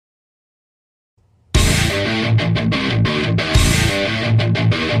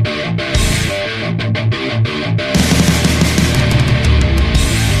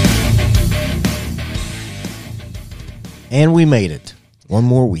And we made it. One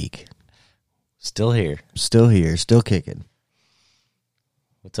more week. Still here. Still here. Still kicking.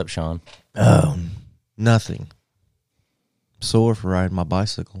 What's up, Sean? Oh, nothing. Sore for riding my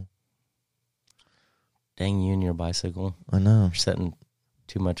bicycle. Dang you and your bicycle. I know. You're setting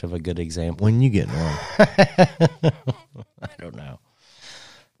too much of a good example. When you getting one? I don't know.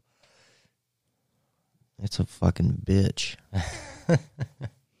 It's a fucking bitch.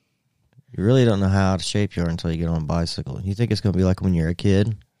 You really don't know how out of shape you are until you get on a bicycle. You think it's going to be like when you're a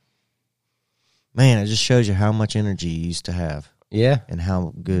kid? Man, it just shows you how much energy you used to have. Yeah. And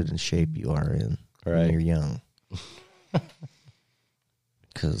how good in shape you are in when you're young.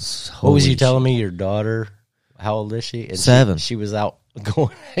 Because what was you telling me? Your daughter, how old is she? And 7. She was out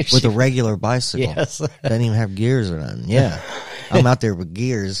going with a regular bicycle. Yes. Doesn't even have gears or nothing. Yeah. I'm out there with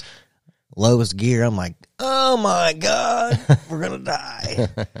gears. Lowest gear. I'm like, oh my God, we're going to die.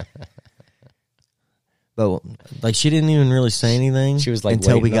 But like, she didn't even really say anything. She was like,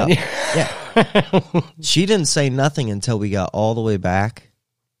 until we got, yeah. She didn't say nothing until we got all the way back.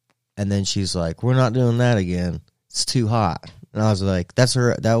 And then she's like, we're not doing that again. It's too hot. And I was like, that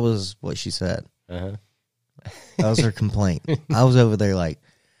was what she said. Uh-huh. That was her complaint. I was over there like,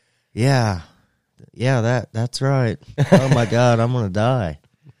 yeah, that's right. Oh my God, I'm going to die.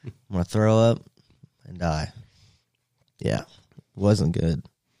 I'm going to throw up and die. Yeah, wasn't good.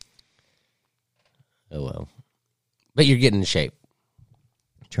 Oh, well. But you're getting in shape.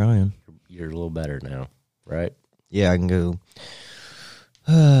 Trying. You're a little better now, right? Yeah, I can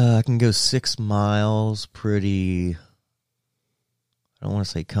go 6 miles pretty, I don't want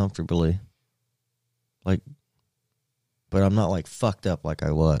to say comfortably, like, but I'm not like fucked up like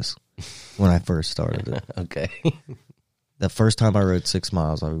I was when I first started it. Okay. The first time I rode 6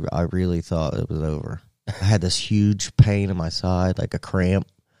 miles, I really thought it was over. I had this huge pain in my side, like a cramp.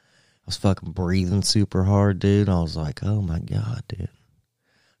 I was fucking breathing super hard, dude. I was like, oh my God, dude.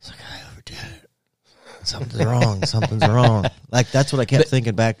 It's like, I overdid it. Something's wrong. Something's wrong. Like, that's what I kept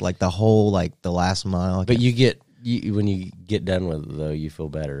thinking back, like the whole, like the last mile. But when you get done with it, though, you feel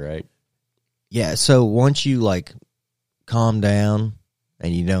better, right? Yeah, so once you, like, calm down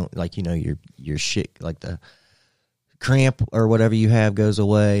and you don't, like, you know, your shit, like the cramp or whatever you have goes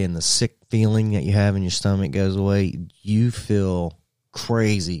away and the sick feeling that you have in your stomach goes away, you feel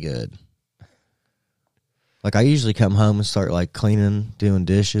crazy good. Like, I usually come home and start, like, cleaning, doing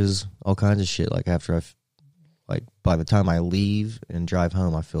dishes, all kinds of shit. Like, after like, by the time I leave and drive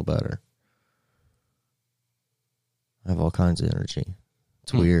home, I feel better. I have all kinds of energy.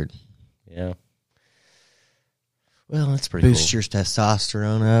 It's weird. Yeah. Well, that's pretty Boost your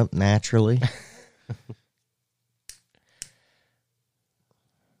testosterone up naturally.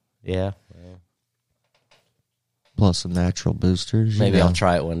 Yeah. Well. Plus some natural boosters. Maybe I'll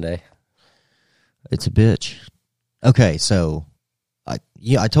try it one day. It's a bitch. Okay, so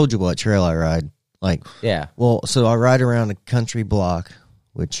I told you what trail I ride. Like, yeah. Well, so I ride around a country block,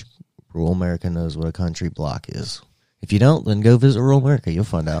 which rural America knows what a country block is. If you don't, then go visit rural America. You'll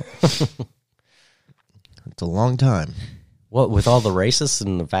find out. It's a long time. What, with all the racists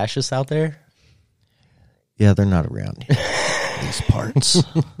and the fascists out there? Yeah, they're not around here. These parts.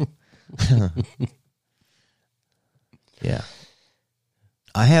 Yeah.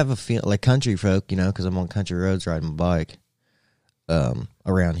 I have a feel like country folk, you know, because I'm on country roads riding my bike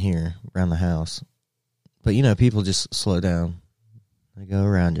around here, around the house. But, you know, people just slow down. They go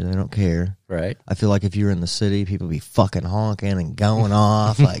around you. They don't care. Right. I feel like if you were in the city, people be fucking honking and going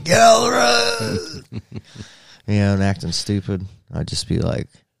off like, get on the road. You know, and acting stupid. I'd just be like,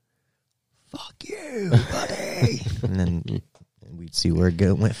 fuck you, buddy. And then we'd see where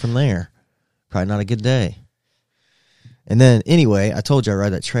it went from there. Probably not a good day. And then, anyway, I told you I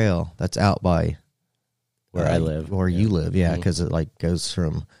ride that trail that's out by where I live. Where you live, yeah, because it like goes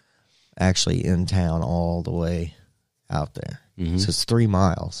from actually in town all the way out there. Mm-hmm. So it's 3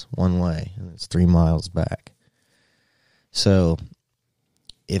 miles one way, and it's 3 miles back. So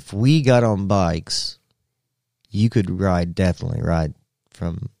if we got on bikes, you could definitely ride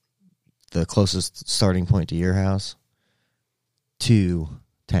from the closest starting point to your house to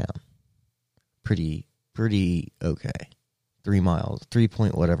town. Pretty okay. 3 miles, 3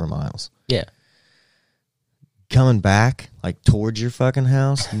 point whatever miles. Yeah. Coming back, like, towards your fucking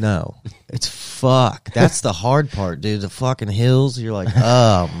house? No. It's fuck. That's the hard part, dude. The fucking hills, you're like,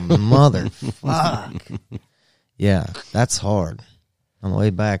 oh, motherfuck. Yeah, that's hard. On the way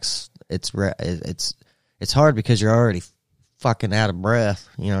back, it's hard because you're already fucking out of breath,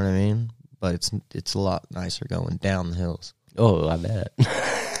 you know what I mean? But it's a lot nicer going down the hills. Oh, I bet.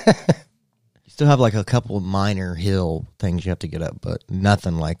 You still have, like, a couple of minor hill things you have to get up, but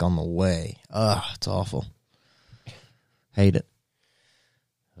nothing like on the way. Ugh, it's awful. Hate it.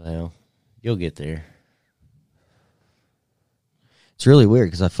 Well, you'll get there. It's really weird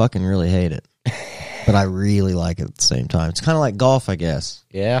because I fucking really hate it. But I really like it at the same time. It's kind of like golf, I guess.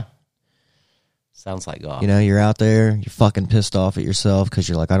 Yeah. Sounds like golf. You know, you're out there, you're fucking pissed off at yourself because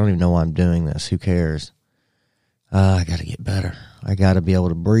you're like, I don't even know why I'm doing this. Who cares? I got to get better. I got to be able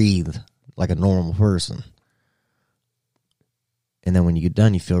to breathe like a normal person. And then when you get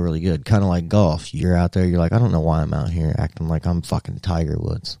done, you feel really good. Kind of like golf. You're out there, you're like, I don't know why I'm out here acting like I'm fucking Tiger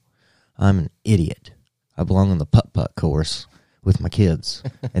Woods. I'm an idiot. I belong on the putt-putt course with my kids.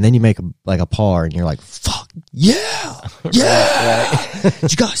 And then you make a par, and you're like, fuck, yeah, yeah.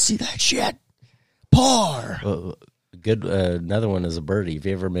 You got to see that shit. Par. Well, good. Another one is a birdie. If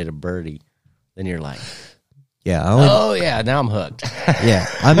you ever made a birdie, then you're like, Yeah. oh, yeah, now I'm hooked. Yeah.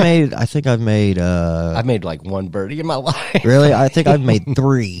 I think I've made... I made like one birdie in my life. Really? I think I've made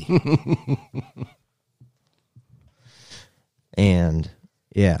 3. And,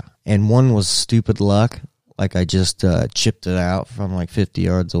 yeah. And one was stupid luck. Like, I just chipped it out from like 50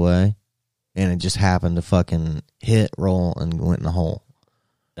 yards away. And it just happened to fucking hit, roll, and went in the hole.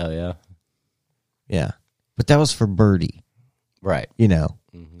 Oh, yeah? Yeah. But that was for birdie. Right. You know.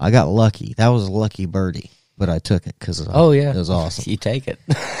 Mm-hmm. I got lucky. That was a lucky birdie. But I took it because it was awesome. You take it.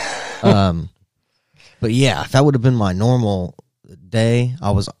 But yeah, if that would have been my normal day,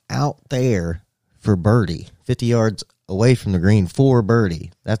 I was out there for birdie, 50 yards away from the green for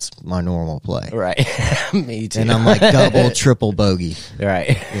birdie. That's my normal play. Right. Me too. And I'm like double, triple bogey.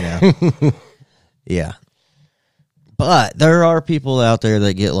 Right. You know? Yeah. But there are people out there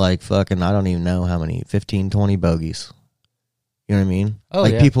that get like fucking, I don't even know how many, 15, 20 bogeys. You know what I mean? Oh,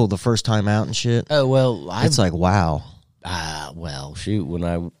 like yeah. people the first time out and shit. Oh, well, it's like, wow. Well, shoot, when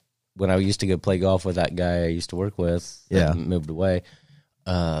I used to go play golf with that guy I used to work with, that moved away,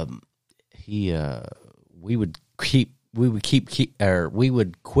 we would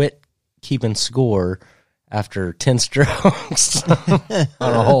quit keeping score after 10 strokes on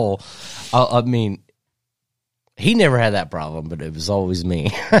a hole. I mean, he never had that problem, but it was always me.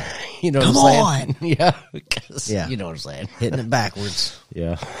 You know what I'm saying? Yeah. Yeah. You know what I'm saying? Hitting it backwards.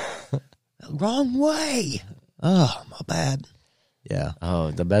 Yeah. Wrong way. Oh, my bad. Yeah. Oh,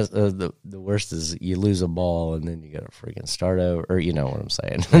 the best, the worst is you lose a ball and then you got to freaking start over, or you know what I'm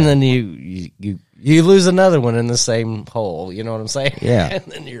saying. And then you lose another one in the same hole. You know what I'm saying? Yeah. And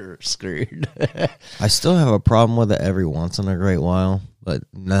then you're screwed. I still have a problem with it every once in a great while, but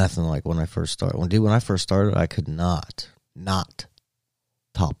nothing like when I first started. When I first started, I could not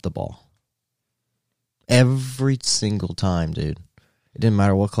top the ball. Every single time, dude. It didn't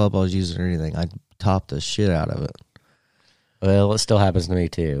matter what club I was using or anything. I topped the shit out of it. Well, it still happens to me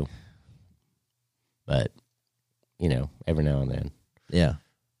too. But, you know, every now and then. Yeah.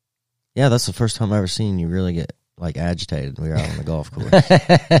 Yeah, that's the first time I've ever seen you really get, like, agitated when we were out on the golf course.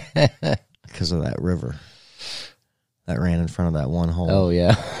 Because of that river that ran in front of that one hole. Oh,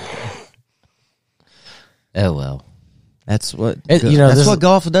 yeah. Oh, well. That's what that's what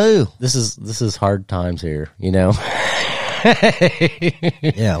golf do. This is hard times here, you know.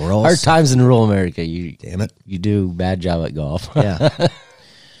 Yeah, we're all hard times in rural America. Damn it, you do a bad job at golf. Yeah,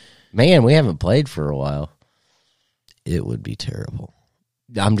 man, we haven't played for a while. It would be terrible.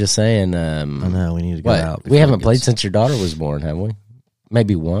 I'm just saying. I know we need to go out. We haven't played since your daughter was born, have we?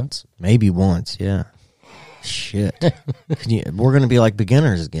 Maybe once. Yeah. Shit. We're gonna be like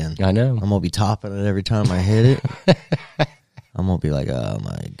beginners again. I know. I'm gonna be topping it every time I hit it. I'm gonna be like, oh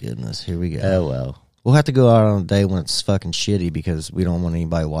my goodness, here we go. Oh well. We'll have to go out on a day when it's fucking shitty because we don't want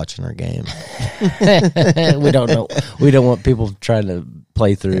anybody watching our game. We don't know. We don't want people trying to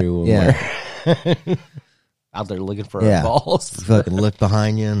play through. Yeah. We're out there looking for our balls. You fucking look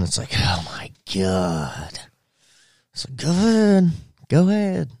behind you and it's like, oh my God. It's like, go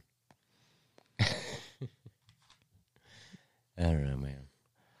ahead. I don't know, man.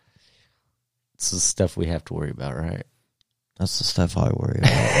 It's the stuff we have to worry about, right? That's the stuff I worry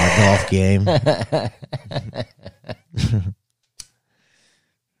about. My golf game.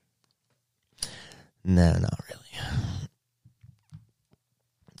 No, not really.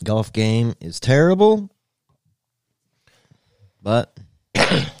 Golf game is terrible. But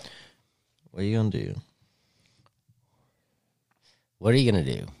what are you going to do? What are you going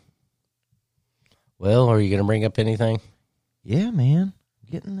to do? Well, are you going to bring up anything? Yeah, man.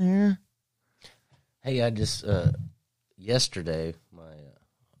 Getting there. Hey, I just yesterday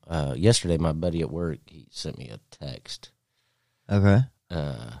my buddy at work, he sent me a text. Okay.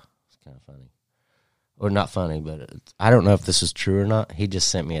 It's kind of funny. Or not funny, but I don't know if this is true or not. He just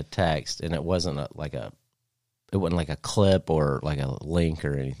sent me a text and it wasn't like a clip or like a link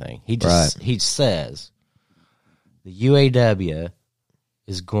or anything. He says, The UAW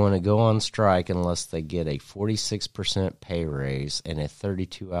is going to go on strike unless they get a 46% pay raise and a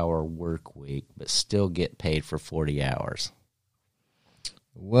 32-hour work week, but still get paid for 40 hours.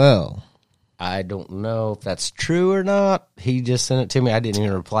 Well, I don't know if that's true or not. He just sent it to me. I didn't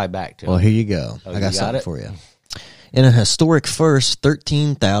even reply back to him. well, here you go. Oh, I you got got something it? for you. In a historic first,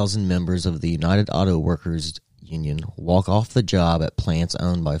 13,000 members of the United Auto Workers Union walk off the job at plants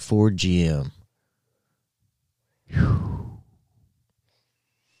owned by Ford GM.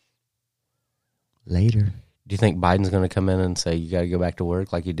 Later. Do you think Biden's going to come in and say, you got to go back to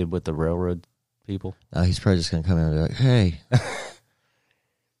work like he did with the railroad people? He's probably just going to come in and be like, hey,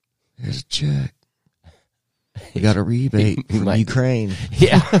 here's a check. We got a rebate from might. Ukraine.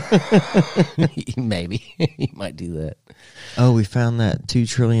 Yeah. Maybe. He might do that. Oh, we found that $2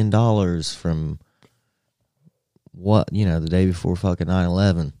 trillion from what, the day before fucking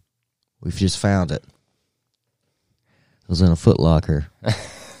 9/11. We've just found it. It was in a Foot Locker.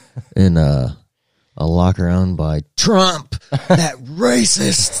 In a locker owned by Trump, that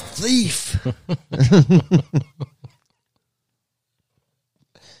racist thief.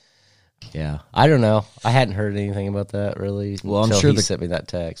 Yeah, I don't know. I hadn't heard anything about that really. Well, I'm until sure he the- sent me that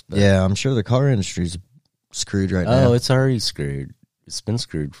text. But, Yeah, I'm sure the car industry's screwed right now. oh, it's already screwed. It's been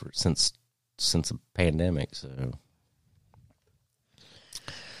screwed since the pandemic. So,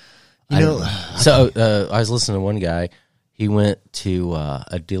 I was listening to one guy. He went to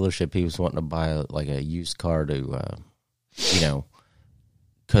a dealership. He was wanting to buy like a used car to,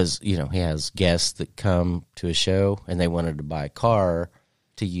 because he has guests that come to a show, and they wanted to buy a car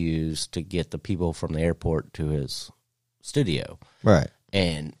to use to get the people from the airport to his studio. Right.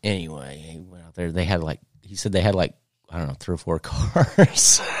 And anyway, he went out there. He said they had I don't know, 3 or 4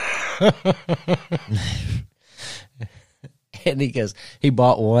 cars. And he goes, he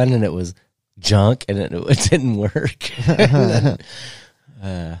bought one and it was junk and it didn't work.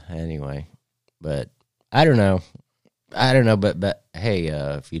 Anyway, but I don't know. But hey,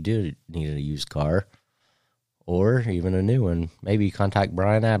 if you do need a used car or even a new one, maybe contact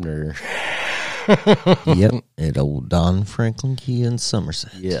Brian Abner. Yep, at old Don Franklin Kia in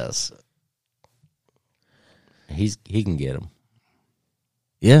Somerset. Yes. He can get them.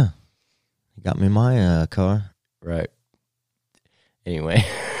 Yeah. He got me my car. Right. Anyway.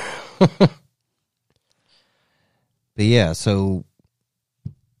 But yeah, so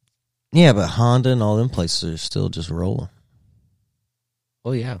yeah, but Honda and all them places are still just rolling.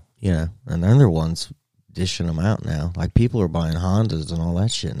 Oh, yeah. And they're the ones dishing them out now. Like, people are buying Hondas and all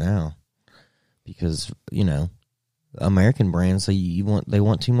that shit now. Because, American brands, they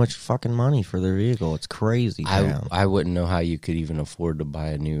want too much fucking money for their vehicle. It's crazy. I wouldn't know how you could even afford to buy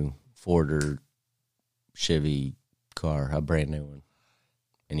a new Ford or Chevy car, a brand new one,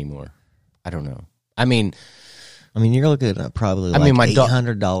 anymore. I don't know. I mean, you're looking at probably my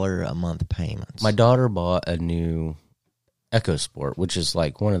 $800 a month payments. My daughter bought a new EcoSport, which is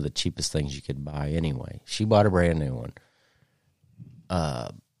like one of the cheapest things you could buy anyway. She bought a brand new one.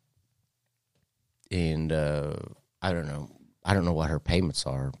 And I don't know what her payments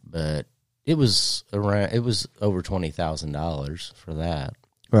are, but it was over $20,000 for that.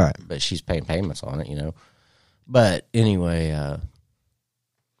 Right. But she's paying payments on it, But anyway,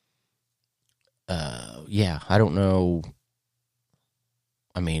 yeah, I don't know.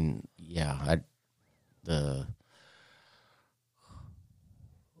 I mean, yeah, I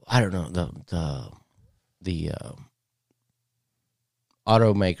don't know the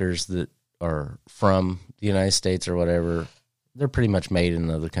automakers that are from the United States or whatever, they're pretty much made in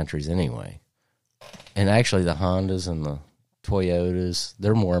other countries anyway. And actually, the Hondas and the Toyotas,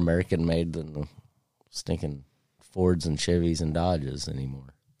 they're more American made than the stinking Fords and Chevys and Dodges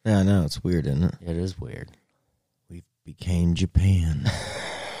anymore. Yeah, I know. It's weird, isn't it? It is weird. We became Japan.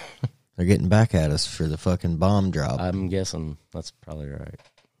 They're getting back at us for the fucking bomb drop. I'm guessing that's probably right.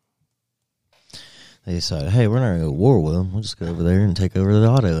 They decided, hey, we're not going to go to war with them. We'll just go over there and take over the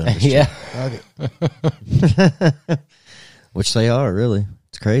auto industry. Yeah. Which they are, really.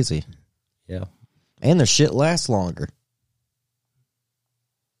 It's crazy. Yeah. And their shit lasts longer.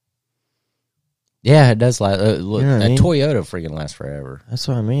 Yeah, it does last. Look, You know what I mean? Toyota freaking lasts forever. That's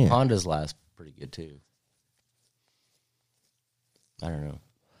what I mean. Hondas last pretty good too. I don't know.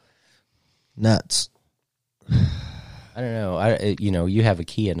 Nuts. I don't know. You have a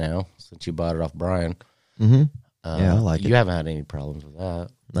Kia now since you bought it off Brian. Mm-hmm. Yeah, I like it. You haven't had any problems with that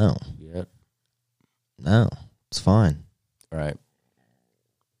No. yet, No. It's fine. right?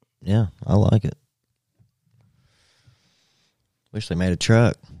 Yeah, I like it. Wish they made a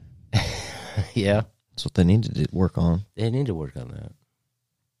truck. Yeah, That's what they need to work on. they need to work on that.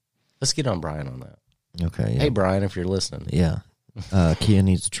 Let's get on Brian on that. Okay. Yeah. Hey, Brian, if you're listening. Yeah. Kia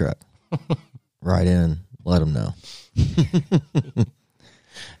needs a truck. Write in. Let them know.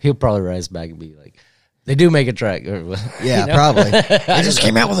 He'll probably rise back and be like, they do make a truck. Yeah, probably. They just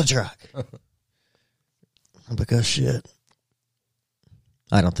came out with a truck. Because shit.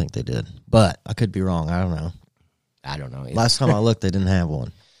 I don't think they did. But I could be wrong. I don't know. I don't know. Last time I looked, they didn't have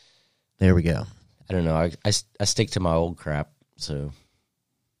one. There we go. I don't know. I stick to my old crap, so.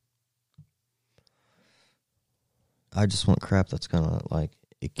 I just want crap that's going to, like,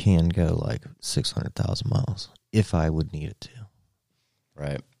 it can go, like, 600,000 miles if I would need it to.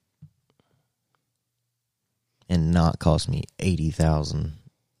 Right. And not cost me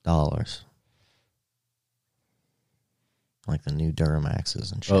 $80,000. Like the new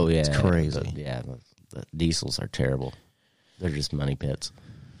Duramaxes and shit. Oh, yeah. It's crazy. The diesels are terrible. They're just money pits.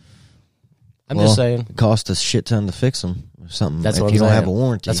 I'm just saying. It costs a shit ton to fix them. Or something. That's if what you I'm don't saying. have a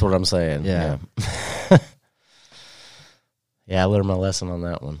warranty. That's what I'm saying. Yeah. Yeah, I learned my lesson on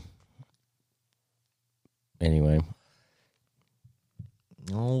that one. Anyway.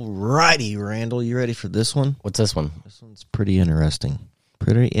 Alrighty, Randall. You ready for this one? What's this one? This one's pretty interesting.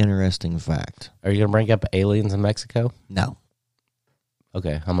 Pretty interesting fact. Are you going to bring up aliens in Mexico? No.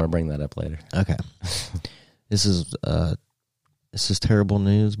 Okay, I'm going to bring that up later. Okay. This is terrible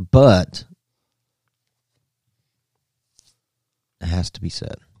news, but it has to be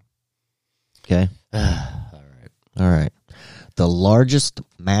said. Okay? All right. The largest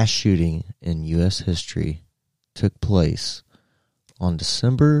mass shooting in U.S. history took place on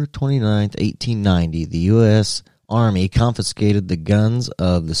December 29th, 1890. The U.S. Army confiscated the guns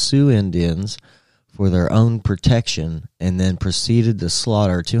of the Sioux Indians for their own protection and then proceeded to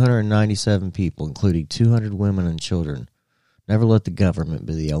slaughter 297 people, including 200 women and children. Never let the government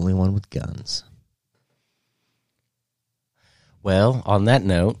be the only one with guns. Well, on that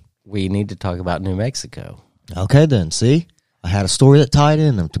note, we need to talk about New Mexico. Okay, then. See? I had a story that tied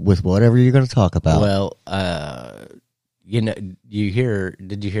in with whatever you're going to talk about. Well, did you hear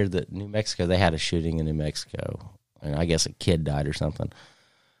that New Mexico, they had a shooting in New Mexico, and I guess a kid died or something.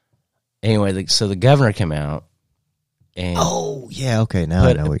 Anyway, so the governor came out and okay, now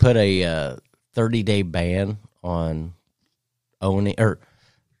I know. Put a 30-day ban on owning, or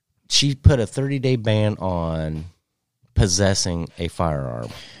she put a 30-day ban on possessing a firearm.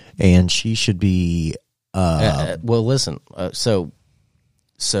 And she should be... well, listen, so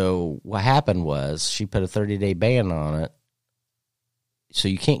what happened was she put a 30-day ban on it, so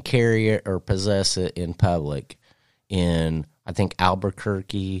you can't carry it or possess it in public in, I think,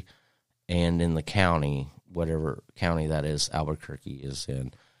 Albuquerque and in the county, whatever county that is, Albuquerque is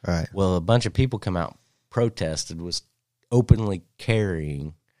in. Right. Well, a bunch of people come out, protested, was openly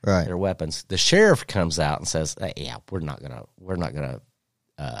carrying their weapons. The sheriff comes out and says, hey, "Yeah, we're not gonna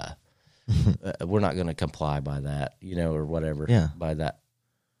comply by that, or whatever." Yeah. By that,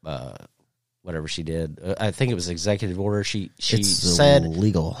 whatever she did. I think it was executive order. She it's said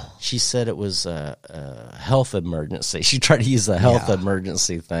illegal. She said it was a health emergency. She tried to use the health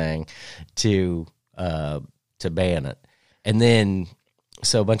emergency thing to ban it, and then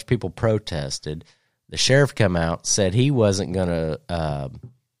so a bunch of people protested. The sheriff come out, said he wasn't gonna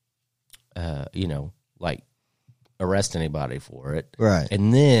arrest anybody for it. Right.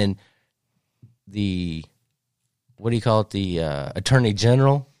 And then the Attorney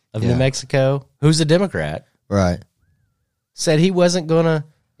General of New Mexico, who's a Democrat, right, said he wasn't going to,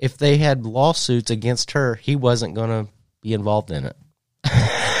 if they had lawsuits against her, he wasn't going to be involved in it.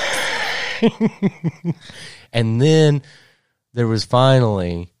 And then there was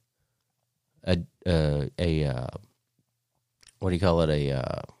finally a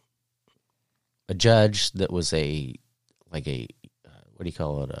judge that was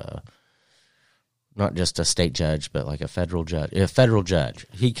not just a state judge, but like a federal judge.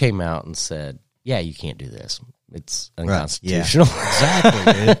 He came out and said, yeah, you can't do this. It's unconstitutional. Right. Yeah.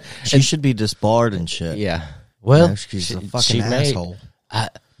 Exactly, dude. She should be disbarred and shit. Yeah. Well, she's a fucking asshole.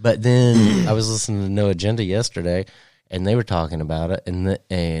 But then I was listening to No Agenda yesterday, and they were talking about it,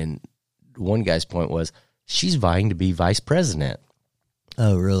 and one guy's point was, she's vying to be vice president.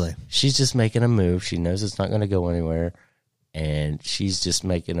 Oh, really? She's just making a move. She knows it's not going to go anywhere, and she's just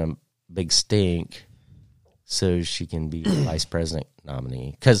making a big stink so she can be the vice president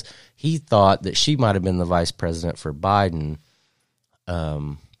nominee. Because he thought that she might have been the vice president for Biden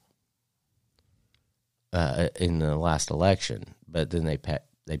in the last election, but then they picked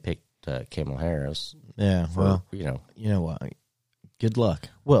Kamala Harris. Yeah, you know what? Good luck.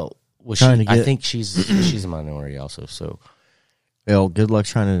 Well, I think she's a minority also. So, well, good luck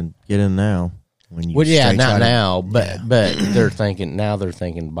trying to get in now. when you Well, yeah, straight not try to- now, but yeah. but they're thinking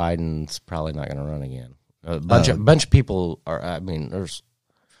Biden's probably not going to run again. A bunch of people are. I mean, there's.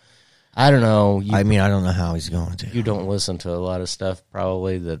 I don't know. I mean, I don't know how he's going to. You don't listen to a lot of stuff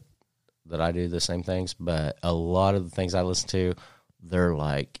probably that I do the same things, but a lot of the things I listen to, they're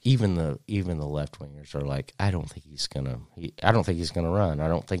like even the left wingers are like, I don't think he's gonna run. I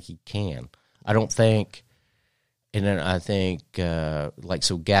don't think he can. I don't think. And then I think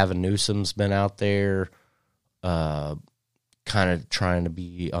so Gavin Newsom's been out there, kind of trying to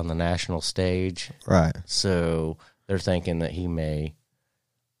be on the national stage, Right. so they're thinking that he may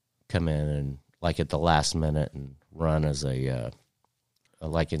come in and like at the last minute and run as a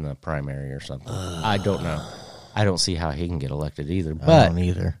like in the primary or something. I don't know. I don't see how he can get elected either. I But don't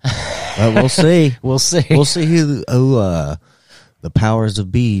either. But we'll see. we'll see. We'll see who the powers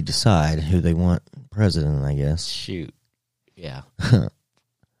of be decide who they want president, I guess. Shoot. Yeah.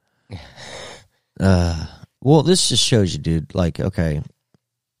 Well, this just shows you, dude, like, okay,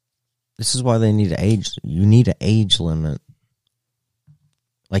 this is why they need you need an age limit.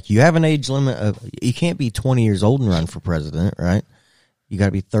 Like, you have an age limit of, you can't be 20 years old and run for president, right? You got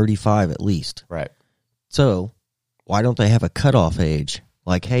to be 35 at least. Right. So, why don't they have a cutoff age?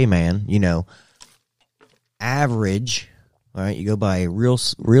 Like, hey, man, average, all right, you go by real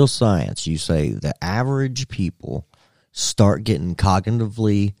science. You say the average people start getting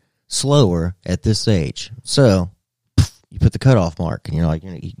cognitively slower at this age. So, you put the cutoff mark, and you're like,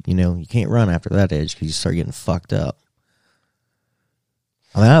 you can't run after that age because you start getting fucked up.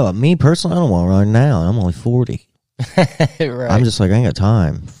 I mean, me personally, I don't want to run now. I'm only 40. Right. I'm just like, I ain't got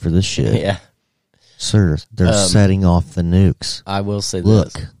time for this shit. Yeah. Sir, they're setting off the nukes. I will say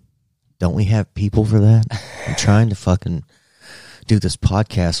Look, this. don't we have people for that? I'm trying to fucking do this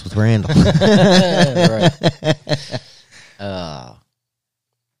podcast with Randall. Right.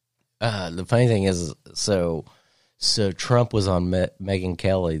 The funny thing is, so Trump was on Megyn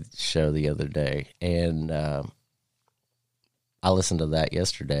Kelly's show the other day, and I listened to that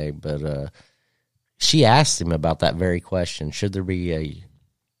yesterday, but she asked him about that very question: should there be a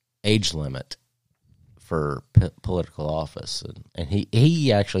age limit for political office? And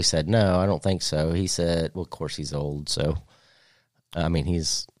he actually said, no, I don't think so. He said, well, of course he's old, so I mean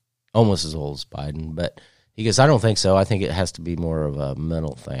he's almost as old as Biden, but he goes, I don't think so. I think it has to be more of a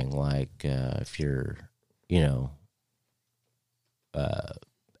mental thing, like if you're,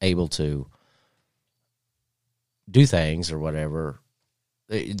 able to do things or whatever,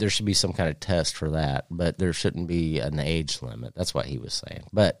 there should be some kind of test for that, but there shouldn't be an age limit. That's what he was saying.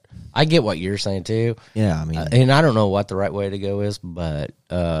 But I get what you're saying too. Yeah, I mean, and I don't know what the right way to go is, but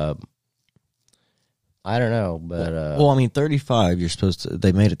I don't know. But well, I mean, 35. You're supposed to.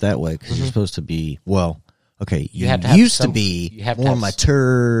 They made it that way because you're supposed to be. Well, okay, you have to have used some- to be you have to more have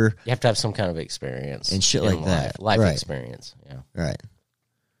mature you have to have some kind of experience and shit in like that. life Right. experience. Yeah. Right.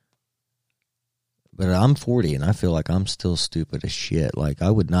 But I'm 40 and I feel like I'm still stupid as shit. Like,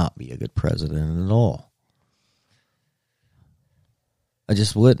 I would not be a good president at all. I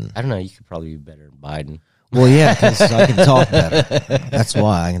just wouldn't. I don't know. You could probably be better than Biden. Well, yeah, because I can talk better. That's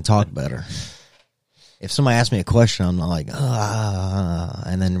why I can talk better. If somebody asks me a question, I'm not like,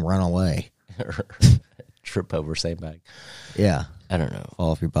 and then run away. Trip over sandbag. Yeah. I don't know.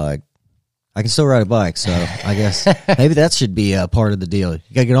 Fall off your bike. I can still ride a bike, so I guess maybe that should be a part of the deal. You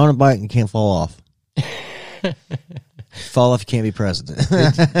got to get on a bike and you can't fall off. Fall off, you can't be president.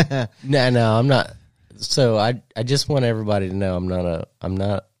 No, I'm not. So I just want everybody to know I'm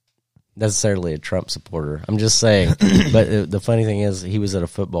not necessarily a Trump supporter. I'm just saying. But the funny thing is, he was at a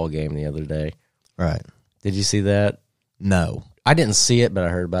football game the other day. Right. Did you see that? No. I didn't see it, but I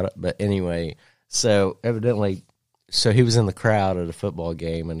heard about it. But anyway, so evidently, he was in the crowd at a football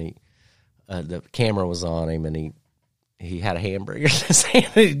game, and the camera was on him, and he had a hamburger in his hand,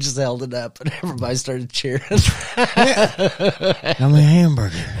 and he just held it up, and everybody started cheering. I'm a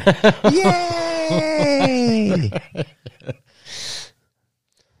hamburger. Yay!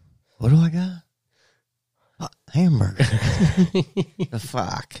 What do I got? Hamburger. The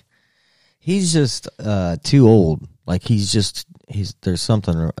fuck. He's just too old. Like, there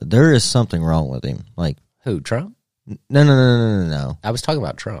is something wrong with him. Like, Who, Trump? no. I was talking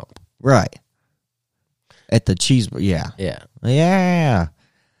about Trump. Right. At the cheeseburger, yeah. Yeah. Yeah.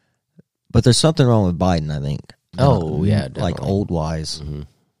 But there's something wrong with Biden, I think. Oh, yeah, Like definitely. old wise. Mm-hmm.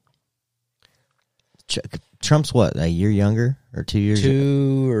 Trump's what, a year younger or 2 years?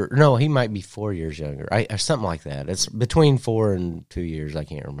 No, he might be 4 years younger. Or something like that. It's between 4 and 2 years. I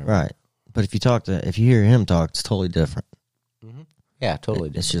can't remember. Right. But if you hear him talk, it's totally different. Yeah, totally.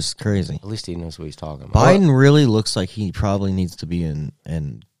 It's Different. just crazy. At least he knows what he's talking about. Biden really looks like he probably needs to be in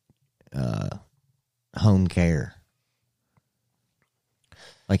home care.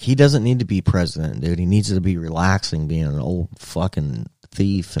 Like, he doesn't need to be president, dude. He needs to be relaxing being an old fucking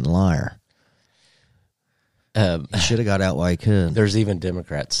thief and liar. He should have got out while he could. There's even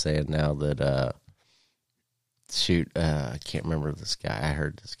Democrats saying now that, I can't remember this guy. I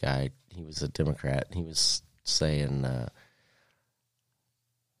heard this guy, he was a Democrat. He was saying,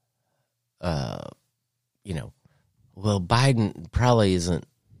 well, Biden probably isn't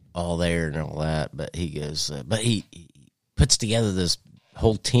all there and all that, but he goes, but he puts together this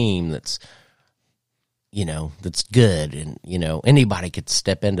whole team that's, that's good. And, anybody could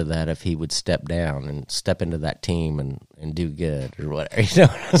step into that if he would step down and step into that team and do good or whatever. You know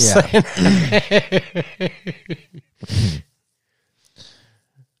what I'm saying?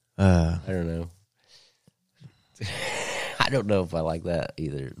 I don't know. I don't know if I like that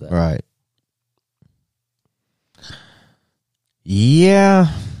either. Right.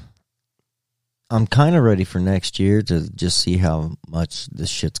 Yeah. I'm kind of ready for next year to just see how much this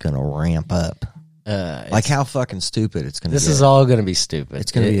shit's going to ramp up. Like how fucking stupid it's going to be. This is all going to be stupid.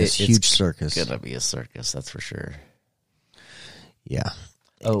 It's going to be this huge circus. It's going to be a circus, that's for sure. Yeah.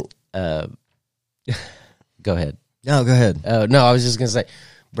 Oh, go ahead. No, go ahead. Oh, no, I was just going to say,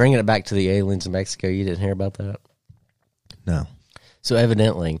 bringing it back to the aliens in Mexico, you didn't hear about that? No. So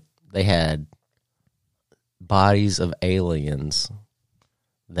evidently, they had bodies of aliens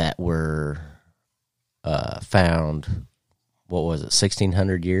that were found, what was it,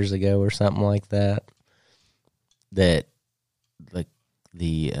 1,600 years ago or something like that, that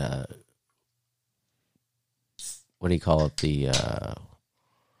the what do you call it,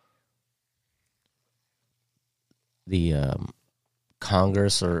 the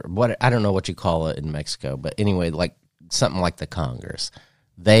Congress or what, I don't know what you call it in Mexico, but anyway, like something like the Congress.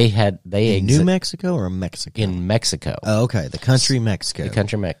 In New Mexico or Mexico? In Mexico. Oh, okay. The country Mexico. The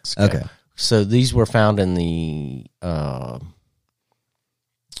country Mexico. Okay. So these were found in the,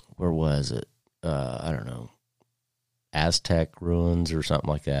 where was it? I don't know, Aztec ruins or something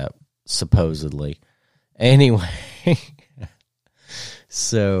like that, supposedly. Anyway,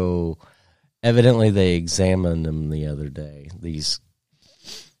 so evidently they examined them the other day. These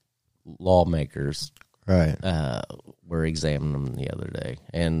lawmakers, right, were examining them the other day.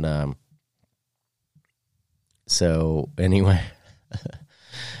 And so anyway,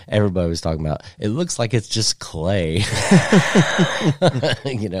 everybody was talking about, it looks like it's just clay.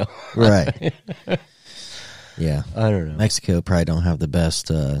 Right. Yeah. I don't know. Mexico probably don't have the best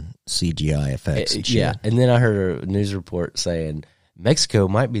CGI effects and shit. Yeah, and then I heard a news report saying Mexico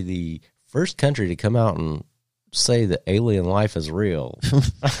might be the first country to come out and say that alien life is real.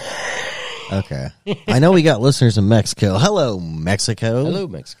 Okay. I know we got listeners in Mexico. Hello, Mexico. Hello,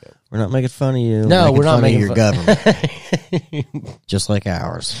 Mexico. We're not making fun of you. No, we're not making your government. Just like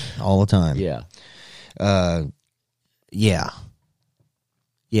ours, all the time. Yeah. Yeah.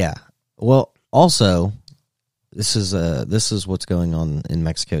 Yeah. Well, also, this is what's going on in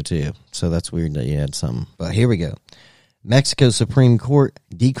Mexico too. So that's weird that you had some. But here we go. Mexico Supreme Court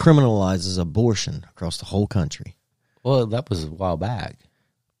decriminalizes abortion across the whole country. Well, that was a while back.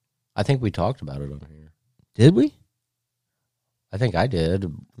 I think we talked about it on here. Did we? I think I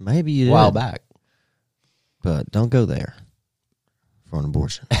did. Maybe you did. A while back. But don't go there for an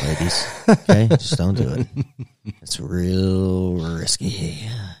abortion, ladies. Okay? Just don't do it. It's real risky.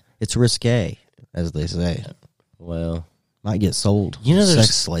 It's risque, as they say. Well, might get sold. There's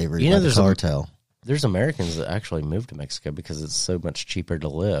sex slavery by the cartel. There's Americans that actually move to Mexico because it's so much cheaper to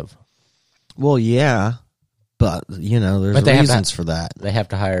live. Well, yeah. But, there's reasons for that. They have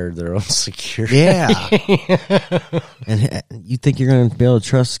to hire their own security. Yeah. And you think you're going to be able to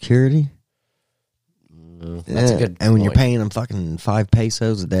trust security? That's a good point. And when you're paying them fucking 5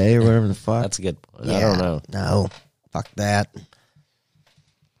 pesos a day or whatever the fuck. That's a good point. Yeah, I don't know. No. Fuck that.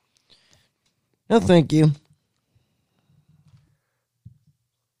 No, thank you.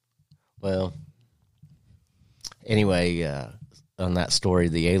 Well, anyway, on that story,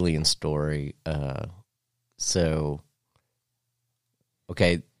 the alien story, so,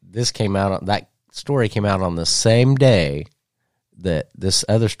 okay, that story came out on the same day that this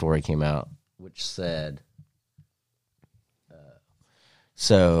other story came out, which said,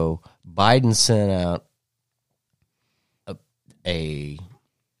 so Biden sent out a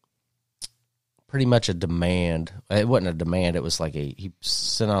pretty much a demand. It wasn't a demand. It was like he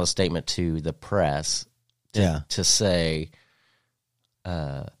sent out a statement to the press to say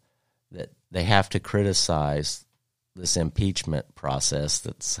that they have to criticize this impeachment process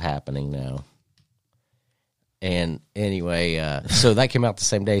that's happening now. And anyway, so that came out the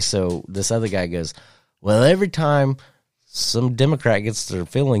same day. So this other guy goes, well, every time some Democrat gets their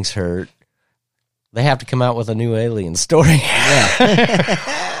feelings hurt, They have to come out with a new Alien story.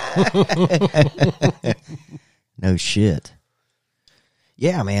 No shit.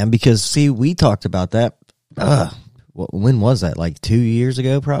 Yeah, man, because, see, we talked about that. When was that? Like 2 years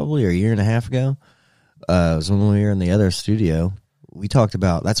ago, probably, or a year and a half ago? It was when we were in the other studio. We talked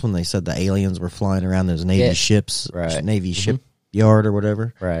about, that's when they said the aliens were flying around those Navy ships, right. Navy shipyard or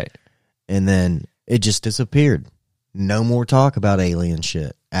whatever. Right. And then it just disappeared. No more talk about alien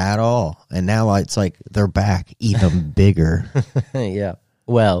shit at all. And now it's like they're back even bigger. Yeah.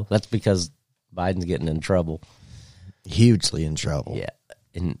 Well, that's because Biden's getting in trouble. Hugely in trouble. Yeah.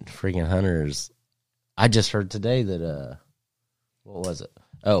 And freaking Hunter's. I just heard today that, what was it?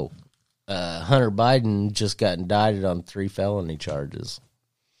 Oh, Hunter Biden just got indicted on 3 felony charges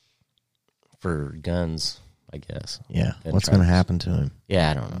for guns, I guess. Yeah. Gun What's going to charges. happen to him?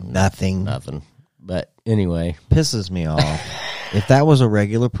 Yeah, I don't know. Nothing. But anyway. Pisses me off. If that was a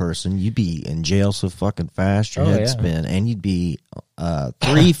regular person, you'd be in jail so fucking fast, your head spin, and you'd be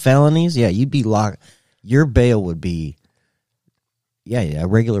 3 felonies. Yeah, you'd be locked. Your bail would be, a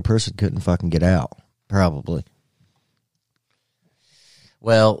regular person couldn't fucking get out, probably.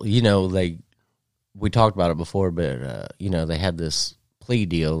 Well, we talked about it before, but, they had this plea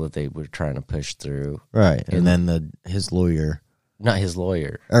deal that they were trying to push through. Right, and then his lawyer. Not his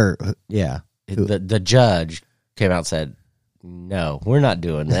lawyer. The The judge came out and said, no, we're not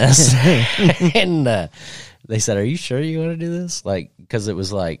doing this. And they said, are you sure you want to do this? Like, because it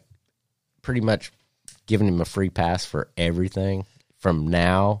was like pretty much giving him a free pass for everything from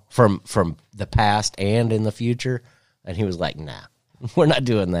now, from the past and in the future. And he was like, nah, we're not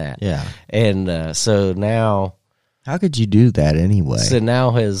doing that. Yeah. And so now. How could you do that anyway?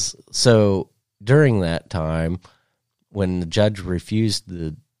 So during that time, when the judge refused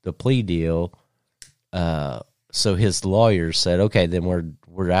the plea deal, so his lawyer said, okay, then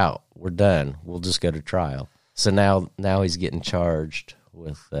we're out. We're done. We'll just go to trial. So now he's getting charged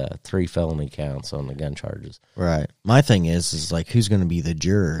with 3 felony counts on the gun charges. Right. My thing is like, who's going to be the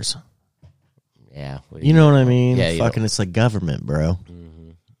jurors? Yeah. You know what I mean? Yeah. Fucking, it's like government, bro.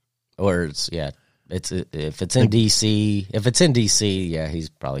 Mm-hmm. Or if it's in D.C., he's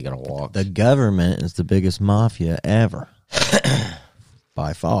probably going to walk. The government is the biggest mafia ever.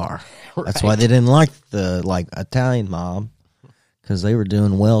 By far. Right. That's why they didn't like the Italian mob, because they were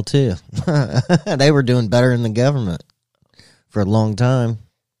doing well too. They were doing better than the government for a long time.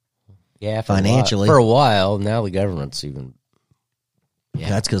 Yeah, financially. For a while. Now the government's even. Yeah,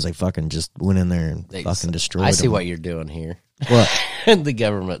 that's because they fucking just went in there and fucking destroyed. I see them. what you're doing here. What? And the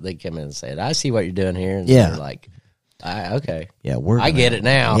government, they come in and say, I see what you're doing here. And they're like, okay. Yeah, I get it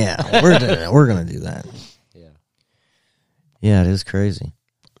now. Yeah, we're gonna do that. Yeah. Yeah, it is crazy.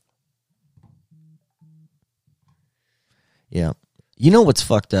 Yeah. You know what's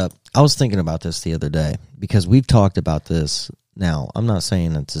fucked up? I was thinking about this the other day, because we've talked about this. Now, I'm not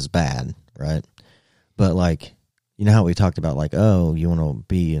saying it's as bad, right? But you know how we talked about you want to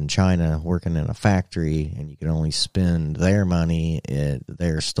be in China working in a factory and you can only spend their money at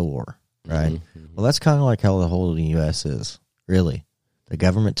their store, right? Mm-hmm. Well, that's kind of like how the whole of the U.S. is, really. The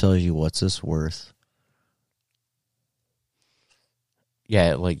government tells you what's this worth.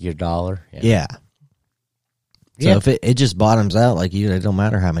 Yeah, like your dollar. Yeah. So if it just bottoms out, it don't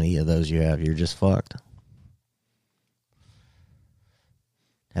matter how many of those you have, you're just fucked.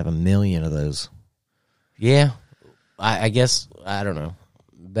 Have 1 million of those. Yeah. I guess, I don't know.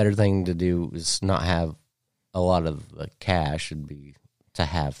 Better thing to do is not have a lot of the cash, would be to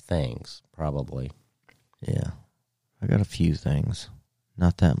have things, probably. Yeah. I got a few things.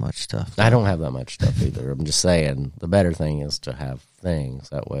 Not that much stuff, though. I don't have that much stuff either. I'm just saying, the better thing is to have things.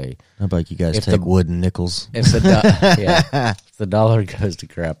 That way. How about you guys take wood and nickels? If the dollar goes to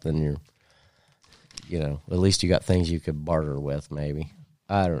crap, then you're, at least you got things you could barter with, maybe.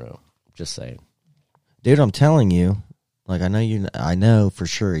 I don't know. Just saying. Dude, I'm telling you, I know for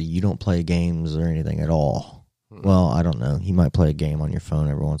sure you don't play games or anything at all. Mm-hmm. Well, I don't know. You might play a game on your phone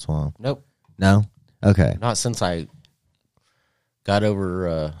every once in a while. Nope. No? Okay. Not since I got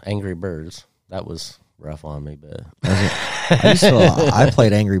over Angry Birds. That was rough on me, but I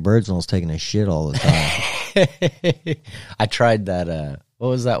played Angry Birds when I was taking a shit all the time. I tried that. What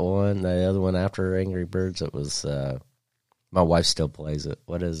was that one? The other one after Angry Birds? It was. My wife still plays it.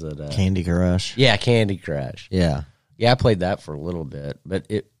 What is it? Candy Crush. Yeah, Candy Crush. Yeah, I played that for a little bit, but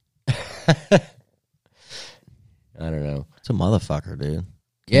it. I don't know. It's a motherfucker, dude.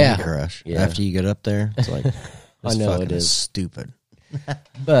 Candy Crush. Yeah. After you get up there, it's like. I know it is stupid.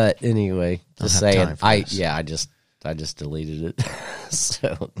 But anyway, just saying, I just deleted it.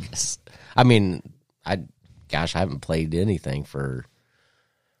 So, I mean, I haven't played anything for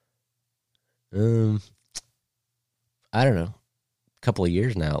I don't know, a couple of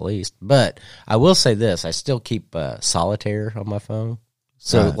years now at least. But I will say this: I still keep Solitaire on my phone.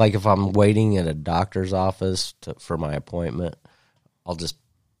 So, Right. like, if I'm waiting at a doctor's office for my appointment, I'll just,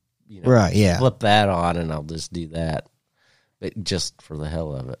 Right, yeah. flip that on, and I'll just do that, but just for the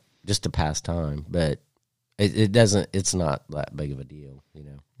hell of it, just to pass time. But it doesn't. It's not that big of a deal,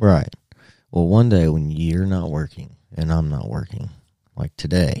 Right. Well, one day when you're not working and I'm not working, like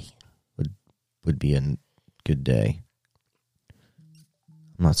today would be a good day.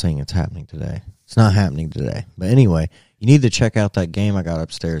 I'm not saying it's happening today. It's not happening today. But anyway, you need to check out that game I got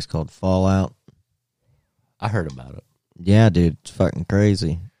upstairs called Fallout. I heard about it. Yeah, dude, it's fucking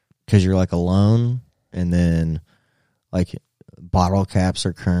crazy. Because you're like alone, and then like bottle caps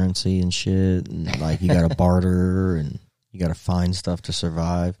are currency and shit, and like you got to barter, and you got to find stuff to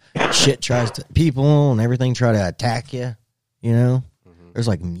survive. Shit tries to people and everything try to attack you. There's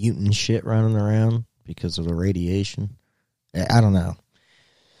like mutant shit running around because of the radiation. I don't know.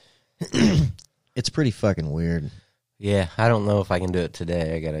 It's pretty fucking weird. Yeah, I don't know if I can do it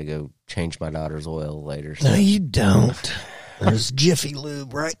today. I gotta go change my daughter's oil later. No, you don't. There's Jiffy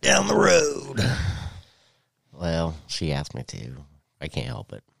Lube right down the road. Well, she asked me to. I can't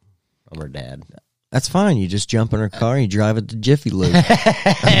help it. I'm her dad. That's fine. You just jump in her car and you drive it to Jiffy Lube.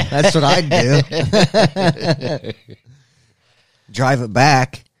 That's what I'd do. Drive it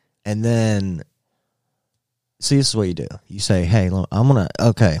back, and then see, this is what you do. You say, hey, I'm going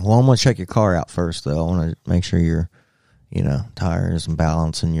to check your car out first, though. I want to make sure your, tires and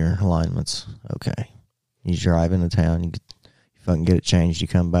balance and your alignments. Okay. You drive into town, you fucking get it changed, you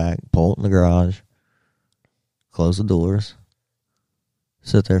come back, pull it in the garage, close the doors,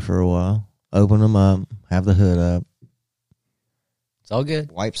 sit there for a while, open them up, have the hood up. It's all good.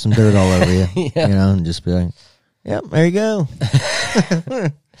 Wipe some dirt all over you, Yeah. and just be like, yep, there you go.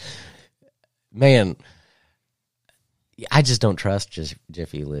 Man, I just don't trust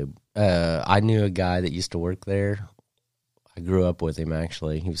Jiffy Lube. I knew a guy that used to work there. I grew up with him,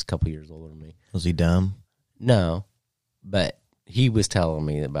 actually. He was a couple years older than me. Was he dumb? No, but he was telling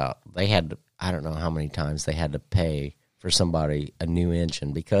me about they had to, I don't know how many times they had to pay for somebody a new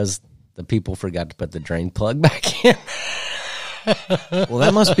engine because the people forgot to put the drain plug back in. Well,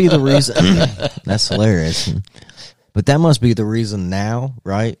 that must be the reason. That's hilarious. But that must be the reason now,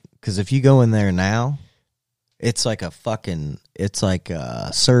 right? Because if you go in there now, it's like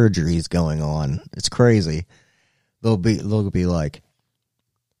surgery's going on. It's crazy. They'll be like,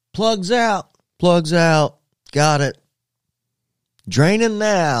 plugs out, got it. Draining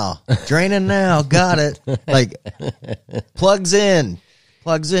now, got it. Like, plugs in,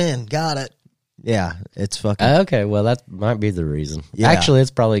 got it. Yeah, it's fucking. Okay, well, that might be the reason. Yeah. Actually, it's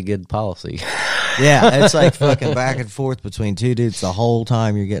probably good policy. Yeah, it's like fucking back and forth between two dudes the whole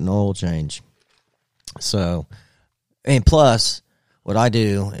time you're getting oil change. So, and plus, what I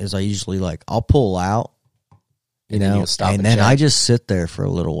do is I usually I'll pull out, And then you'll stop and then check. I just sit there for a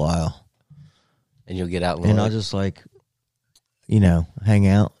little while. And you'll get out And I'll just hang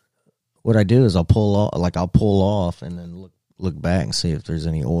out. What I do is I'll pull off and then look back and see if there's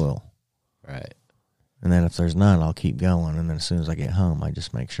any oil. Right. And then if there's none, I'll keep going. And then as soon as I get home, I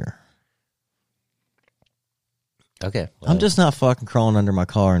just make sure. Okay. I'm just not fucking crawling under my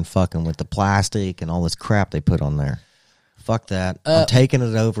car and fucking with the plastic and all this crap they put on there. Fuck that. I'm taking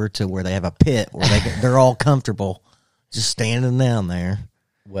it over to where they have a pit where they're all comfortable just standing down there.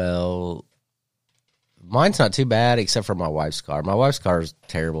 Well, mine's not too bad except for my wife's car. My wife's car is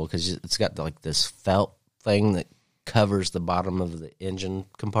terrible because it's got this felt thing that covers the bottom of the engine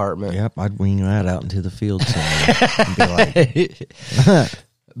compartment. Yep, I'd wing that out into the field somewhere and be like,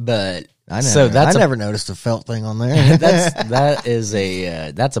 But I never noticed a felt thing on there. that's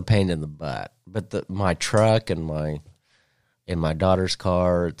a pain in the butt. But my truck and my daughter's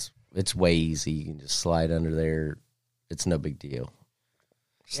car, it's way easy. You can just slide under there. It's no big deal.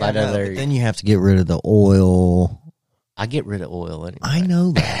 Slide under there. But then you have to get rid of the oil. I get rid of oil anyway. I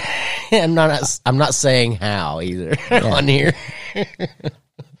know that. I'm not saying how either on here.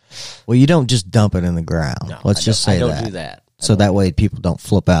 Well, you don't just dump it in the ground. No, Let's just say I don't that. do that. So that way people don't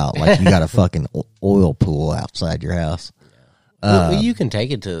flip out like you got a fucking oil pool outside your house. Well, you can take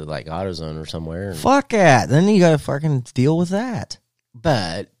it to AutoZone or somewhere. Fuck that. Then you got to fucking deal with that.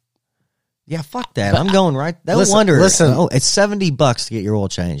 But Yeah, fuck that. I'm going right. No wonder. Listen. Oh, it's $70 to get your oil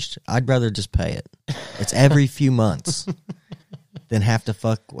changed. I'd rather just pay it. It's every few months than have to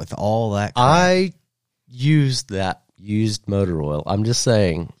fuck with all that crap. I use that used motor oil. I'm just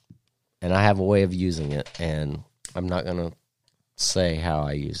saying, and I have a way of using it, and I'm not going to say how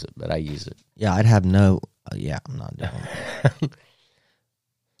I use it, but I use it. Yeah, I'd have no. Yeah, I'm not doing it.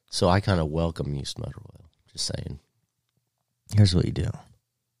 So I kind of welcome used motor oil. Just saying. Here's what you do.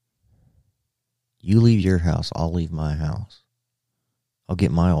 You leave your house, I'll leave my house. I'll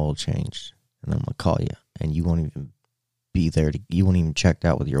get my oil changed, and then I'm going to call you, and you won't even be there. You won't even checked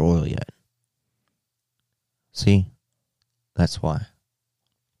out with your oil yet. See? That's why.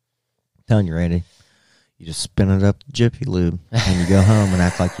 I'm telling you, Randy. You just spin it up to Jiffy Lube, and you go home and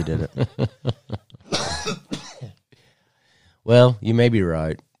act like you did it. Well, you may be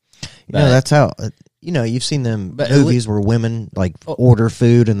right. You know, that's how... you've seen them movies where women, order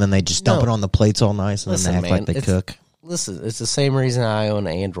food, and then they just dump it on the plates all nice, and then they act like they cook. Listen, it's the same reason I own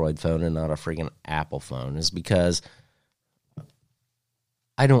an Android phone and not a freaking Apple phone, is because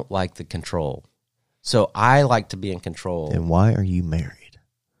I don't like the control. So I like to be in control. And why are you married?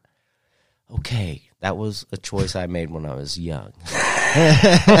 Okay, that was a choice I made when I was young.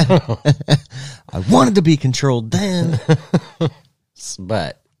 I wanted to be controlled then.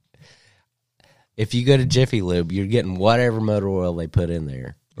 But if you go to Jiffy Lube, you're getting whatever motor oil they put in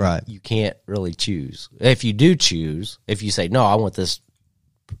there. Right. You can't really choose. If you do choose, if you say, no, I want this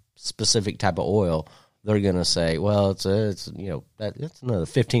specific type of oil, they're going to say, well, it's that's another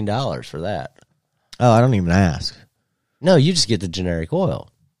 $15 for that. Oh, I don't even ask. No, you just get the generic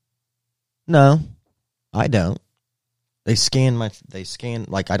oil. No, I don't. They scan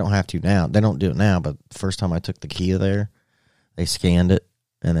like I don't have to now. They don't do it now, but the first time I took the Kia there, they scanned it,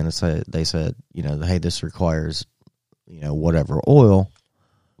 and then they said, hey, this requires, whatever oil.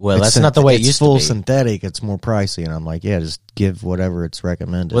 Well, that's not the way it used to be. It's full synthetic. It's more pricey. And I'm like, yeah, just give whatever it's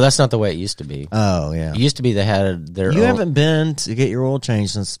recommended. Well, that's not the way it used to be. Oh, yeah. It used to be they had their You haven't been to get your oil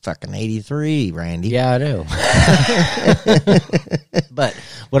changed since fucking 83, Randy. Yeah, I do. But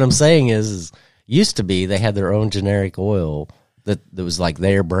what I'm saying is used to be they had their own generic oil that was like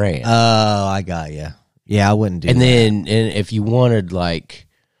their brand. Oh, I got you. Yeah, I wouldn't do that. And if you wanted like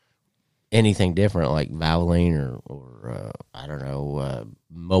anything different, like Valvoline or I don't know,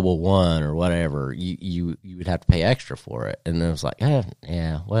 Mobile One or whatever, you would have to pay extra for it. And then it was like,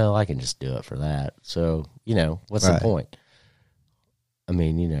 yeah, well, I can just do it for that. So, what's the point? I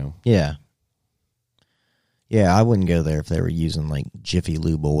mean, Yeah. Yeah, I wouldn't go there if they were using like Jiffy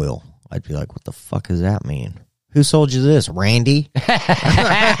Lube oil. I'd be like, what the fuck does that mean? Who sold you this, Randy?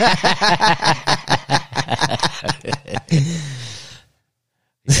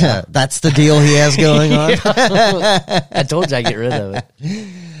 Yeah, that's the deal he has going on. I told you I'd get rid of it.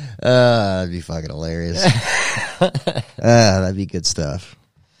 That'd be fucking hilarious. That'd be good stuff.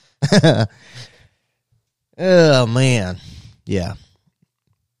 Oh, man. Yeah.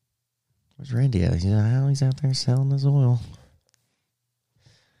 Where's Randy at? He's out there selling his oil.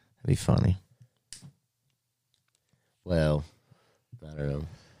 That'd be funny. Well, I don't know.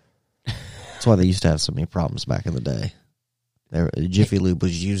 That's why they used to have so many problems back in the day. Jiffy Lube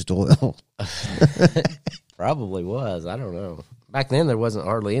was used oil. Probably was. I don't know. Back then, there wasn't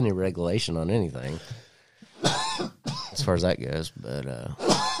hardly any regulation on anything, as far as that goes. But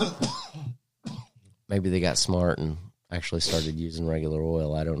maybe they got smart and actually started using regular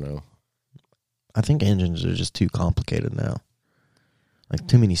oil. I don't know. I think engines are just too complicated now. Like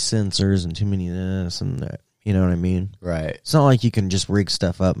too many sensors and too many this and that. You know what I mean? Right. It's not like you can just rig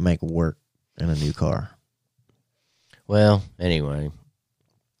stuff up and make it work in a new car. Well, anyway,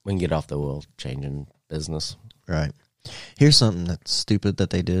 we can get off the oil changing business. Right. Here's something that's stupid that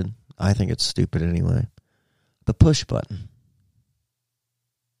they did. I think it's stupid anyway. The push button.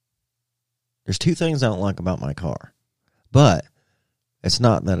 There's two things I don't like about my car. But it's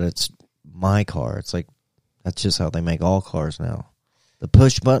not that it's my car. It's like, that's just how they make all cars now. The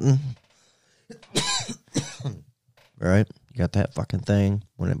push button. Right? You got that fucking thing.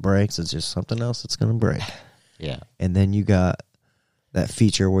 When it breaks, it's just something else that's going to break. Yeah. And then you got that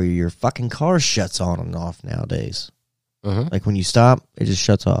feature where your fucking car shuts on and off nowadays. Mm-hmm. Like when you stop, it just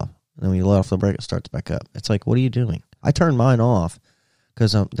shuts off. And then when you let off the brake, it starts back up. It's like, what are you doing? I turned mine off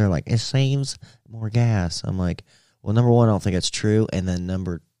because they're like, it saves more gas. I'm like, well, number one, I don't think that's true. And then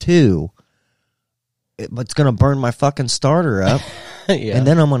number two, it's going to burn my fucking starter up. Yeah. And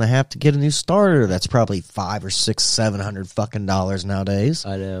then I'm going to have to get a new starter. That's probably $500 or $600, $700 fucking dollars nowadays.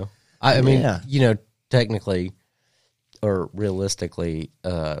 I know. I mean, technically or realistically,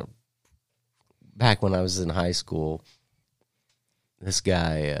 back when I was in high school, this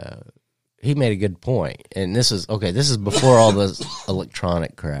guy, he made a good point. And this is before all this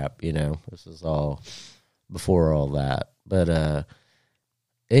electronic crap, This is all before all that. But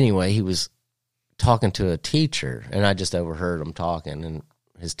anyway, he was talking to a teacher, and I just overheard him talking, and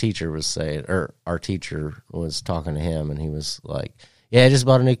his teacher was saying, or our teacher was talking to him, and he was like, yeah, I just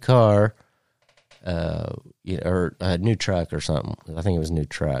bought a new car. or a new truck or something. I think it was a new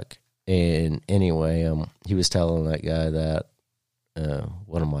truck. And anyway, he was telling that guy that,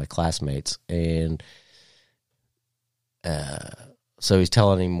 one of my classmates, and so he's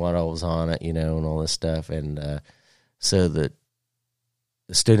telling him what I was on it, and all this stuff. And so the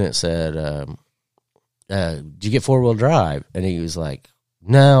student said, did you get 4-wheel drive? And he was like,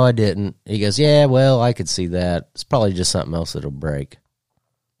 no, I didn't. He goes, yeah, well, I could see that. It's probably just something else that'll break.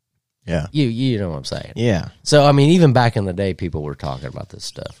 Yeah. You know what I'm saying? Yeah. So, I mean, even back in the day, people were talking about this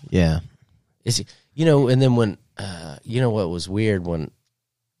stuff. Yeah. And then when, what was weird, when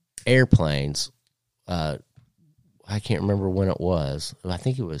airplanes, I can't remember when it was. I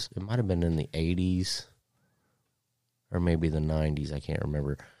think it might have been in the 80s or maybe the 90s. I can't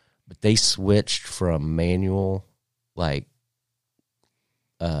remember. But they switched from manual,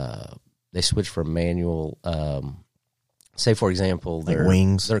 say, for example, like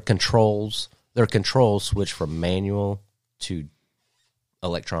wings. Their controls switched from manual to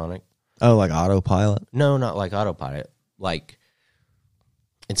electronic. Oh, like autopilot? No, not like autopilot. Like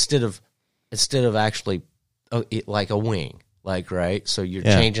instead of actually like a wing, right? So you're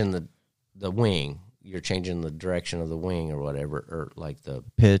changing the wing, you're changing the direction of the wing or whatever, or like the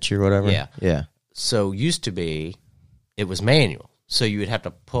pitch or whatever. Yeah, yeah. So used to be, it was manual. So you would have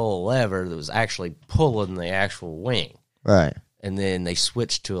to pull a lever that was actually pulling the actual wing. Right. And then they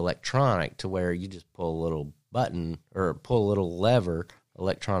switched to electronic, to where you just pull a little button or pull a little lever,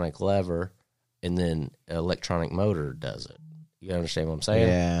 electronic lever, and then an electronic motor does it. You understand what I'm saying?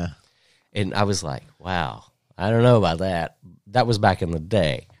 Yeah. And I was like, wow, I don't know about that. That was back in the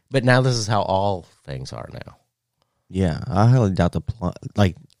day. But now this is how all things are now. Yeah. I highly doubt I'm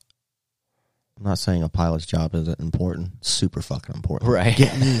not saying a pilot's job isn't important. It's super fucking important. Right.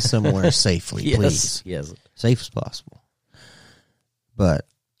 Get me somewhere safely, Yes, please. yes. Safe as possible. But,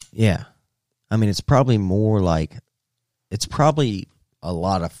 yeah. I mean, it's probably a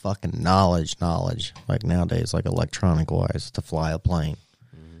lot of fucking knowledge, like nowadays, like electronic-wise, to fly a plane.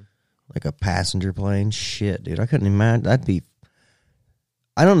 Mm-hmm. Like a passenger plane. Shit, dude. I couldn't imagine.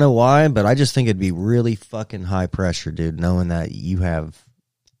 I don't know why, but I just think it'd be really fucking high pressure, dude, knowing that you have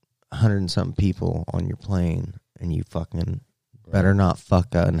 100 and something people on your plane and you fucking better not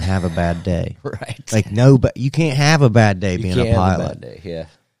fuck up and have a bad day. Right. Like, no, but you can't have a bad day being a pilot. Have a bad day, yeah.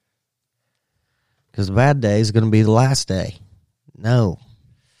 Because the bad day is going to be the last day. No.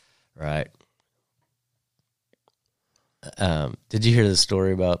 Right. Did you hear the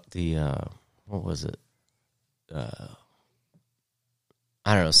story about the, what was it?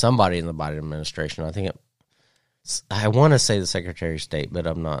 I don't know, somebody in the Biden administration. I want to say the Secretary of State, but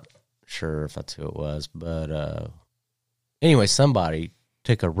I'm not sure if that's who it was. But anyway, somebody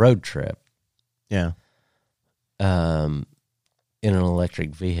took a road trip. Yeah. In an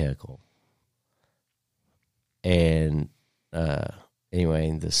electric vehicle. And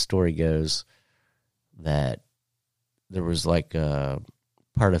anyway, the story goes that there was like a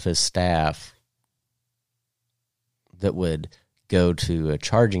part of his staff that would go to a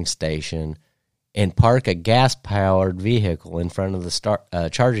charging station and park a gas-powered vehicle in front of the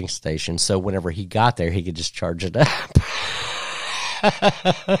charging station, so whenever he got there, he could just charge it up.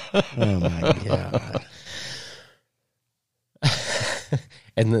 Oh, my God.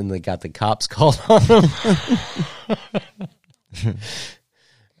 And then they got the cops called on them.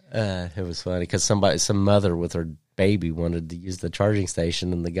 It was funny because some mother with her baby wanted to use the charging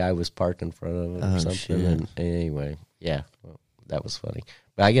station, and the guy was parked in front of it or something. Shit. And anyway, yeah, well, that was funny.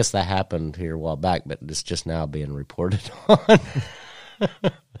 But I guess that happened here a while back, but it's just now being reported on.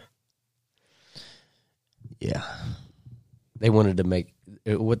 Yeah. They wanted to make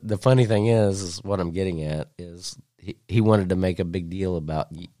what the funny thing is what I'm getting at is he wanted to make a big deal about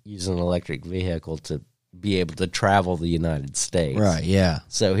using an electric vehicle to be able to travel the United States. Right, yeah.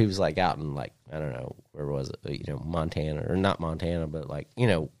 So he was like out in like, I don't know, where was it? Montana, or not Montana, but like,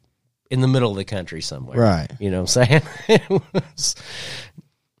 in the middle of the country somewhere. Right. You know what I'm saying? It was,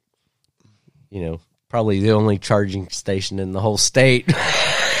 probably the only charging station in the whole state.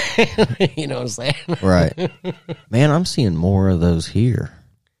 You know what I'm saying? Right. Man, I'm seeing more of those here.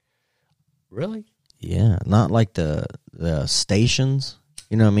 Really? Yeah. Not like the stations,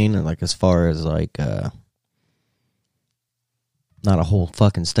 you know what I mean? Like as far as like not a whole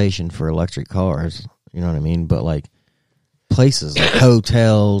fucking station for electric cars, you know what I mean? But like places like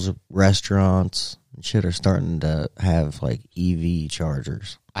hotels, restaurants and shit are starting to have like EV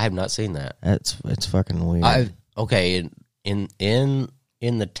chargers. I have not seen that. It's fucking weird.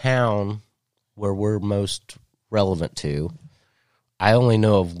 In the town where we're most relevant to, I only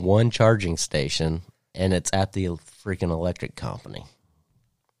know of one charging station, and it's at the freaking electric company.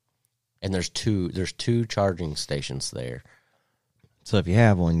 And there's two charging stations there. So if you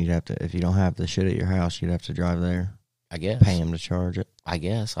have one, you'd have to. If you don't have the shit at your house, you'd have to drive there. I guess. Pay them to charge it. I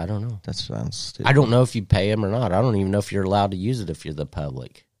guess. I don't know. That sounds stupid. I don't know if you pay them or not. I don't even know if you're allowed to use it if you're the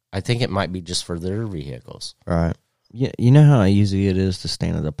public. I think it might be just for their vehicles. Right. Yeah. You know how easy it is to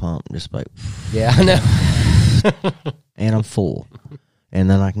stand at a pump, just like. Yeah, I know. And I'm full, and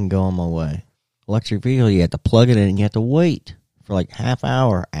then I can go on my way. Electric vehicle, you have to plug it in, and you have to wait for like half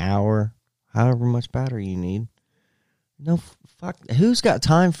hour, however much battery you need. No, fuck. Who's got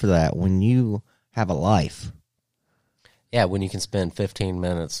time for that when you have a life? Yeah, when you can spend 15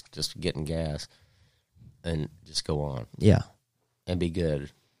 minutes just getting gas and just go on. Yeah. And be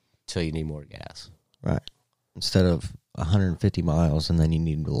good till you need more gas. Right. Instead of 150 miles, and then you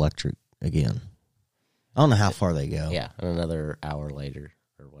need electric again. I don't know how far they go. Yeah, and another hour later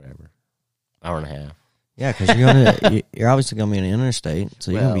or whatever. Hour and a half. Yeah, because you're obviously going to be in an interstate,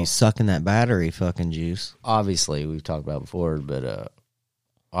 so you're going to be sucking that battery fucking juice. Obviously, we've talked about it before, but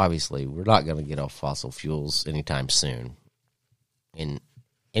obviously, we're not going to get off fossil fuels anytime soon. And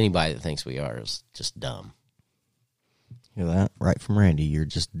anybody that thinks we are is just dumb. Hear that? Right from Randy, you're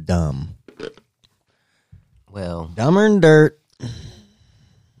just dumb. Well, dumber than dirt.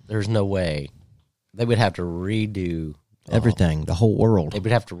 There's no way. They would have to redo everything, the whole world. They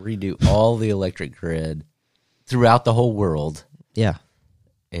would have to redo all the electric grid throughout the whole world. Yeah.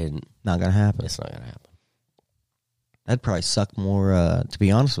 And not going to happen. It's not going to happen. That'd probably suck more, to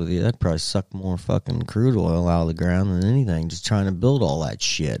be honest with you, that'd probably suck more fucking crude oil out of the ground than anything, just trying to build all that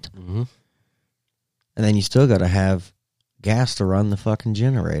shit. Mm-hmm. And then you still got to have gas to run the fucking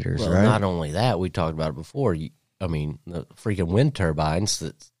generators, right? Not only that, we talked about it before. The freaking wind turbines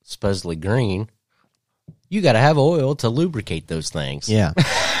that's supposedly green, you got to have oil to lubricate those things. Yeah.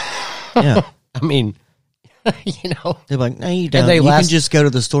 Yeah. I mean, They're like, no, you don't. You can just go to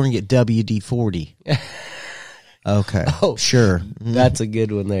the store and get WD-40. Okay. Oh, sure. That's a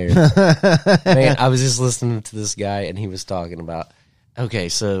good one there. Man, I was just listening to this guy, and he was talking about,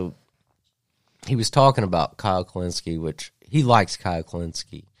 so he was talking about Kyle Kulinski, which he likes Kyle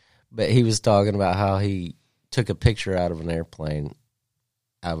Kulinski, but he was talking about how he took a picture out of an airplane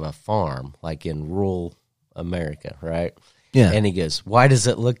out of a farm, like in rural America, right? Yeah. And he goes, why does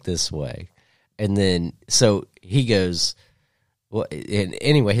it look this way? And then, so he goes, well, and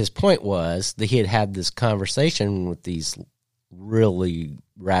anyway, his point was that he had had this conversation with these really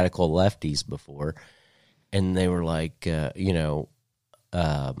radical lefties before, and they were like, so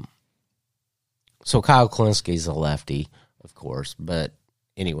Kyle Kulinski's a lefty, of course, but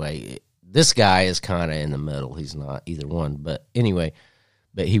anyway, this guy is kind of in the middle. He's not either one, but anyway,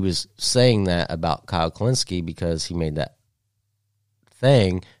 but he was saying that about Kyle Kulinski because he made that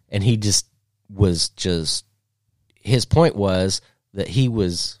thing, and he just was his point was that he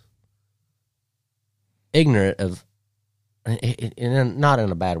was ignorant of, and not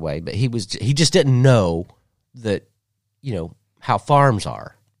in a bad way, but he just didn't know that, how farms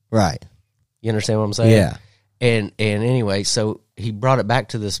are. Right. You understand what I'm saying? Yeah. And anyway, so he brought it back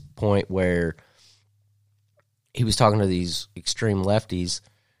to this point where he was talking to these extreme lefties,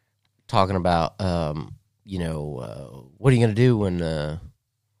 talking about, what are you going to do when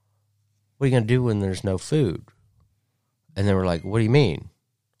there's no food? And they were like, what do you mean?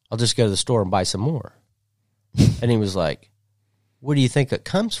 I'll just go to the store and buy some more. And he was like, where do you think it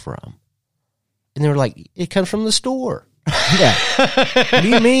comes from? And they were like, it comes from the store. Yeah. What do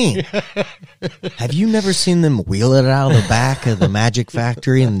you mean? Have you never seen them wheel it out of the back of the Magic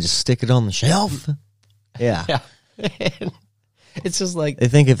Factory and just stick it on the shelf? Yeah. Yeah. It's just like, they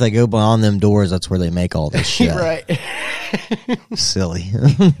think if they go beyond them doors, that's where they make all this shit. Right. Silly.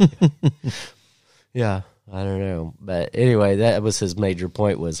 Yeah. I don't know. But anyway, that was his major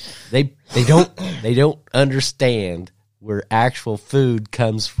point was they don't understand where actual food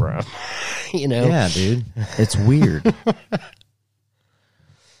comes from. Yeah, dude. It's weird.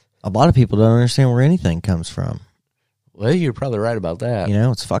 A lot of people don't understand where anything comes from. Well, you're probably right about that.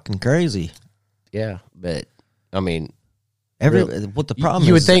 It's fucking crazy. Yeah, but I mean, what the problem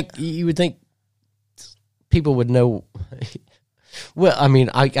you is, you would think people would know. Well, I mean,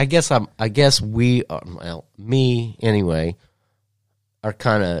 I guess we, me anyway, are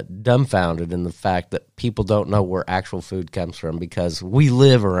kind of dumbfounded in the fact that people don't know where actual food comes from because we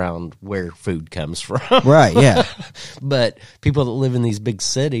live around where food comes from. Right, yeah. But people that live in these big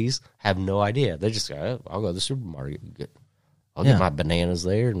cities have no idea. They just go, I'll go to the supermarket. I'll get my bananas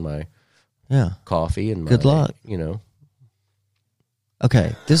there and my coffee and good luck.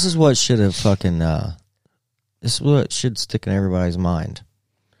 Okay, this is what should have fucking, this is what should stick in everybody's mind.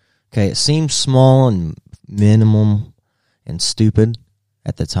 Okay, it seems small and minimum and stupid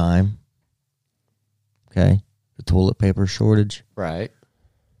at the time, Okay, the toilet paper shortage. Right.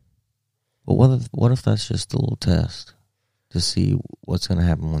 But what if that's just a little test to see what's going to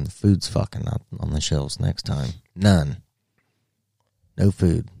happen when the food's fucking up on the shelves next time? None. No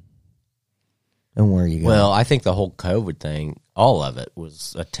food. And where are you going? Well, I think the whole COVID thing, all of it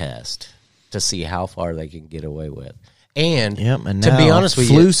was a test to see how far they can get away with. And, and to now be honest with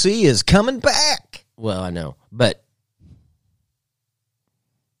Flu you, C is coming back. Well, I know. But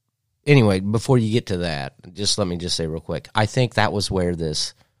anyway, before you get to that, just let me just say real quick. I think that was where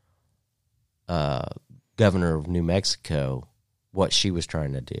this governor of New Mexico, what she was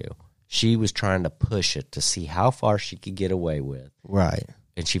trying to do. She was trying to push it to see how far she could get away with. Right.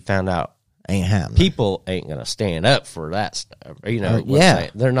 And she found out ain't happening. People ain't going to stand up for that stuff.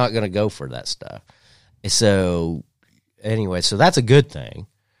 They're not going to go for that stuff. So anyway, so that's a good thing.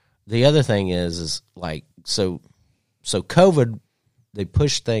 The other thing is like, so COVID, they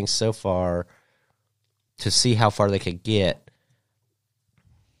pushed things so far to see how far they could get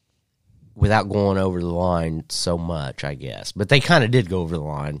without going over the line so much, I guess. But they kind of did go over the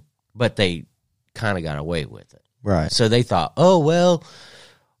line, but they kind of got away with it. Right. So they thought, oh, well,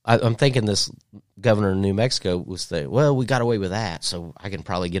 I'm thinking this governor of New Mexico was saying, well, we got away with that, so I can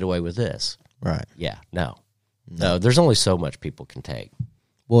probably get away with this. Right. Yeah, no, there's only so much people can take.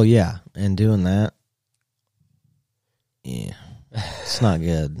 Well, yeah, and doing that, yeah, it's not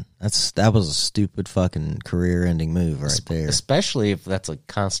good. That was a stupid fucking career-ending move right there. Especially if that's a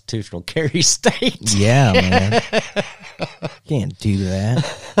constitutional carry state. Yeah, man. Can't do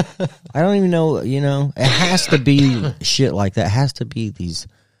that. I don't even know, it has to be shit like that. It has to be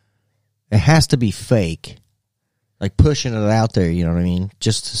it has to be fake. Like pushing it out there, you know what I mean?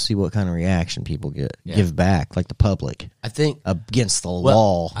 Just to see what kind of reaction people give back, like the public. I think against the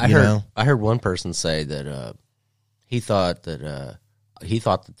law. I heard one person say that he thought that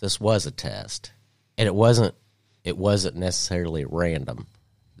this was a test, and it wasn't necessarily random.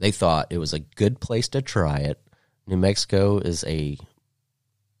 They thought it was a good place to try it. New Mexico is I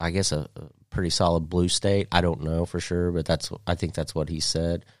guess a pretty solid blue state. I don't know for sure, but I think that's what he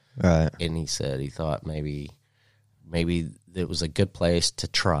said. Right. And he said he thought maybe it was a good place to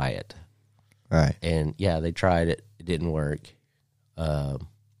try it. Right. And yeah, they tried it. It didn't work.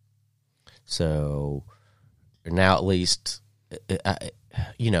 So now at least,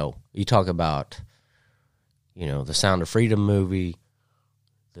 you talk about, the Sound of Freedom movie,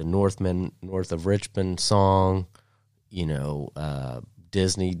 the North of Richmond song,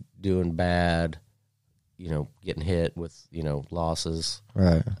 Disney doing bad, getting hit with, losses.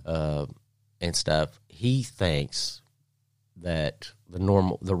 Right. And stuff. He thinks that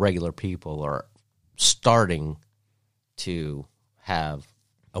the regular people are starting to have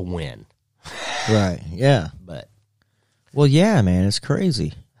a win. Right. Yeah. Well, yeah, man, it's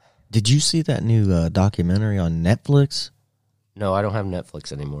crazy. Did you see that new documentary on Netflix? No, I don't have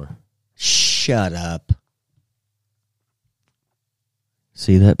Netflix anymore. Shut up.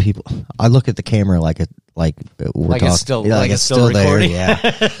 See that, people? I look at the camera like we're talking. It's still recording. There,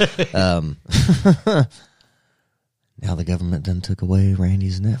 yeah. Now the government done took away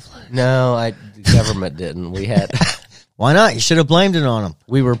Randy's Netflix. No, the government didn't. We had. Why not? You should have blamed it on them.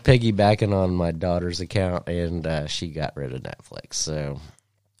 We were piggybacking on my daughter's account, and she got rid of Netflix. So,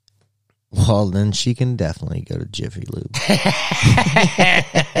 well, then she can definitely go to Jiffy Lube.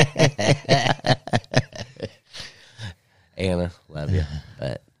 Anna, love you.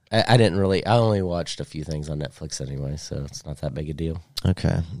 But I didn't really. I only watched a few things on Netflix anyway, so it's not that big a deal.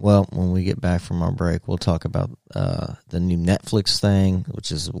 Okay. Well, when we get back from our break, we'll talk about the new Netflix thing,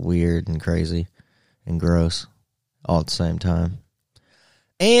 which is weird and crazy and gross all at the same time.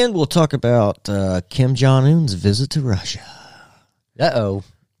 And we'll talk about Kim Jong-un's visit to Russia. Uh-oh.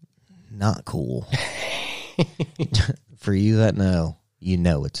 Not cool. For you that know,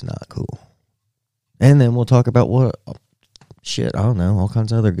 it's not cool. And then we'll talk about I don't know, all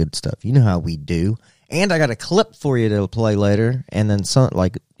kinds of other good stuff. You know how we do. And I got a clip for you to play later, and then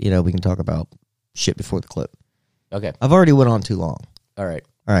we can talk about shit before the clip. Okay. I've already went on too long. All right.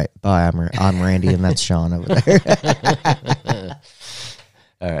 Bye. I'm Randy, and that's Sean over there.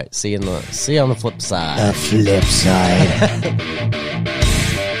 All right. See you on the flip side. The flip side.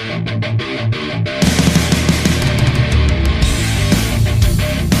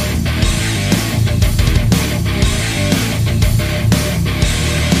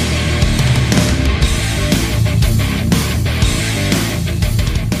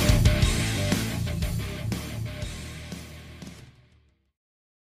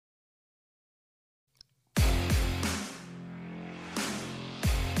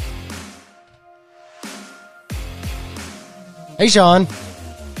 Hey, Sean.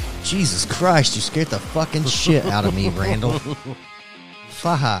 Jesus Christ, you scared the fucking shit out of me, Randall.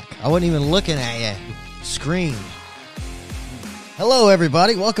 Fuck. I wasn't even looking at you. Scream. Hello,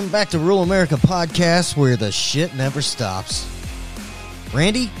 everybody. Welcome back to Rural America Podcast, where the shit never stops.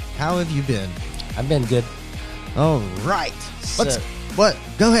 Randy, how have you been? I've been good. All right. So- What?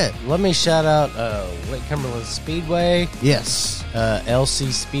 Go ahead. Let me shout out Lake Cumberland Speedway, Yes.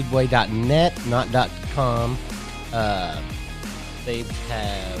 lcspeedway.net, not .com. They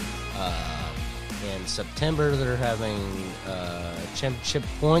have in September they're having championship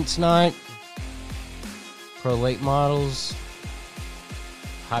points night, pro late models,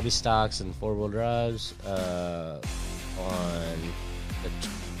 hobby stocks, and 4-wheel drives on the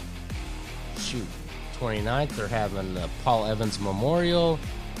 29th. They're having the Paul Evans Memorial,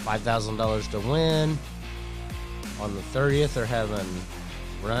 $5,000 to win. On the 30th, they're having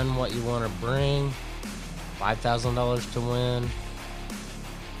Run What You Want to Bring, $5,000 to win.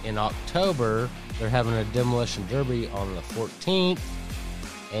 In October, they're having a Demolition Derby on the 14th.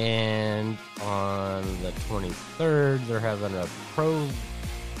 And on the 23rd, they're having a Pro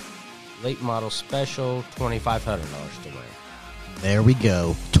Late Model Special, $2,500 to win. There we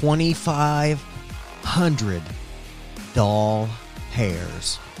go. 2,500 doll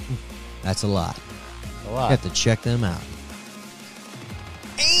hairs. That's a lot. A lot. You have to check them out.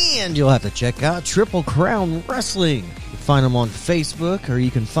 And you'll have to check out Triple Crown Wrestling. You find them on Facebook, or you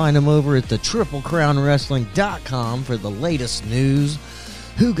can find them over at the TripleCrownWrestling.com for the latest news.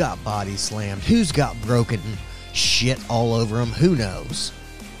 Who got body slammed? Who's got broken shit all over them? Who knows?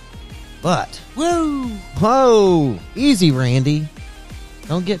 But, whoa, easy, Randy.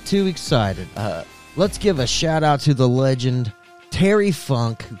 Don't get too excited. Let's give a shout out to the legend Terry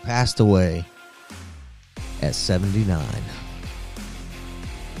Funk, who passed away at 79.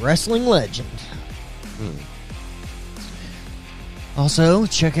 Wrestling legend. Also,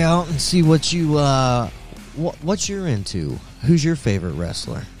 check out and see what you what you're into. Who's your favorite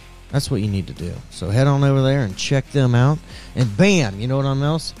wrestler? That's what you need to do. So head on over there and check them out. And bam, you know what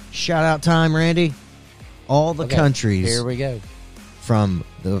else? Shout out time, Randy. All the countries. Here we go. From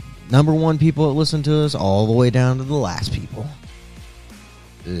the number one people that listen to us all the way down to the last people.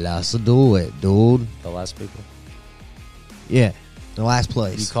 Let's do it, dude. The last people. Yeah, the last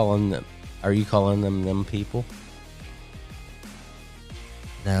place. Are you calling them people?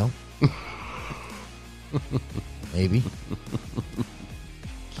 No. Maybe.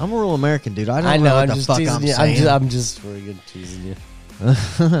 I'm a real American, dude. I don't know what the fuck I'm saying. I'm just friggin' teasing you.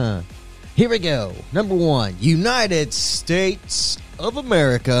 Here we go. Number one, United States of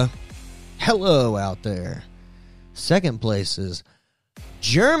America. Hello out there. Second place is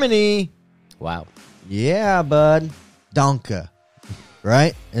Germany. Wow. Yeah, bud. Danke.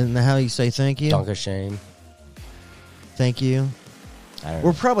 Right? Isn't that how you say thank you? Danke Shane. Thank you. I don't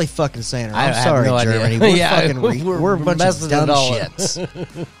We're know. probably fucking saying it. I I'm have sorry, no idea. Germany. We're Yeah, fucking we're a bunch of messing dumb it all up.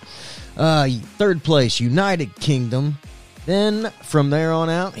 shits. Third place, United Kingdom. Then from there on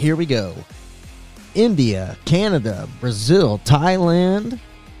out, here we go. India, Canada, Brazil, Thailand,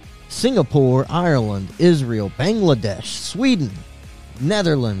 Singapore, Ireland, Israel, Bangladesh, Sweden,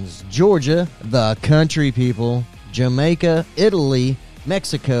 Netherlands, Georgia, the country people, Jamaica, Italy,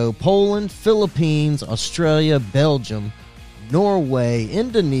 Mexico, Poland, Philippines, Australia, Belgium, Norway,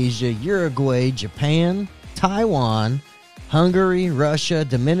 Indonesia, Uruguay, Japan, Taiwan, Hungary, Russia,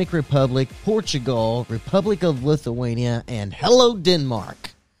 Dominican Republic, Portugal, Republic of Lithuania, and hello,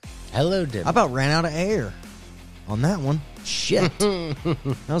 Denmark. Hello, Denmark. I about ran out of air on that one. Shit. That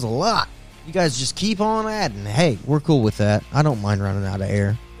was a lot. You guys just keep on adding. Hey, we're cool with that. I don't mind running out of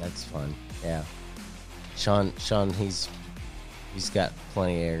air. That's fun. Yeah. Sean, he's got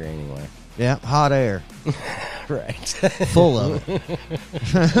plenty of air anyway. Yeah, hot air. Right. Full of it.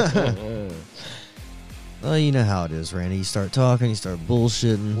 Well, you know how it is, Randy. You start talking, you start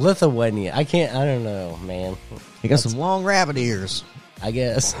bullshitting. Lithuania. I don't know, man. You got some long rabbit ears. I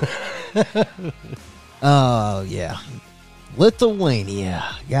guess. Oh, yeah. Lithuania,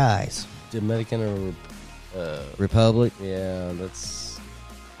 guys. Dominican or Republic. yeah,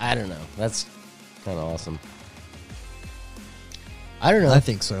 I don't know. That's kind of awesome. I don't know. I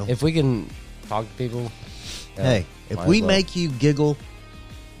think so. If we can talk to people. Hey, if might we as well. make you giggle,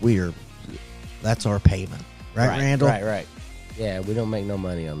 that's our payment. Right, Randall? Right. Yeah, we don't make no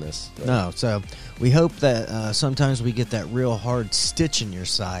money on this. But No, so we hope that sometimes we get that real hard stitch in your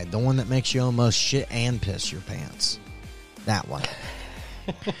side, the one that makes you almost shit and piss your pants. That one.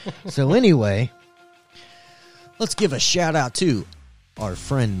 So anyway, let's give a shout out to our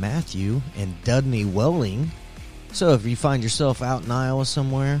friend Matthew and Dudney Welling. So if you find yourself out in Iowa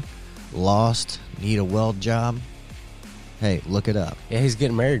somewhere, lost, need a weld job, Hey, look it up. Yeah, he's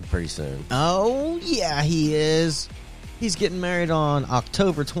getting married pretty soon. Oh, yeah, he is. He's getting married on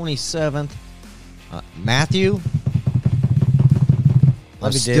October 27th. Matthew,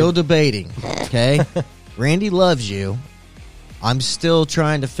 I'm still debating, okay? Randy loves you. I'm still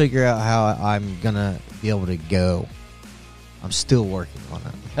trying to figure out how I'm going to be able to go. I'm still working on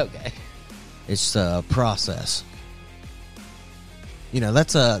it. Okay. It's a process.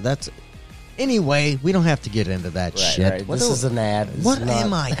 That's anyway, we don't have to get into that shit. Right. This is an ad. What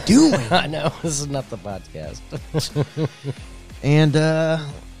am I doing? I know. This is not the podcast. And,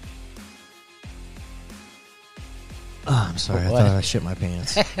 I'm sorry. What? I thought I shit my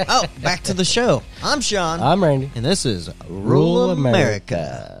pants. Oh, back to the show. I'm Sean. I'm Randy. And this is Rule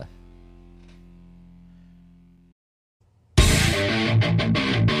America.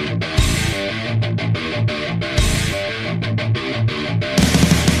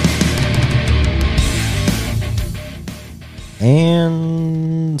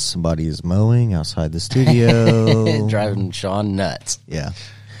 And somebody is mowing outside the studio. Driving Sean nuts. Yeah.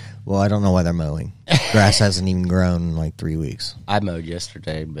 Well, I don't know why they're mowing. Grass hasn't even grown in like 3 weeks. I mowed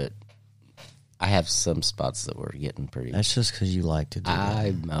yesterday, but I have some spots that were getting pretty. That's just because you like to do that.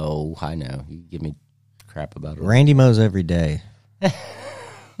 I mow. I know. You give me crap about it. Randy mows every day. I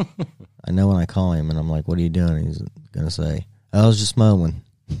know when I call him and I'm like, what are you doing? He's going to say, I was just mowing.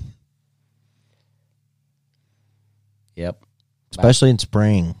 Yep. Especially in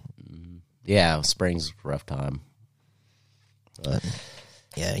spring. Yeah, spring's a rough time. But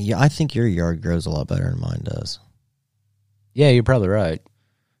yeah, I think your yard grows a lot better than mine does. Yeah, you're probably right.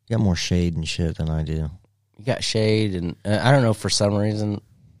 You got more shade and shit than I do. You got shade, and I don't know, for some reason,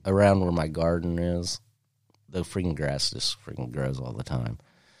 around where my garden is, the freaking grass just freaking grows all the time.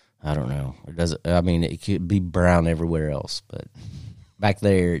 I don't know. It doesn't. I mean, it could be brown everywhere else, but back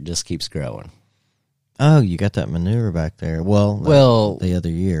there, it just keeps growing. Oh, you got that manure back there. Well, the other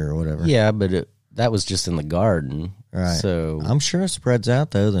year or whatever. Yeah, but that was just in the garden. Right. So I'm sure it spreads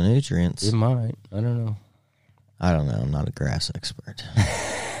out, though, the nutrients. It might. I don't know. I don't know. I'm not a grass expert.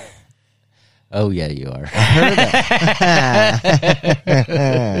 Oh, yeah, you are. I heard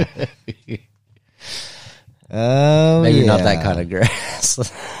that. Oh, maybe yeah. not that kind of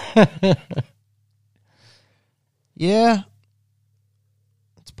grass. Yeah.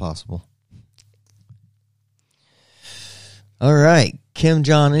 It's possible. All right. Kim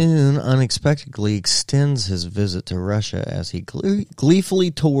Jong-un unexpectedly extends his visit to Russia as he gleefully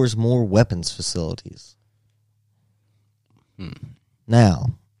tours more weapons facilities. Now,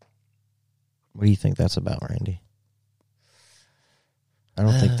 what do you think that's about, Randy? I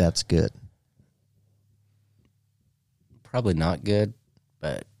don't think that's good. Probably not good,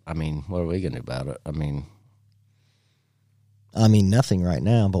 but, I mean, what are we going to do about it? I mean, nothing right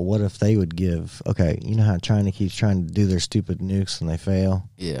now, but what if they would give... Okay, you know how China keeps trying to do their stupid nukes and they fail?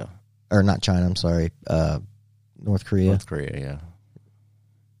 Yeah. Or not China, I'm sorry. North Korea. North Korea, yeah.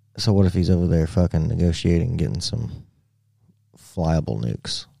 So what if he's over there fucking negotiating, getting some flyable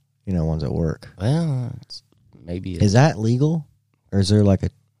nukes? You know, ones that work. Well, maybe... Is that legal? Or is there like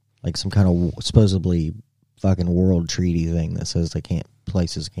some kind of supposedly fucking world treaty thing that says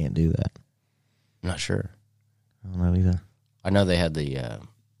places can't do that? I'm not sure. I don't know either. I know they had they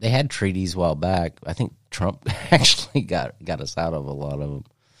had treaties a while back. I think Trump actually got us out of a lot of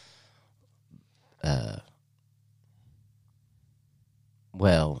them.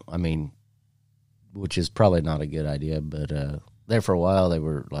 Well, I mean, which is probably not a good idea, but there for a while they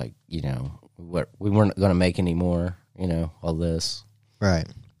were like, you know, we weren't going to make any more, you know, all this. Right.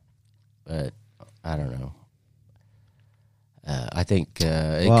 But I don't know. I think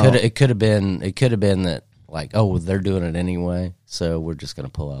it could have been that, like, oh, well, they're doing it anyway, so we're just going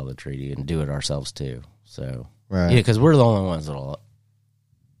to pull out of the treaty and do it ourselves too. So, right. Yeah, because we're the only ones that'll.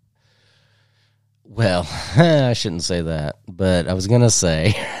 Well, I shouldn't say that, but I was gonna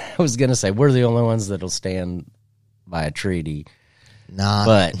say we're the only ones that'll stand by a treaty. Nah.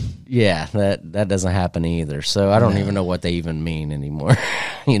 But yeah, that doesn't happen either. So I don't even know what they even mean anymore.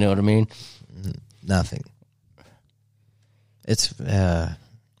 You know what I mean? Nothing. It's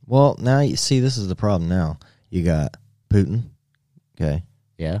well, now you see, this is the problem. Now you got Putin, okay?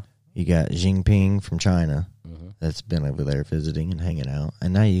 Yeah. You got Xi Jinping from China that's been over there visiting and hanging out,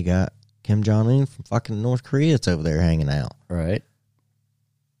 and now you got Kim Jong-un from fucking North Korea that's over there hanging out. Right.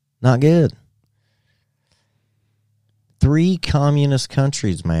 Not good. 3 communist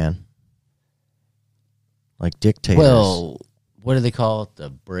countries, man. Like dictators. Well, what do they call it?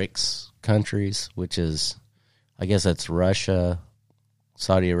 The BRICS countries, which is, I guess that's Russia,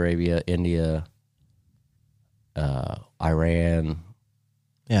 Saudi Arabia, India, Iran.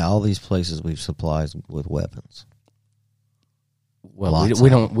 Yeah, all these places we've supplied with weapons. well,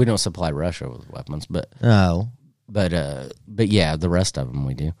 we don't supply Russia with weapons, but No. but yeah, the rest of them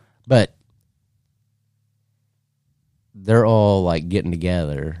we do. But they're all like getting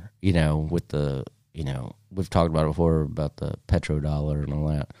together, with the, we've talked about it before about the petrodollar and all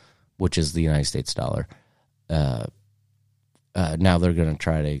that, which is the United States dollar. Now they're going to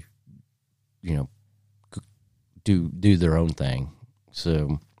try to, do their own thing.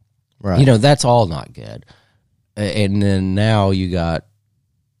 So, Right. that's all not good. And then now you got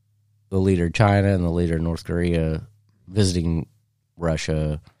the leader of China and the leader of North Korea visiting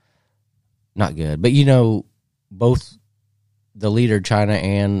Russia. Not good. But, both the leader of China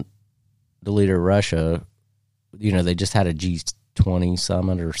and the leader of Russia, they just had a G20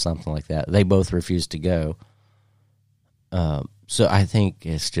 summit or something like that. They both refused to go. So I think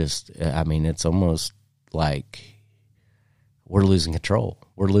it's just, it's almost like we're losing control.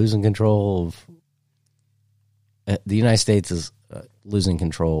 We're losing control of, the United States is losing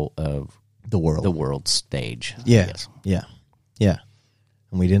control of The world. the world stage. I Yeah. guess. Yeah. Yeah.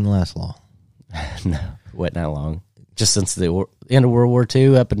 And we didn't last long. No, wasn't that long. Just since the end of World War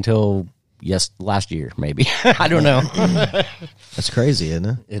II up until last year, maybe. I don't know. That's crazy, isn't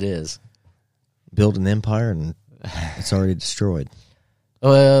it? It is. Build an empire and it's already destroyed.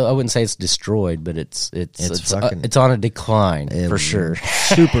 Well, I wouldn't say it's destroyed, but it's on a decline for sure.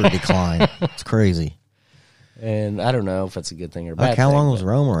 Super decline. It's crazy. And I don't know if it's a good thing or a bad Like, how thing, long was but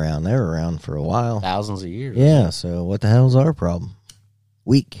Rome around? They were around for a while. thousands of years. Yeah, so what the hell's our problem?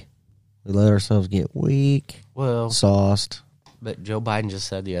 Weak. We let ourselves get weak, Well, sauced. but Joe Biden just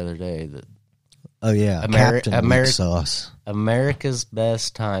said the other day that Oh, yeah. Captain Weak Sauce. America's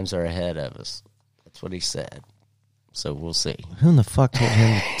best times are ahead of us. That's what he said. So we'll see. Who in the fuck told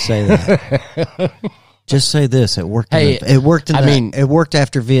him to say that? Just say this. It worked. Hey, It worked. It worked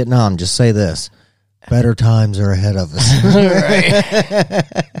after Vietnam. Just say this. Better times are ahead of us.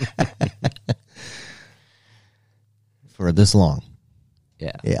 For this long.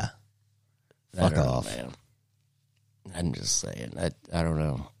 Yeah. Yeah. I Fuck don't know, off. man. I'm just saying. I don't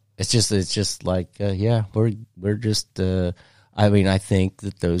know. It's just like we're just. I think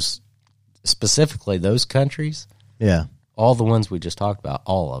that those, specifically those countries, Yeah. all the ones we just talked about,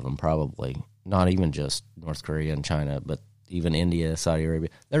 all of them probably, not even just North Korea and China, but even India, Saudi Arabia,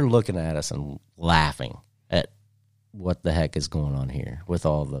 they're looking at us and laughing at what the heck is going on here with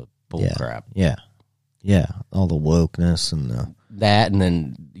all the bull Yeah. crap. Yeah. Yeah. All the wokeness and That, and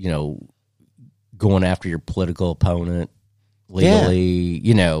then, going after your political opponent legally,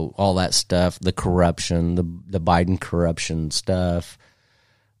 all that stuff, the corruption, the Biden corruption stuff.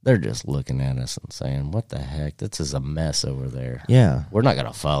 They're just looking at us and saying, "What the heck? This is a mess over there. yeah. We're not going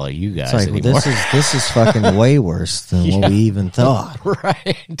to follow you guys It's like, anymore." this is fucking way worse than what we even thought.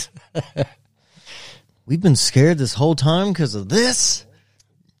 Right. We've been scared this whole time because of this.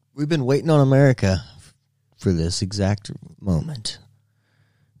 We've been waiting on America for this exact moment.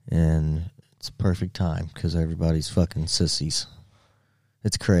 And it's a perfect time because everybody's fucking sissies.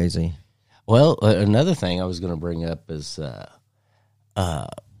 It's crazy. Well, another thing I was going to bring up is, I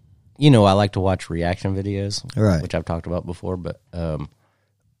like to watch reaction videos, Right. which I've talked about before, but I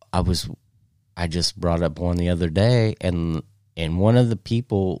just brought up one the other day, and one of the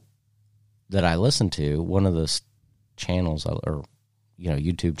people that I listen to, one of the channels or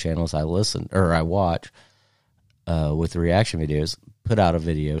YouTube channels I watch with reaction videos, put out a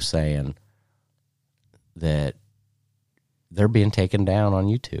video saying that they're being taken down on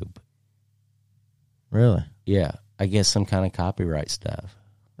YouTube. Really? Yeah, I guess some kind of copyright stuff.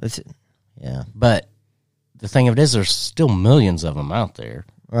 Yeah. But the thing of it is, there's still millions of them out there.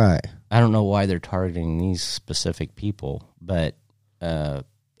 Right. I don't know why they're targeting these specific people, but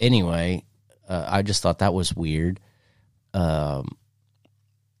anyway, I just thought that was weird.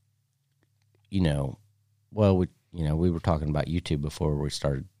 We were talking about YouTube before we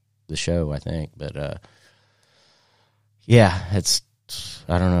started the show, I think, but I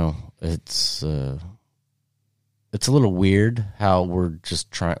don't know. It's a little weird how we're just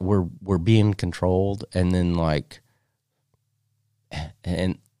we're being controlled, and then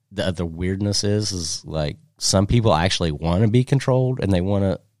and the other weirdness is like some people actually want to be controlled, and they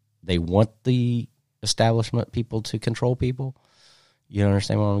want the establishment people to control people. You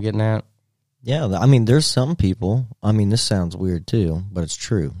understand what I'm getting at? Yeah, I mean, there's some people, this sounds weird too, but it's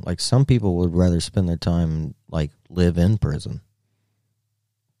true. Like, some people would rather spend their time, live in prison.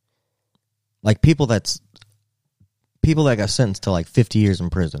 Like, people that got sentenced to, 50 years in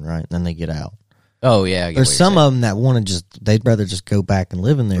prison, right? And then they get out. Oh, yeah. I get There's what you're some saying. of them that they'd rather just go back and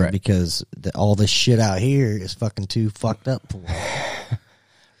live in there Right. because all this shit out here is fucking too fucked up for them.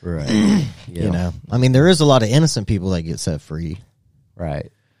 Right. You know? There is a lot of innocent people that get set free.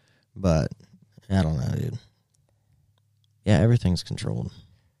 Right. But I don't know, dude. Yeah, everything's controlled.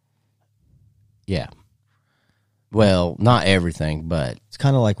 Yeah. Well, not everything, but It's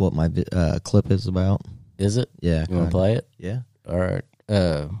kind of like what my clip is about. is it? Yeah. You want to play it? Yeah. All right.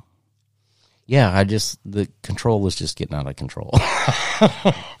 Yeah, the control was just getting out of control.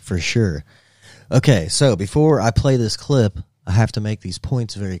 For sure. Okay, so before I play this clip, I have to make these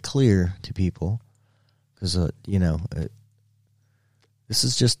points very clear to people because, this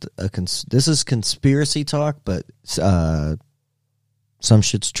is just this is conspiracy talk, but some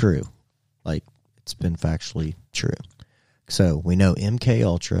shit's true. Like, it's been factually true. So we know MK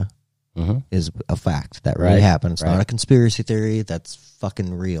Ultra is a fact that really happened. It's not a conspiracy theory. That's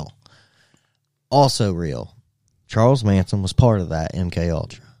fucking real. Also real. Charles Manson was part of that MK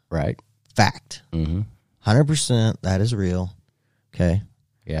Ultra. Right. Fact. 100%. That is real. Okay.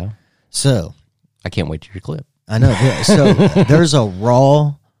 Yeah. So I can't wait to hear your clip. I know. So there's a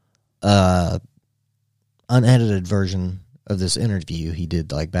raw, unedited version of this interview he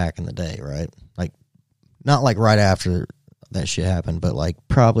did like back in the day, right? Like, not like right after that shit happened, but like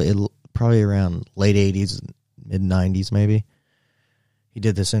probably around late 80s, mid 90s maybe. He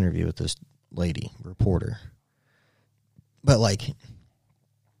did this interview with this lady reporter. But like,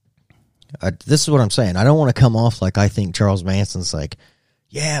 this is what I'm saying. I don't want to come off like I think Charles Manson's like,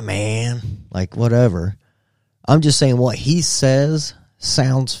 yeah, man, like whatever. I'm just saying what he says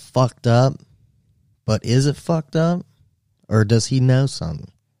sounds fucked up, but is it fucked up? Or does he know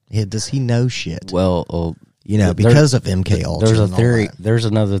something? Does he know shit? Well, because of MK Ultra. There's a theory. There's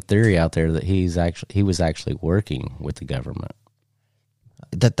another theory out there that he was actually working with the government.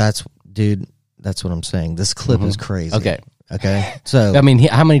 That's what I'm saying. This clip is crazy. Okay. So I mean,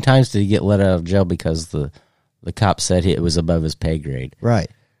 how many times did he get let out of jail because the cop said it was above his pay grade? Right.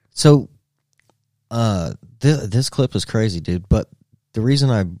 So this clip is crazy, dude. But the reason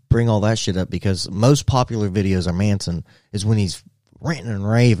I bring all that shit up because most popular videos of Manson is when he's ranting and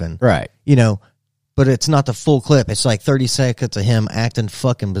raving. Right. But it's not the full clip. It's like 30 seconds of him acting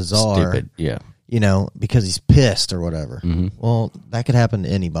fucking bizarre. Stupid. Yeah. Because he's pissed or whatever. Well, that could happen to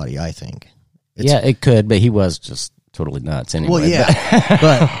anybody, I think. It could, but he was just totally nuts anyway. Well, yeah.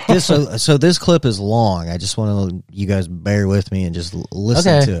 But this clip is long. I just want you guys bear with me and just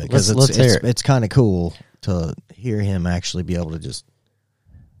listen to it because it's kind of cool to hear him actually be able to just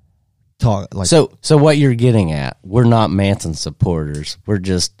talk. Like, so what you're getting at? We're not Manson supporters. We're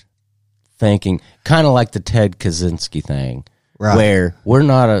just thinking kind of like the Ted Kaczynski thing, right, where we're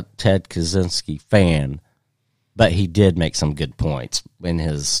not a Ted Kaczynski fan, but he did make some good points in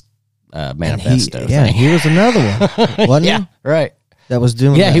his manifesto. He was another one, wasn't he? Right. That was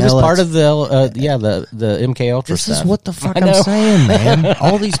doing. Yeah, he was part of the MK Ultra this stuff. This is what the fuck I'm saying, man.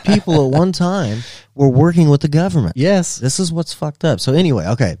 All these people at one time were working with the government. Yes, this is what's fucked up. So anyway,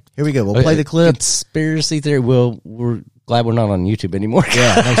 okay, here we go. We'll play the clip. Conspiracy theory. We're glad we're not on YouTube anymore.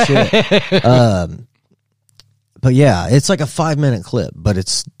 Yeah, no shit. But yeah, it's like a 5-minute clip, but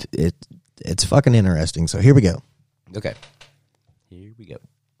it's fucking interesting. So here we go. Okay, here we go.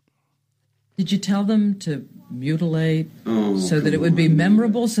 Did you tell them to mutilate so that it would be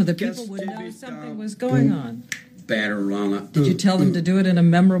memorable, so that people would know something was going on? Better, Lana. Did you tell them to do it in a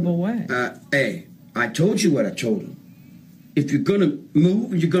memorable way? Hey, I told you what I told them. If you're going to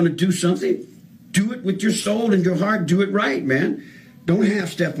move, you're going to do something, do it with your soul and your heart. Do it right, man. Don't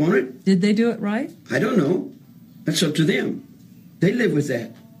half-step on it. Did they do it right? I don't know. That's up to them. They live with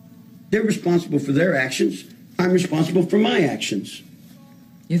that. They're responsible for their actions. I'm responsible for my actions.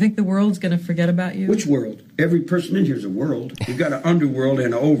 You think the world's going to forget about you? Which world? Every person in here is a world. You've got an underworld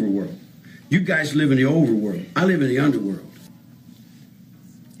and an overworld. You guys live in the overworld. I live in the underworld.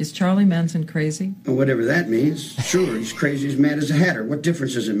 Is Charlie Manson crazy? Or whatever that means. Sure, he's crazy as mad as a hatter. What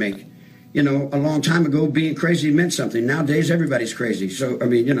difference does it make? A long time ago, being crazy meant something. Nowadays, everybody's crazy. So, I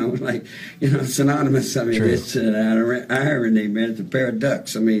mean, it's synonymous. I mean, True. It's an irony, man. It's a pair of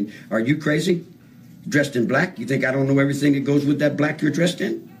ducks. I mean, are you crazy? Dressed in black? You think I don't know everything that goes with that black you're dressed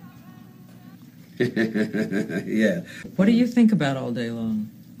in? Yeah. What do you think about all day long?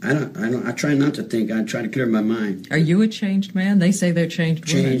 I don't. I try not to think. I try to clear my mind. Are you a changed man? They say they're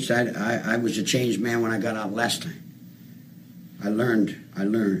changed women. Changed. I was a changed man when I got out last time. I learned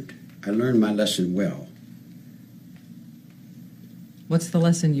my lesson well. What's the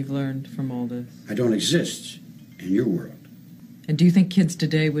lesson you've learned from all this? I don't exist in your world. And do you think kids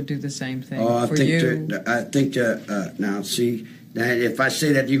today would do the same thing for you? I think, now, see, if I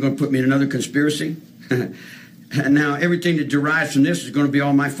say that, you're going to put me in another conspiracy? And now everything that derives from this is going to be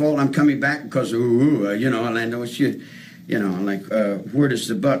all my fault. I'm coming back because, Orlando, it's you. Where does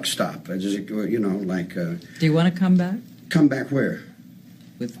the buck stop? Do you want to come back? Come back where?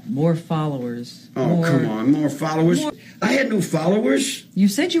 with more followers. Oh, come on, more followers? I had no followers. You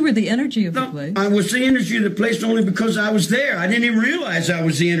said you were the energy of the No, place. I was the energy of the place only because I was there. I didn't even realize I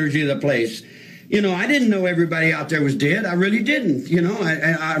was the energy of the place. You know, I didn't know everybody out there was dead. I really didn't. You know,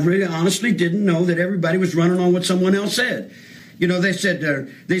 I really honestly didn't know that everybody was running on what someone else said. You know, they said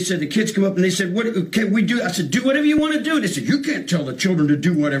the kids come up and they said, what can we do? I said, do whatever you want to do. They said, you can't tell the children to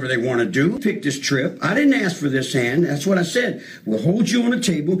do whatever they want to do. Pick this trip. I didn't ask for this hand. That's what I said. We'll hold you on a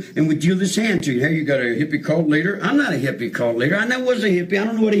table and we deal this hand to you. Hey, you got a hippie cult leader? I'm not a hippie cult leader. I never was a hippie. I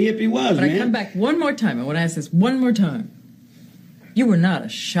don't know what a hippie was, But man. I come back one more time. I want to ask this one more time. You were not a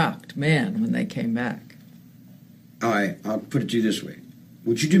shocked man when they came back. All right, I'll put it to you this way.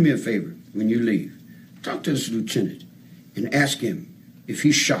 Would you do me a favor when you leave? Talk to this lieutenant and ask him if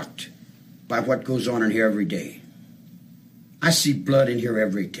he's shocked by what goes on in here every day. I see blood in here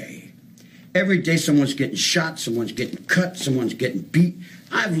every day. Every day someone's getting shot, someone's getting cut, someone's getting beat.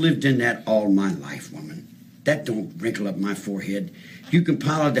 I've lived in that all my life, woman. That don't wrinkle up my forehead. You can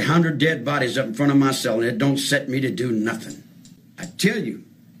pile 100 dead bodies up in front of my cell and it don't set me to do nothing. I tell you,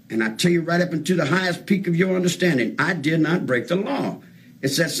 and I tell you right up into the highest peak of your understanding, I did not break the law.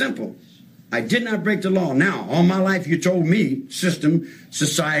 It's that simple. I did not break the law. Now, all my life you told me, system,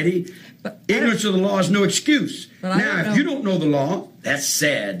 society, ignorance of the law is no excuse. Now, if you don't know the law, that's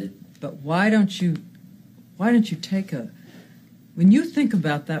sad. But why don't you take when you think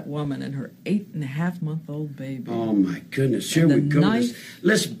about that woman and her 8.5-month-old baby. Oh my goodness, here we go.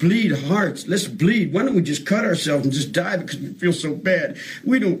 Let's bleed hearts. Let's bleed. Why don't we just cut ourselves and just die because we feel so bad?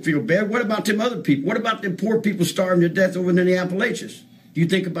 We don't feel bad. What about them other people? What about them poor people starving to death over in the Appalachians? Do you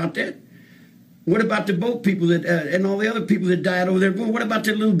think about that? What about the boat people that and all the other people that died over there? What about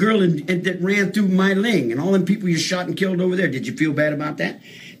that little girl that ran through Mai Ling and all them people you shot and killed over there? Did you feel bad about that?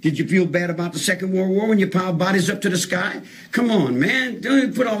 Did you feel bad about the Second World War when you piled bodies up to the sky? Come on, man.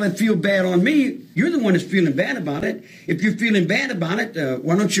 Don't put all that feel bad on me. You're the one that's feeling bad about it. If you're feeling bad about it,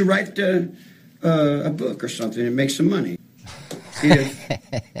 why don't you write a book or something and make some money? And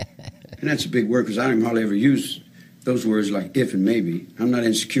that's a big word because I don't hardly ever use those words like if and maybe. I'm not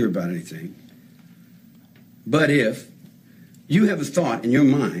insecure about anything. But if you have a thought in your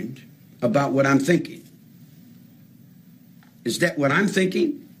mind about what I'm thinking, is that what I'm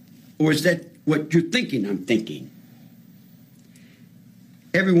thinking? Or is that what you're thinking I'm thinking?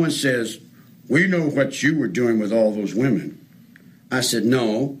 Everyone says, we know what you were doing with all those women. I said,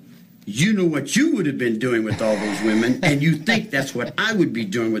 no, you know what you would have been doing with all those women, and you think that's what I would be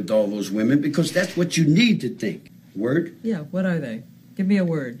doing with all those women because that's what you need to think. Word? Yeah, what are they? Give me a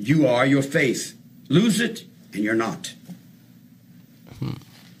word. You are your faith. Lose it, and you're not.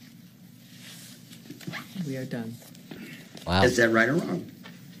 We are done. Wow. Is that right or wrong?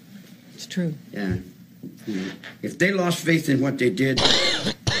 It's true. Yeah. If they lost faith in what they did,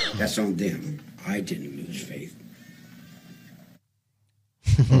 that's on them. I didn't lose faith.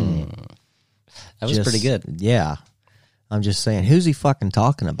 That was pretty good. Yeah. I'm just saying, who's he fucking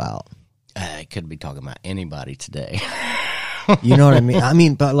talking about? I could be talking about anybody today. You know what I mean? I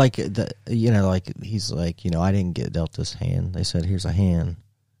mean, but like, he's like, I didn't get dealt this hand. They said, here's a hand,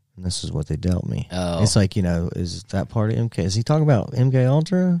 and this is what they dealt me. Oh. It's like, is that part of MK? Is he talking about MK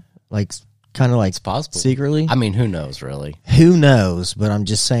Ultra? Like, kind of like It's possible. secretly? I mean, who knows, really? Who knows? But I'm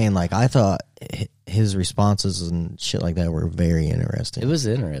just saying, like, I thought his responses and shit like that were very interesting. It was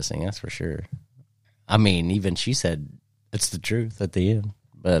interesting, that's for sure. I mean, even she said it's the truth at the end.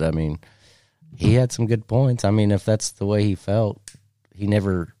 But, I mean, he had some good points. I mean, if that's the way he felt, he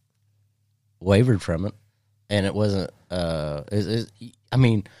never wavered from it. And it wasn't, I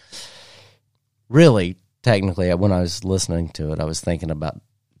mean, really, technically, when I was listening to it, I was thinking about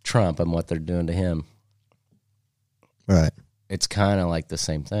Trump and what they're doing to him. Right. It's kind of like the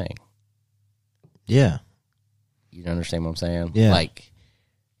same thing. Yeah. You understand what I'm saying? Yeah. Like,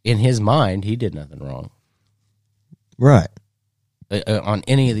 in his mind, he did nothing wrong. Right. On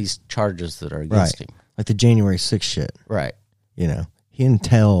any of these charges that are against him. Like the January 6th shit. Right. He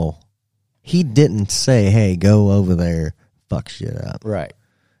didn't say, hey, go over there, fuck shit up. Right.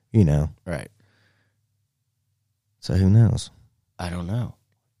 Right. So who knows? I don't know.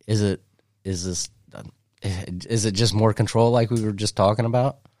 Is it just more control like we were just talking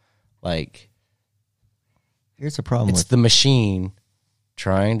about? Like, Here's the problem it's with the machine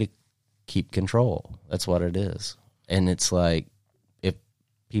trying to keep control. That's what it is. And it's like, if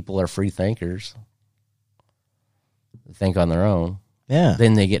people are free thinkers, think on their own, yeah.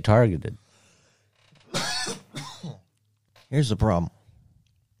 then they get targeted. Here's the problem.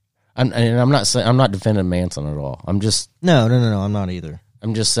 I'm not defending Manson at all. I'm just No, I'm not either.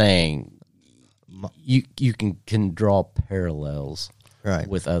 I'm just saying you can draw parallels. Right.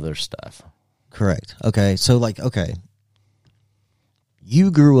 with other stuff. Correct. Okay. So, like, okay.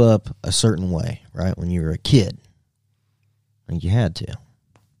 You grew up a certain way, right? When you were a kid. And you had to.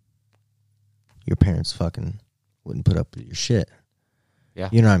 Your parents fucking wouldn't put up with your shit. Yeah.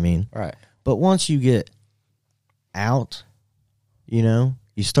 You know what I mean? Right. But once you get out, you know,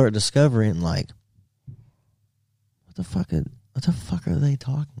 you start discovering, like, what the fuck are they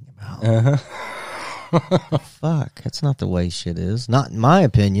talking about? Uh-huh. Fuck, that's not the way shit is. Not in my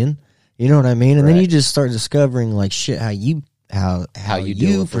opinion. You know what I mean? And then Right. you just start discovering, like, shit, how you deal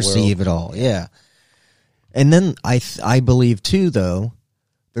with the perceive world. it all. Yeah. And then I believe too, though,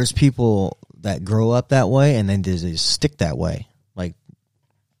 there's people that grow up that way and then they just stick that way. Like,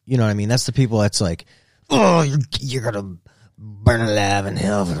 you know what I mean? That's the people that's like, oh, you're gonna burn alive in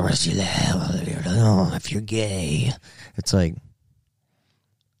hell for the rest of your life. Oh, if you're gay. It's like,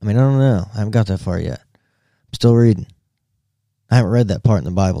 I mean, I don't know. I haven't got that far yet. I'm still reading. I haven't read that part in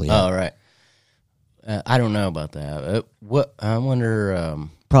the Bible yet. Oh, right. I don't know about that. What I wonder.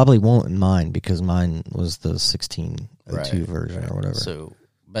 Probably won't in mine because mine was the 1602 Right, version or whatever. So,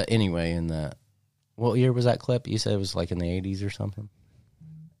 but anyway, what year was that clip? You said it was like in the 80s or something?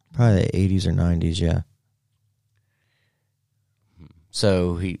 Probably the 80s or 90s, yeah.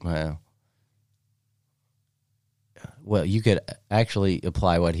 So well, you could actually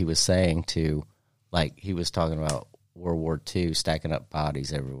apply what he was saying to, like, he was talking about World War II stacking up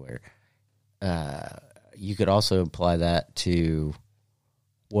bodies everywhere. You could also apply that to,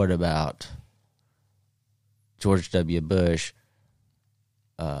 what about George W. Bush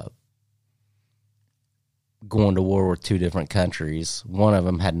going to war with two different countries? One of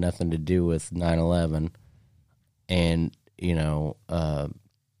them had nothing to do with 9/11, and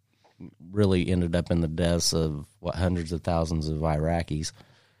really ended up in the deaths of hundreds of thousands of Iraqis.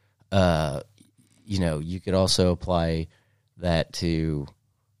 You could also apply that to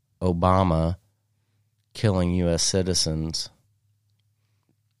Obama killing U.S. citizens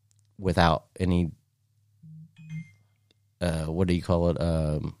without any, what do you call it,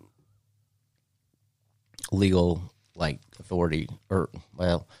 legal, like, authority, or,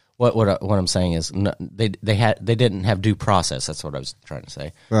 well, what I'm saying is they didn't have due process. That's what I was trying to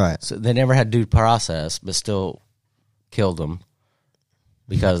say. Right. So they never had due process, but still killed them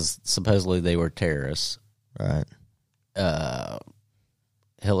because supposedly they were terrorists. Right.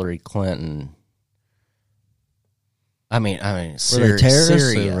 Hillary Clinton. I mean, Were they terrorists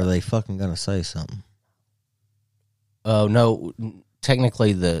Syria. or were they fucking going to say something? Oh, no.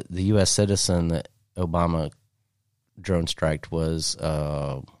 Technically, the U.S. citizen that Obama drone striked was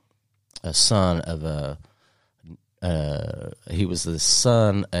a son of he was the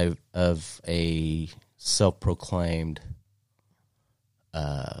son of a self-proclaimed,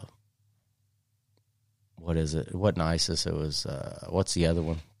 what is it? It wasn't ISIS. It was, what's the other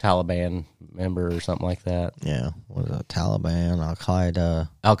one? Taliban member or something like that. Yeah. What is it? Taliban, Al-Qaeda.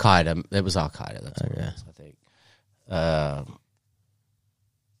 Al-Qaeda. It was Al-Qaeda. That's what it was, I think.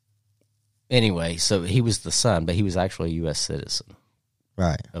 Anyway, so he was the son, but he was actually a U.S. citizen.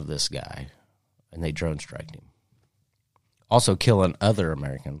 Right. Of this guy, and they drone striked him. Also killing other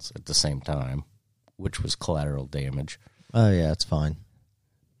Americans at the same time, which was collateral damage. Oh, yeah, it's fine.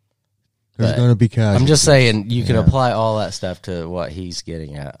 There's going to be casualties. I'm just saying, you can apply all that stuff to what he's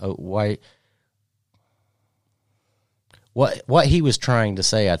getting at. Oh, why? What he was trying to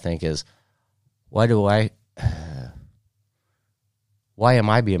say, I think, is why am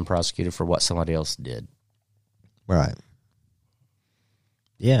I being prosecuted for what somebody else did? Right.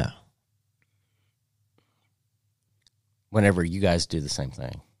 Yeah. Whenever you guys do the same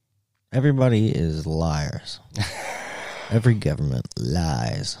thing. Everybody is liars. Every government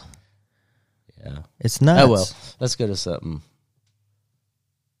lies. Yeah. It's nuts. Oh, well, let's go to something.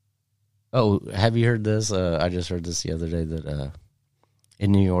 Oh, have you heard this? I just heard this the other day that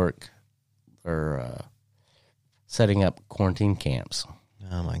in New York are setting up quarantine camps.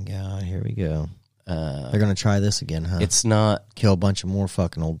 Oh, my God. Here we go. They're going to try this again, huh? It's not... Kill a bunch of more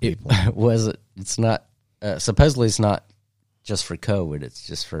fucking old people. It's not... supposedly it's not just for COVID. It's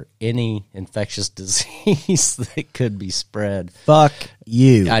just for any infectious disease that could be spread. Fuck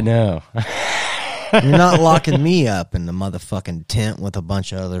you. I know. You're not locking me up in the motherfucking tent with a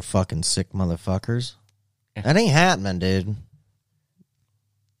bunch of other fucking sick motherfuckers. That ain't happening, dude.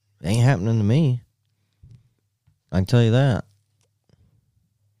 It ain't happening to me. I can tell you that.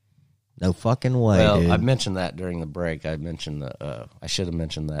 No fucking way, Well, dude. I mentioned that during the break. I mentioned I should have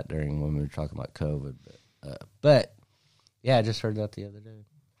mentioned that during when we were talking about COVID. But yeah, I just heard that the other day.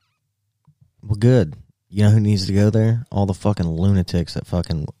 Well, good. You know who needs to go there? All the fucking lunatics that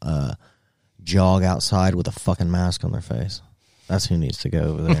fucking jog outside with a fucking mask on their face. That's who needs to go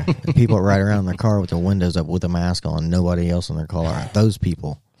over there. The people that ride around in their car with their windows up with a mask on, nobody else in their car. Those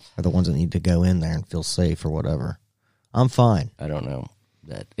people are the ones that need to go in there and feel safe or whatever. I'm fine. I don't know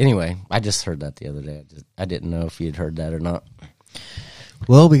that. Anyway, I just heard that the other day. I didn't know if you'd heard that or not.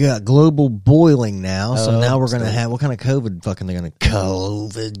 Well, we got global boiling now, so Oh, now we're going to have, what kind of COVID fucking they're going to,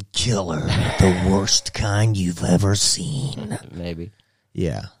 COVID killer, the worst kind you've ever seen. Maybe.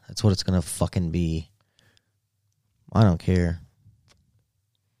 Yeah, that's what it's going to fucking be. I don't care.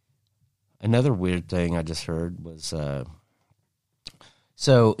 Another weird thing I just heard was,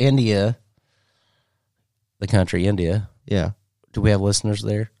 so India, the country India, Yeah. do we have listeners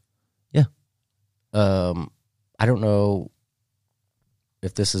there? Yeah. I don't know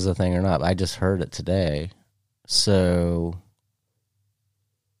if this is a thing or not. I just heard it today. So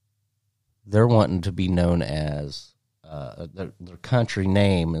they're wanting to be known as, their country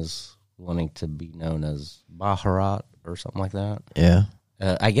name is wanting to be known as Bharat or something like that. Yeah.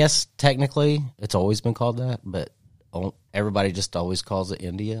 I guess technically it's always been called that, but everybody just always calls it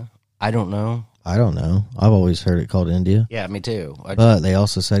India. I don't know. I don't know. I've always heard it called India. Yeah, me too. But they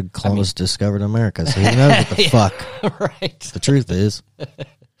also said Columbus discovered America, so who knows what the fuck Right. the truth is.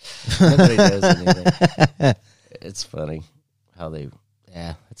 Nobody knows anything. It's funny how they,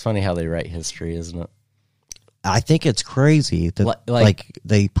 it's funny how they write history, isn't it? I think it's crazy that Like-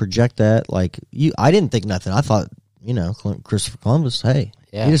 they project that I didn't think nothing. I thought, Christopher Columbus, hey,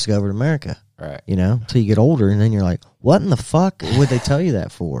 Yeah. he discovered America. Right. Until you get older, and then you're like, what in the fuck would they tell you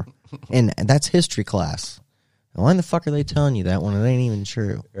that for? And that's history class. Why in the fuck are they telling you that when it ain't even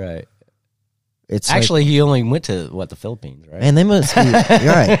true? Right. It's Actually, he only went to, the Philippines, right? man, they must be, you're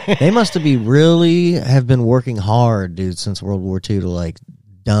right. They must have been working hard, dude, since World War II to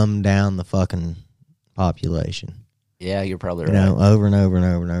dumb down the fucking population. Yeah, you're probably You right. know, over and over and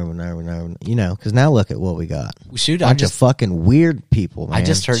over and over and over and over. Because now look at what we got. Shoot, Bunch of fucking weird people, man. I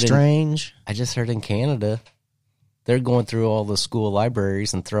just heard strange. I just heard in Canada, they're going through all the school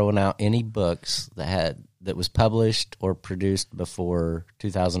libraries and throwing out any books that was published or produced before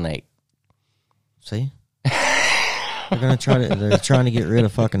 2008. See, they're trying to get rid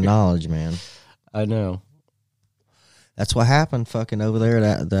of fucking knowledge, man. I know. That's what happened, fucking over there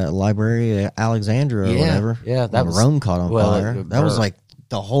at that library, Alexandria or whatever. Yeah, that when was Rome caught on fire. That was like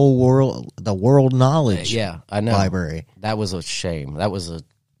the whole world, the world knowledge. Yeah, I know. Library. That was a shame. That was a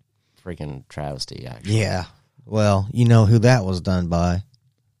freaking travesty. Actually, Yeah. Well, you know who that was done by?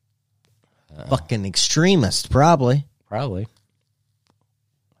 Fucking extremists, probably. probably.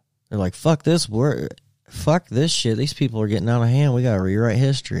 They're like, fuck this shit. These people are getting out of hand. We gotta rewrite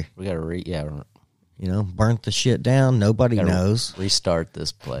history. We got to Burnt the shit down. Nobody gotta knows. restart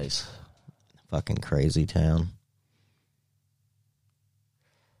this place. Fucking crazy town.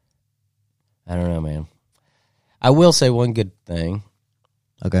 I don't know, man. I will say one good thing.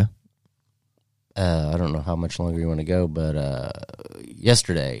 Okay. I don't know how much longer you want to go, but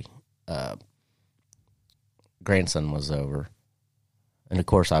yesterday, grandson was over. And, of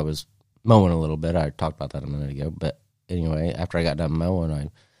course, I was mowing a little bit. I talked about that a minute ago. But, anyway, after I got done mowing, I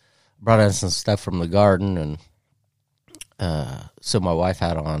brought in some stuff from the garden. And so my wife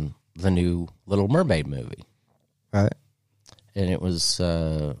had on the new Little Mermaid movie. Right. And it was,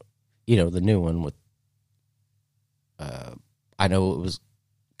 the new one with, I know it was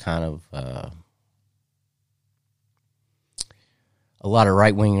kind of, a lot of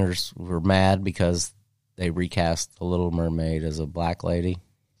right-wingers were mad because they recast the Little Mermaid as a black lady.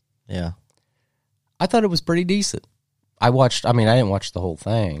 Yeah. I thought it was pretty decent. I didn't watch the whole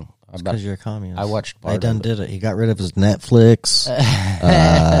thing. Because you're a communist. I watched part They done of it. did it. He got rid of his Netflix.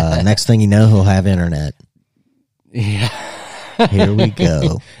 Next thing you know, he'll have internet. Yeah. Here we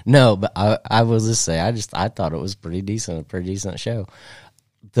go. No, but I will just say, I thought it was a pretty decent show.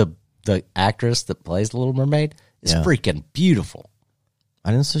 The actress that plays the Little Mermaid is freaking beautiful. I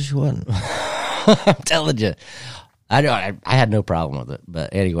didn't say she wasn't. I'm telling you. I had no problem with it,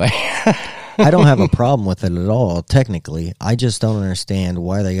 but anyway. I don't have a problem with it at all, technically. I just don't understand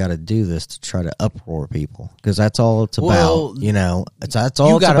why they got to do this to try to uproar people. Because that's all it's about, That's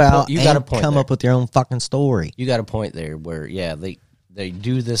all it's about. You got a and point come there. up with your own fucking story. You got a point there where, they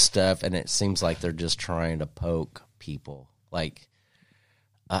do this stuff, and it seems like they're just trying to poke people. Like,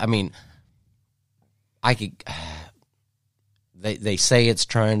 I mean, they say it's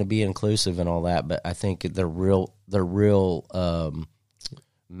trying to be inclusive and all that, but I think the real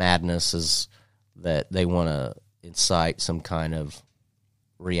madness is that they want to incite some kind of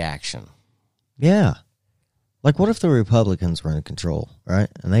reaction. Yeah. Like, what if the Republicans were in control, right?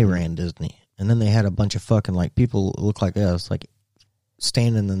 And they ran Disney. And then they had a bunch of fucking, people who look like us,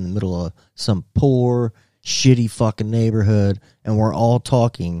 standing in the middle of some poor shitty fucking neighborhood, and we're all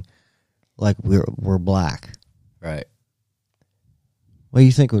talking like we're black. Right. What do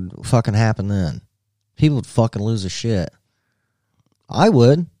you think would fucking happen then? People would fucking lose their shit. I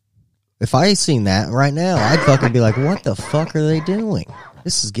would. If I seen that right now, I'd fucking be like, what the fuck are they doing?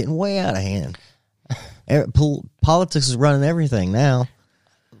 This is getting way out of hand. Politics is running everything now.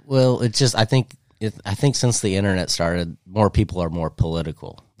 Well, it's just I think since the internet started, more people are more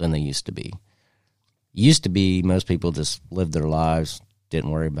political than they used to be. Used to be most people just lived their lives,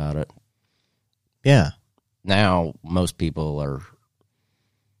 didn't worry about it. Yeah. Now most people are.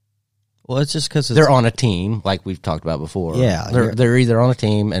 Well, it's just because they're on a team, like we've talked about before. Yeah, they're either on a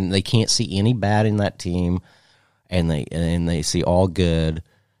team and they can't see any bad in that team, and they see all good.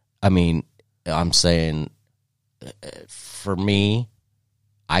 I mean, I'm saying, for me,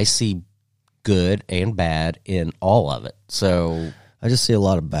 I see good and bad in all of it. So I just see a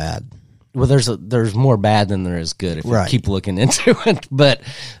lot of bad. Well, there's more bad than there is good if you keep looking into it. But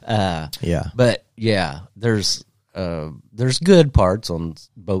there's good parts on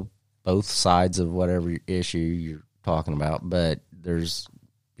both sides of whatever issue you're talking about, but there's,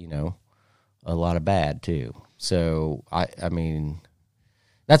 a lot of bad too. So I mean,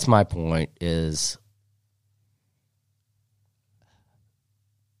 that's my point is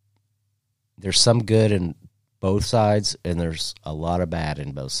there's some good in both sides and there's a lot of bad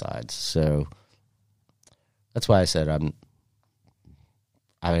in both sides. So that's why I said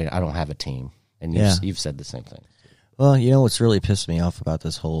I don't have a team, and you've said the same thing. Well, you know what's really pissed me off about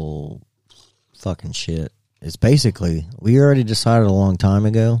this whole fucking shit is basically we already decided a long time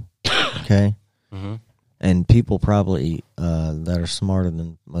ago, okay? Mm-hmm. And people probably that are smarter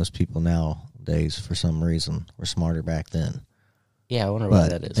than most people nowadays for some reason were smarter back then. Yeah, I wonder why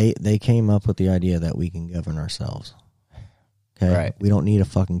that is. They came up with the idea that we can govern ourselves. Okay? Right. We don't need a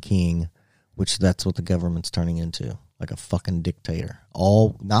fucking king, which that's what the government's turning into, like a fucking dictator.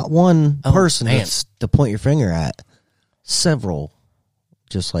 Not one person to point your finger at. Several,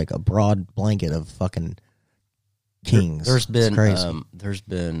 just like a broad blanket of fucking kings. There's been crazy.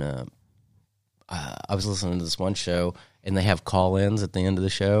 I was listening to this one show, and they have call-ins at the end of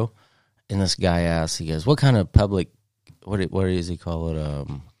the show, and this guy asks, he goes, "What kind of public? What does he call it?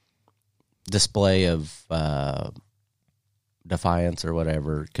 Display of defiance or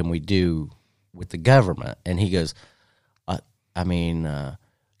whatever can we do with the government?" And he goes,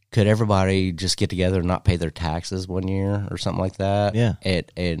 could everybody just get together and not pay their taxes one year or something like that? Yeah.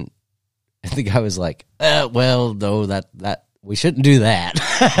 And the guy was like, well, no, that we shouldn't do that.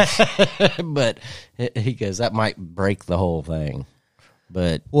 But he goes, that might break the whole thing.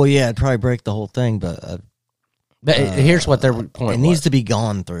 But well, yeah, it'd probably break the whole thing, but here's what their point needs to be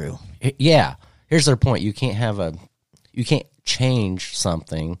gone through. Yeah. Here's their point. You can't change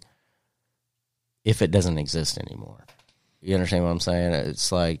something if it doesn't exist anymore. You understand what I'm saying?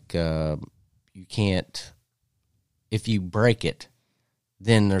 It's like you can't, if you break it,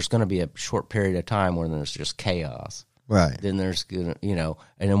 then there's going to be a short period of time where there's just chaos. Right. Then there's going to, and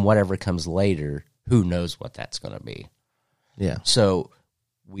then whatever comes later, who knows what that's going to be. Yeah. So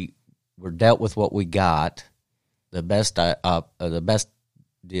we're dealt with what we got. The best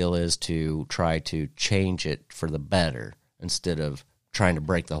deal is to try to change it for the better instead of trying to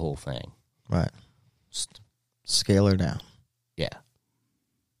break the whole thing. Right. Scale her down. Yeah.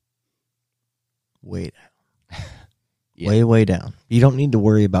 Way down. Yeah. Way down. You don't need to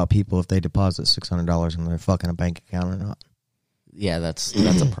worry about people if they deposit $600 in their fucking bank account or not. Yeah, that's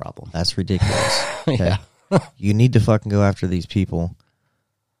a problem. That's ridiculous. Okay? Yeah. You need to fucking go after these people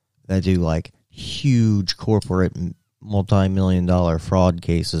that do like huge corporate multi-million-dollar fraud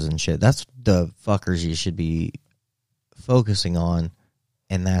cases and shit. That's the fuckers you should be focusing on,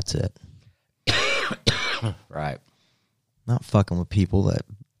 and that's it. Right. Not fucking with people that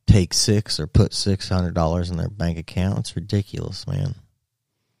take or put $600 in their bank account. It's ridiculous, man.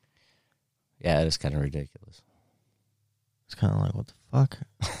 Yeah, it is kind of ridiculous. It's kind of like, what the fuck?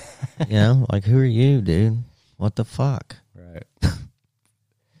 Like, who are you, dude? What the fuck? Right.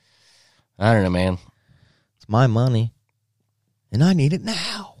 I don't know, man. It's my money, and I need it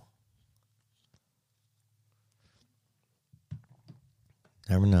now.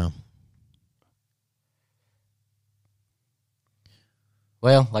 Never know.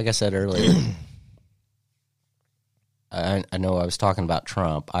 Well, like I said earlier, I know I was talking about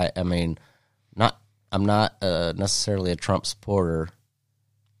Trump. I'm not necessarily a Trump supporter,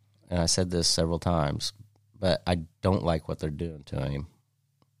 and I said this several times, but I don't like what they're doing to him.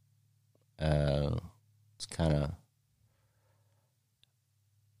 It's kind of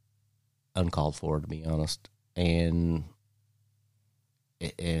uncalled for, to be honest. And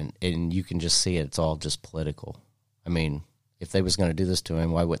and you can just see it. It's all just political. I mean, if they was going to do this to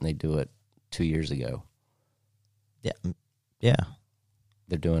him, why wouldn't they do it 2 years ago? Yeah.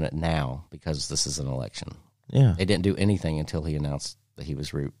 They're doing it now because this is an election. Yeah. They didn't do anything until he announced that he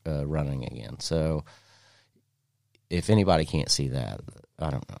was running again. So if anybody can't see that, I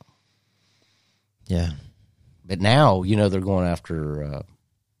don't know. Yeah. But now, they're going after,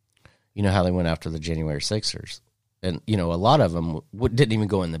 how they went after the January 6ers. And, a lot of them didn't even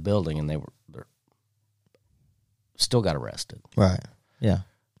go in the building, and they're still got arrested. Right. Yeah.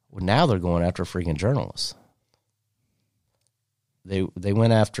 Well, now they're going after freaking journalists. They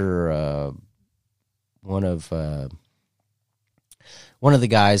went after one of the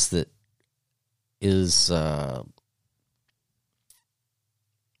guys that is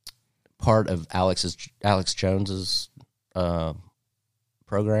part of Alex Jones's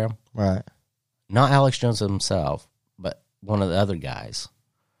program. Right. Not Alex Jones himself, but one of the other guys.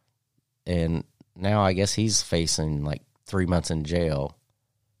 And now I guess he's facing like 3 months in jail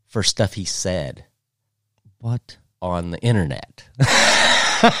for stuff he said. What? On the internet.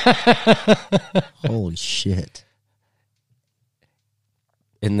 Holy shit.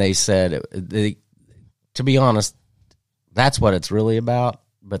 And they said, to be honest, that's what it's really about.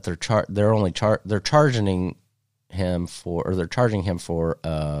 But they're charging him for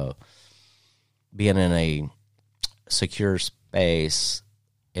being in a secure space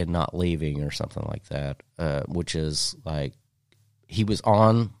and not leaving or something like that, which is like he was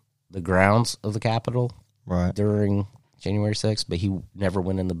on the grounds of the Capitol right during January 6th, but he never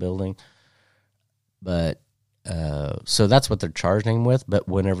went in the building. But so that's what they're charging him with. But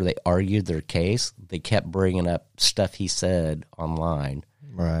whenever they argued their case, they kept bringing up stuff he said online,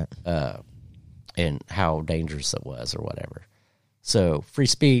 right, and how dangerous it was or whatever. So free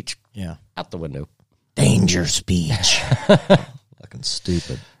speech, out the window. Danger speech. Fucking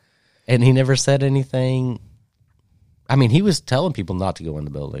stupid. And he never said anything. I mean, he was telling people not to go in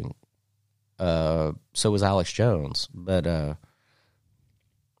the building. So was Alex Jones, but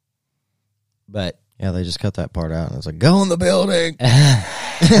yeah, they just cut that part out, and it's like, go in the building. They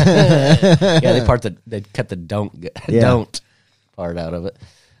cut the don't part out of it.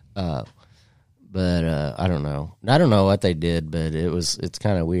 But I don't know. I don't know what they did, but it's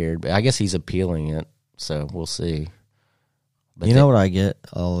kind of weird. But I guess he's appealing it, so we'll see. But you know what I get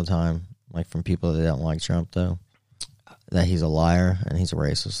all the time, like from people that don't like Trump, though? That he's a liar and he's a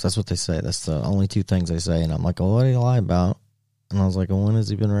racist. That's what they say. That's the only two things they say. And I'm like, well, what did he lie about? And I was like, well, when has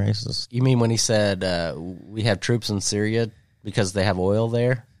he been racist? You mean when he said we have troops in Syria because they have oil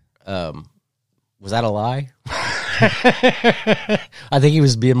there? Was that a lie? I think he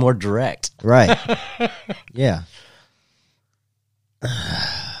was being more direct. Right. Yeah.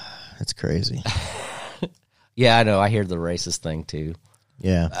 It's crazy. Yeah, I know. I hear the racist thing, too.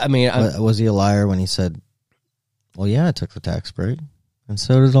 Yeah. I mean, was he a liar when he said, well, yeah, I took the tax break, and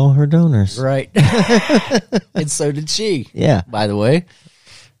so did all her donors. Right. And so did she. Yeah. By the way.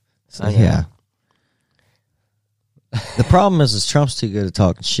 So, yeah. The problem is Trump's too good at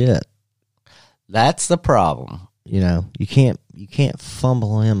talking shit. That's the problem. You can't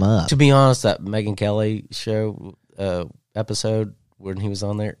fumble him up. To be honest, that Megyn Kelly show episode when he was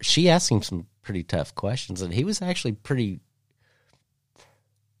on there, she asked him some pretty tough questions, and he was actually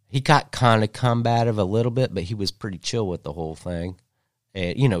he got kind of combative a little bit, but he was pretty chill with the whole thing.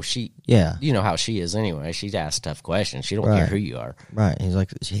 And, you know how she is anyway. She's asked tough questions. She don't care who you are. Right. He's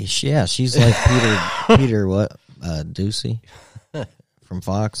like, she's like Peter what? Ducey from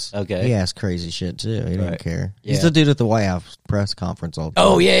Fox. Okay. He asked crazy shit, too. He didn't care. Yeah. He's the dude at the White House press conference all the time.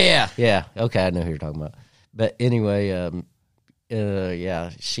 Oh, yeah. Okay, I know who you're talking about. But anyway,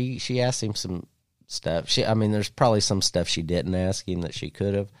 she asked him some stuff. There's probably some stuff she didn't ask him that she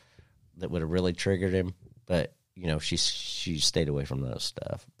could have, that would have really triggered him. But she stayed away from those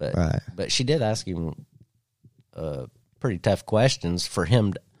stuff. But but she did ask him pretty tough questions for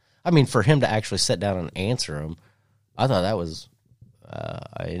him. For him to actually sit down and answer them. I thought that was,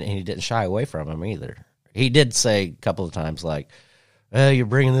 and he didn't shy away from him either. He did say a couple of times like, "You're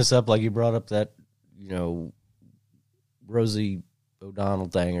bringing this up like you brought up that Rosie O'Donnell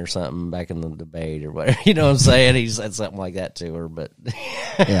thing or something back in the debate or whatever." You know what I'm saying? He said something like that to her, but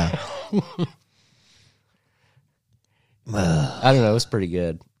yeah. I don't know. It was pretty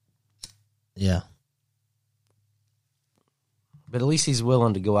good. Yeah. But at least he's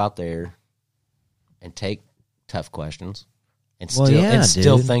willing to go out there and take tough questions and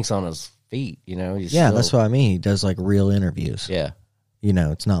still thinks on his feet, that's what I mean. He does like real interviews. Yeah.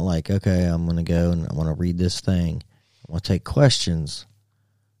 It's not like, okay, I'm going to go and I want to read this thing. I want to take questions.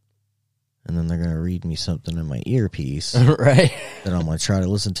 and then they're going to read me something in my earpiece Right. that I'm going to try to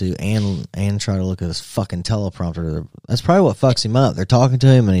listen to and try to look at this fucking teleprompter. That's probably what fucks him up. They're talking to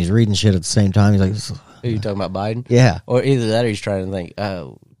him and he's reading shit at the same time. He's like, Who you talking about, Biden? yeah. Or either that or he's trying to think,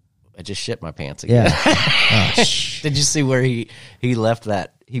 oh, I just shit my pants again. Yeah. Oh, Did you see where he left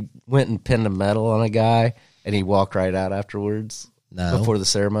that? He went and pinned a medal on a guy and he walked right out afterwards. No. Before the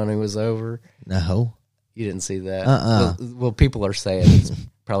ceremony was over. No. You didn't see that? Well, people are saying it's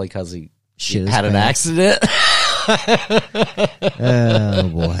probably because he Shit had an accident. Oh,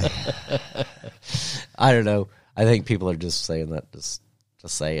 boy. I don't know. I think people are just saying that just to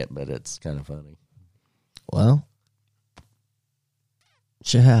say it, but it's kind of funny. Well,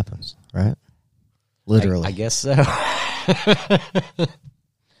 shit happens, right? Literally. I guess so.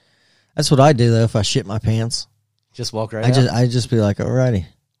 That's what I do, though, if I shit my pants. Just walk right out. I just be like, alrighty.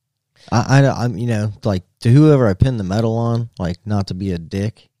 I'm like, to whoever I pin the medal on, like, not to be a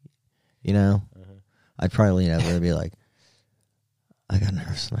dick, I'd probably lean over and be like, I got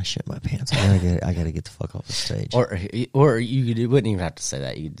nervous and I shit my pants. I gotta get the fuck off the stage. Or you wouldn't even have to say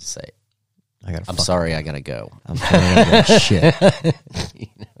that. You could just say, I'm sorry, I gotta go. I'm sorry, I gotta shit.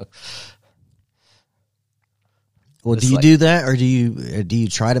 Well, do you do that, or do you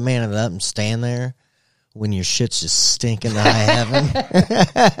try to man it up and stand there when your shit's just stinking to high heaven?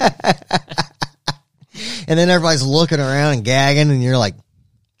 And then everybody's looking around and gagging, and you're like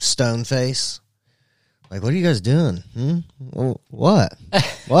stone face. Like, what are you guys doing? What?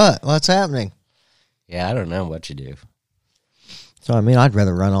 What's happening? Yeah, I don't know what you do. So, I mean, I'd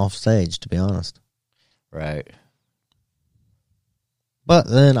rather run off stage, to be honest. Right. But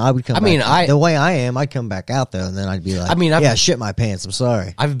then I would come back. The way I am, I'd come back out, though, and then I'd be like, I shit my pants. I'm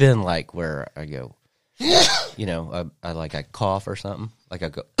sorry. I've been like where I go, I cough or something. Like I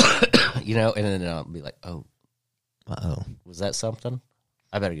go, and then I'll be like, oh, was that something?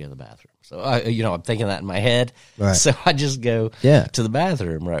 I better go to the bathroom. So I'm thinking that in my head. Right. So I just go to the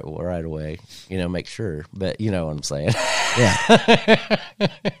bathroom right away. Make sure. But you know what I'm saying. Yeah.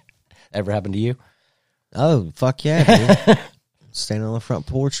 Ever happened to you? Oh, fuck yeah, dude. Standing on the front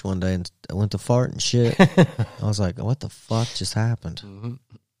porch one day and I went to fart and shit. I was like, what the fuck just happened? Mm-hmm.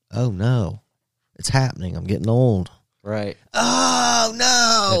 Oh, no. It's happening. I'm getting old. Right. Oh,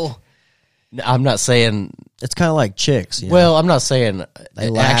 no. I'm not saying... It's kind of like chicks. Well, I'm not saying... They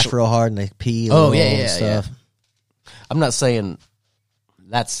laugh real hard and they pee and stuff. Yeah. I'm not saying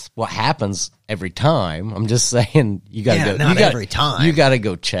that's what happens every time. I'm just saying you got to go... Not every time. You got to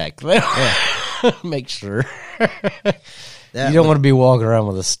go check. Yeah. Make sure. You don't want to be walking around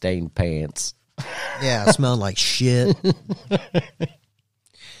with a stained pants. Yeah, smelling like shit.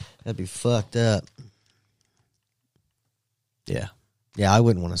 That'd be fucked up. Yeah. Yeah, I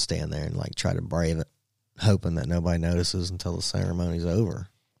wouldn't want to stand there and like try to brave it, hoping that nobody notices until the ceremony's over.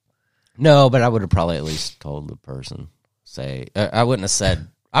 No, but I would have probably at least told the person. I wouldn't have said,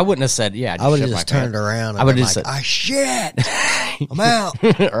 yeah. I would have just turned around and I would have said, I shit. I'm out.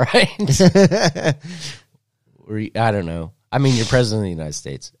 Right? I don't know. I mean, you're president of the United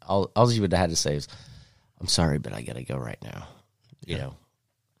States. All you would have had to say is, I'm sorry, but I got to go right now.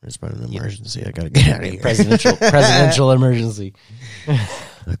 There's been an emergency. I got to get out of here. Presidential emergency.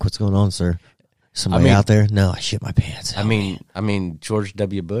 Like, what's going on, sir? Somebody out there? No, I shit my pants. I mean, George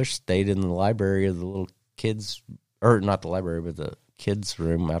W. Bush stayed in the library of the little kids, or not the library, but the kids'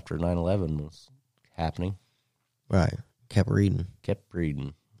 room after 9/11 was happening. Right. Kept reading.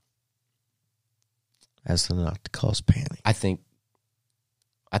 As to not to cause panic. I think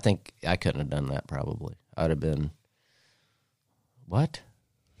I couldn't have done that probably. I'd have been, what?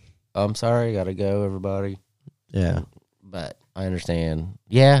 Oh, I'm sorry, gotta go, everybody. Yeah. But I understand.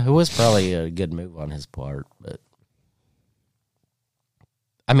 Yeah, it was probably a good move on his part, but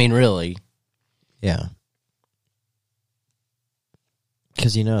I mean, really. Yeah.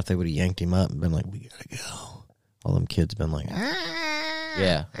 Because, if they would have yanked him up and been like, we gotta go. All them kids been like,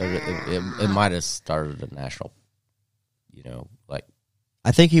 yeah, it might have started a national,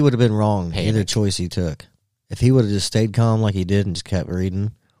 I think he would have been wrong panic. Either choice he took. If he would have just stayed calm like he did and just kept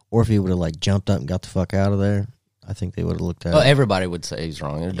reading, or if he would have jumped up and got the fuck out of there, I think they would have looked at it. Everybody would say he's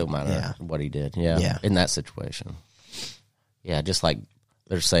wrong. It don't matter what he did. Yeah, in that situation. Yeah, just like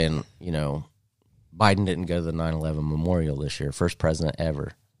they're saying, Biden didn't go to the 9/11 memorial this year. First president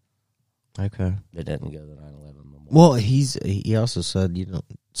ever. Okay. That didn't go to the 9/11 memorial. Well, he also said you don't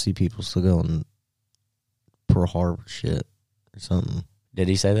see people still going Pearl Harbor shit or something. Did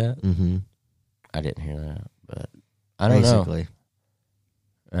he say that? Mm-hmm. I didn't hear that, but I don't know.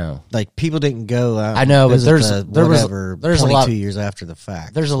 Oh. Like, people didn't go out. I know, but there's 22 years after the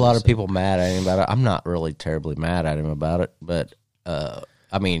fact. There's a lot of people mad at him about it. I'm not really terribly mad at him about it, but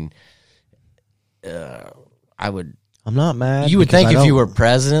I mean, I would. I'm not mad. You would because think I if you don't- were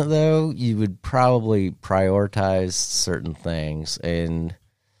president, though, you would probably prioritize certain things, and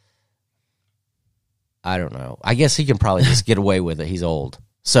I don't know. I guess he can probably just get away with it. He's old,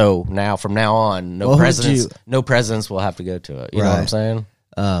 so now from now on, no What would presidents, you- no presidents will have to go to it. You know what I'm Right.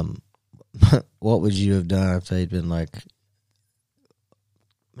 saying? What would you have done if they'd been like,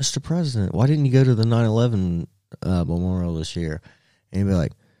 Mr. President, why didn't you go to the 9/11 memorial this year? And he'd be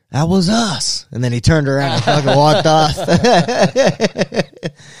like, that was us. And then he turned around and fucking walked off.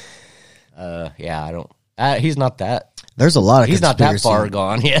 Yeah, I don't. He's not that. There's a lot of He's not that conspiracy- far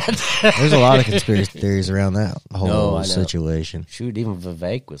gone yet. There's a lot of conspiracy theories around that No, whole I know. situation. Shoot, even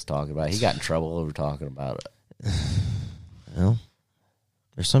Vivek was talking about it. He got in trouble over talking about it. Well,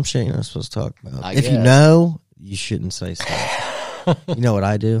 there's some shit you're not supposed to talk about. I If you guess. know, you shouldn't say stuff. You know what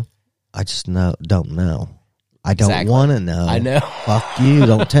I do? I just don't know. I don't Exactly. want to know. I know. Fuck you.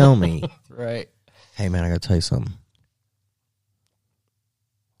 Don't tell me. Right. Hey, man, I got to tell you something.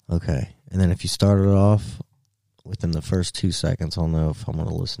 Okay. And then if you start it off within the first 2 seconds, I'll know if I'm going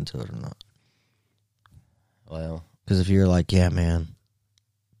to listen to it or not. Well, Because if you're like, yeah, man,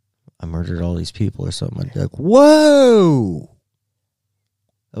 I murdered all these people or something, I'd be like, whoa!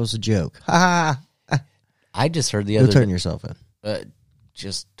 That was a joke. Ha ha! I just heard the Go other turn day, yourself in.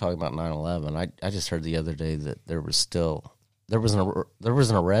 just talking about 9/11. I just heard the other day that there was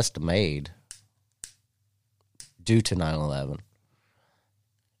an arrest made due to 9/11,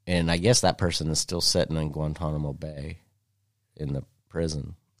 and I guess that person is still sitting in Guantanamo Bay in the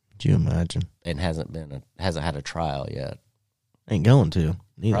prison Could you imagine? and hasn't had a trial yet. Ain't going to.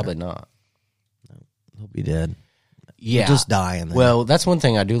 Neither. Probably not. He'll be dead. Yeah, He'll just die in there. Well, that's one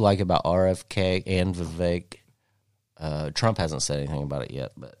thing I do like about RFK and Vivek. Trump hasn't said anything about it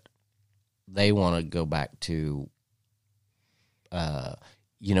yet, but they want to go back to,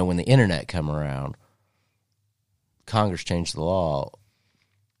 when the internet come around, Congress changed the law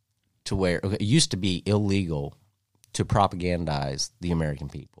to where it used to be illegal to propagandize the American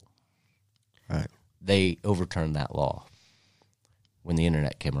people. right. They overturned that law when the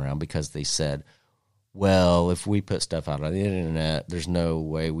internet came around because they said, well, if we put stuff out on the internet, there's no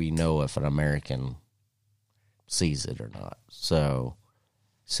way we know if an American sees it or not. So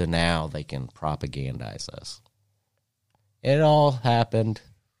now they can propagandize us. It all happened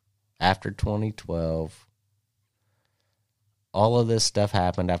after 2012. All of this stuff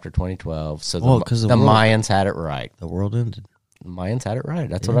happened after 2012. So Well, 'cause the the world- Mayans had it right. The world ended. The Mayans had it right.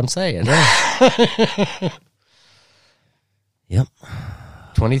 That's what I'm saying. Yep.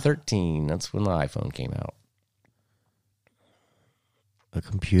 2013, that's when the iPhone came out. A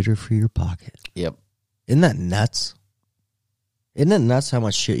computer for your pocket. Yep. Isn't that nuts? Isn't it nuts how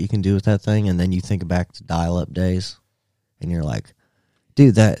much shit you can do with that thing? And then you think back to dial-up days, and you're like,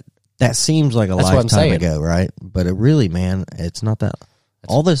 dude, that seems like a That's what I'm lifetime saying. ago, right? But it really, man, it's not that.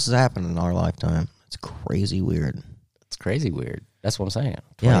 All this has happened in our lifetime. It's crazy weird. It's crazy weird. That's what I'm saying.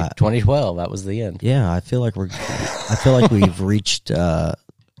 Yeah. 2012, that was the end. Yeah, I feel like we've reached the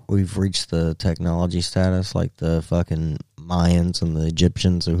technology status like the fucking Mayans and the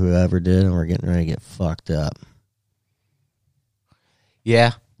Egyptians or whoever did, and we're getting ready to get fucked up.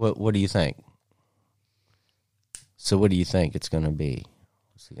 Yeah. What do you think? So what do you think it's going to be?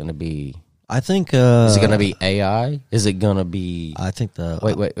 Is it going to be... I think. is it going to be AI? Is it going to be... I think the.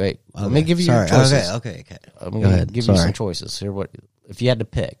 Wait. Let me Okay, give you sorry. your choices. Okay. I'm Go going to ahead. give you Sorry. some choices. Here, what if you had to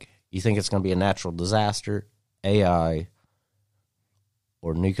pick? You think it's going to be a natural disaster, AI,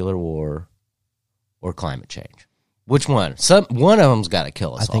 or nuclear war, or climate change? Which one? One of them's got to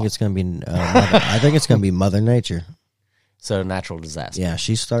kill us I think all. it's going to be. I think it's going to be Mother Nature. So natural disaster. Yeah,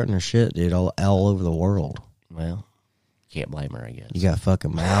 she's starting her shit, dude, all over the world. Well, can't blame her, I guess. You got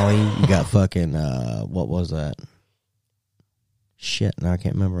fucking Maui. You got fucking what was that? Shit, now I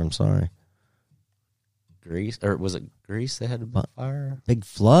can't remember. I'm sorry. Greece, or was it Greece? They had a fire. Big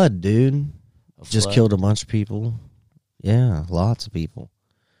flood, dude. A Just flood? killed a bunch of people. Yeah, lots of people.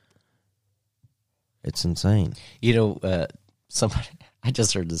 It's insane. You know, somebody. I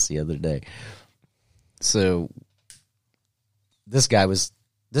just heard this the other day. So this guy was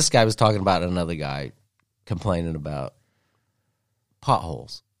talking about another guy complaining about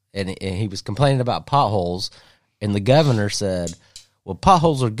potholes, and he was complaining about potholes, and the governor said, "Well,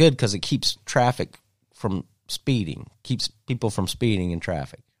 potholes are good because it keeps traffic from speeding, keeps people from speeding in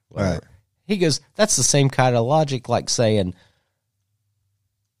traffic." Whatever. Right. He goes, "That's the same kind of logic like saying,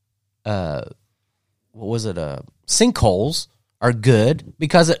 what was it? Sinkholes are good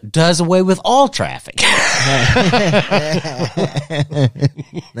because it does away with all traffic."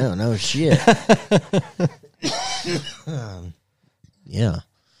 No shit. Yeah.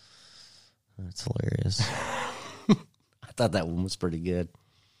 That's hilarious. I thought that one was pretty good.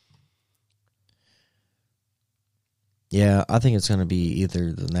 Yeah, I think it's going to be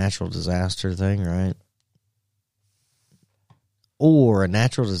either the natural disaster thing, right? Or a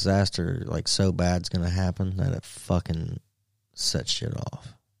natural disaster like so bad's going to happen that it fucking sets shit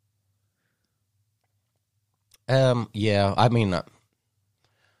off. Yeah, I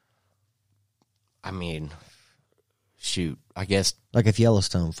mean, shoot, I guess. Like if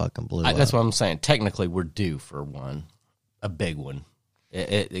Yellowstone fucking blew up. That's what I'm saying. Technically, we're due for one, a big one.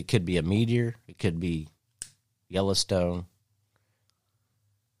 It could be a meteor. It could be Yellowstone.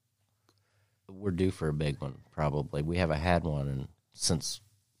 We're due for a big one, probably. We haven't had one since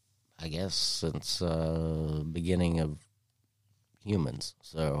beginning of humans.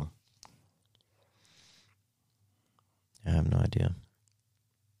 So I have no idea.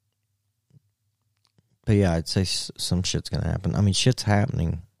 But yeah, I'd say some shit's going to happen. I mean, shit's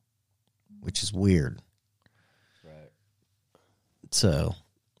happening, which is weird. Right. So,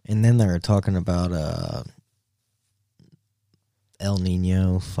 and then they were talking about El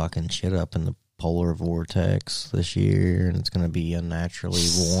Nino fucking shit up in the polar vortex this year, and it's going to be unnaturally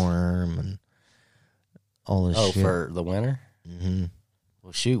warm and all this shit. Oh, for the winter? Mm-hmm.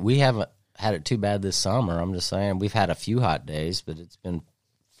 Well, shoot, we haven't had it too bad this summer. I'm just saying, we've had a few hot days, but it's been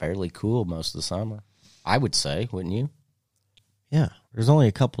fairly cool most of the summer. I would say, wouldn't you? Yeah, there's only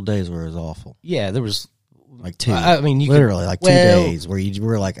a couple days where it was awful. Yeah, there was like two. I mean, literally like 2 days where you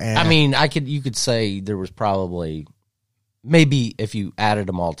were like, eh. I mean, you could say there was probably, maybe if you added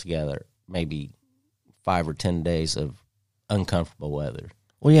them all together, maybe 5 or 10 days of uncomfortable weather.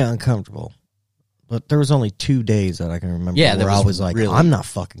 Well, yeah, uncomfortable. But there was only 2 days that I can remember where I was like, really, I'm not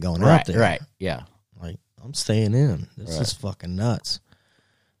fucking going out there. Right, yeah. Like, I'm staying in. This is fucking nuts.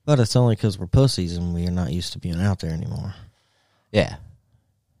 But it's only because we're pussies and we are not used to being out there anymore. Yeah.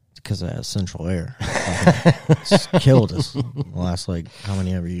 It's because of that central air. It's killed us in the last, like, how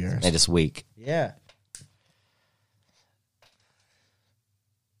many ever years? Made us weak. Yeah.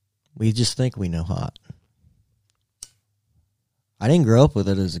 We just think we know hot. I didn't grow up with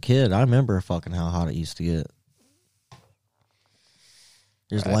it as a kid. I remember fucking how hot it used to get.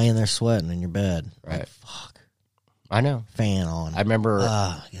 You're just laying there sweating in your bed. Right. Like, fuck. I know. Fan on. I remember.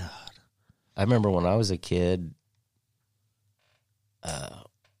 Oh, God. I remember when I was a kid.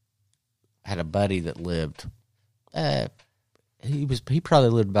 Had a buddy that lived. He probably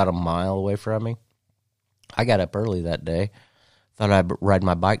lived about a mile away from me. I got up early that day. Thought I'd ride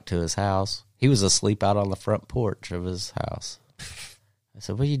my bike to his house. He was asleep out on the front porch of his house. I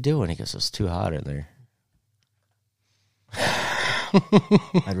said, "What are you doing?" He goes, "It's too hot in there."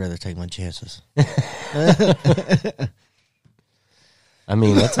 I'd rather take my chances. I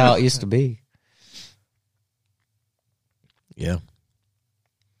mean, that's how it used to be. Yeah.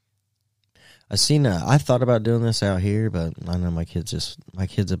 I thought about doing this out here, but I know my kids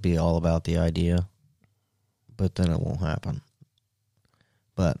would be all about the idea, but then it won't happen.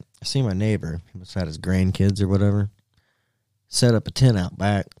 But I see my neighbor, he must have had his grandkids or whatever, set up a tent out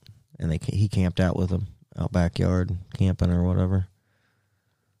back, and he camped out with them, out backyard, camping or whatever.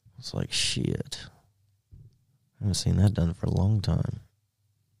 It's like, shit. I haven't seen that done for a long time.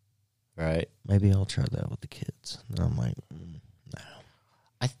 Right. Maybe I'll try that with the kids. And I'm like, no.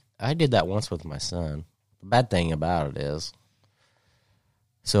 I did that once with my son. The bad thing about it is,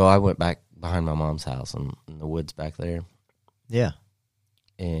 so I went back behind my mom's house in the woods back there. Yeah.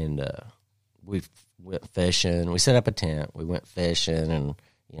 And we went fishing. We set up a tent. We went fishing and,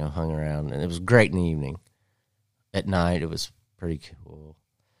 hung around. And it was great in the evening. At night, it was pretty cool.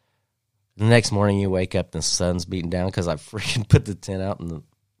 The next morning, you wake up and the sun's beating down because I freaking put the tent out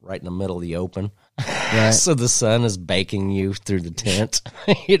right in the middle of the open. Right. So the sun is baking you through the tent.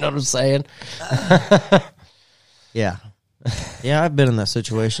 You know what I'm saying? Yeah. Yeah, I've been in that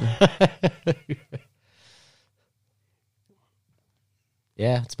situation.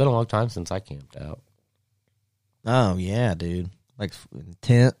 Yeah, it's been a long time since I camped out. Oh, yeah, dude. Like,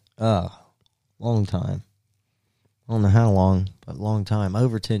 tent, long time. I don't know how long, but long time.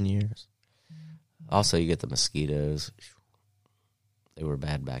 Over 10 years. Also, you get the mosquitoes. They were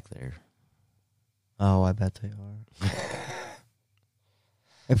bad back there. Oh, I bet they are.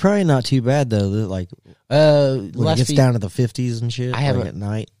 They're probably not too bad, though. Like, when it gets down to the 50s and shit, I haven't, at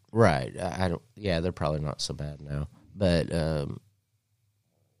night. Right. I don't. Yeah, they're probably not so bad now. But,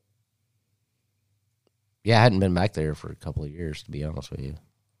 yeah, I hadn't been back there for a couple of years, to be honest with you.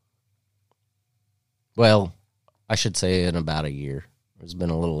 Well, I should say in about a year. It's been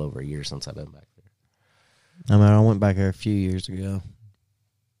a little over a year since I've been back there. I mean, I went back there a few years ago.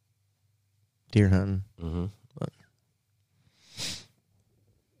 Deer hunting. Mm-hmm. But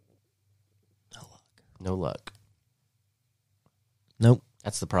No luck. Nope.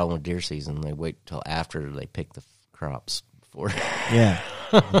 That's the problem with deer season. They wait till after they pick the crops before. Yeah.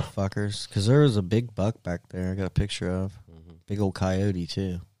 Fuckers. Because there was a big buck back there I got a picture of. Big old coyote,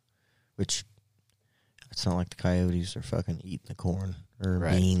 too. Which, it's not like the coyotes are fucking eating the corn or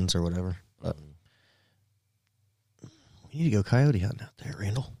beans or whatever. But we need to go coyote hunting out there,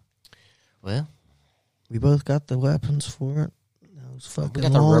 Randall. Well, we both got the weapons for it. Those fucking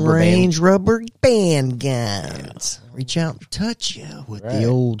got the long-range rubber band guns. Yeah. Reach out and touch you with the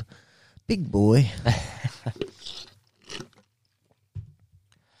old big boy.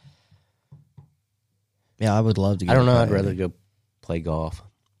 Yeah, I would love to go. I don't know. I'd rather go play golf.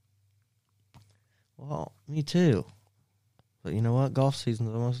 Well, me too. But you know what? Golf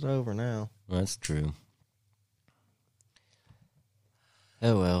season's almost over now. That's true.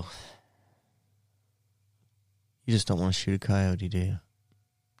 Oh, well. You just don't want to shoot a coyote, do you?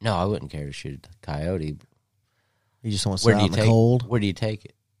 No, I wouldn't care to shoot a coyote. You just don't want to sit out in the cold? Where do you take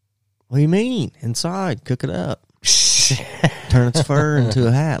it? What do you mean? Inside. Cook it up. Turn its fur into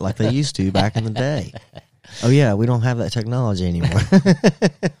a hat like they used to back in the day. Oh, yeah, we don't have that technology anymore.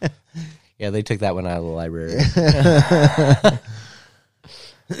 Yeah, they took that one out of the library.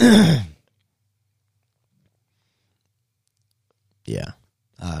 Yeah,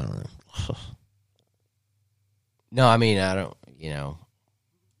 I don't know. No, I mean, I don't,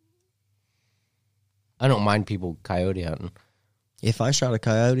 I don't mind people coyote hunting. If I shot a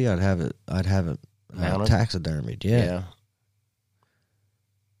coyote, I'd have it taxidermied. Yeah.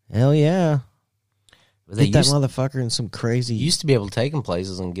 Hell yeah. Get that motherfucker in some crazy... You used to be able to take them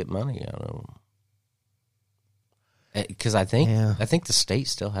places and get money out of them. Because I think the state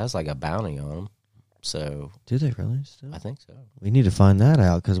still has like a bounty on them. So do they really still? I think so. We need to find that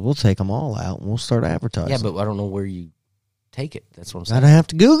out because we'll take them all out and we'll start advertising. Yeah, but I don't know where you take it. That's what I'm saying. I'd have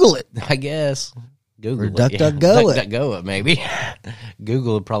to Google it. I guess. Google or it. DuckDuckGo it. DuckDuckGo it, maybe.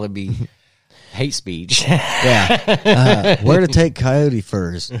 Google would probably be hate speech. Yeah. Where to take coyote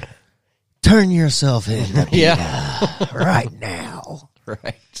furs? Turn yourself in. Right now.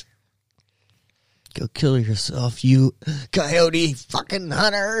 Right. Go kill yourself, you coyote fucking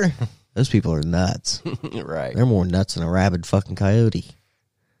hunter. Those people are nuts. Right. They're more nuts than a rabid fucking coyote.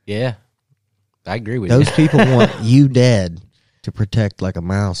 Yeah. I agree with Those people want you dead to protect like a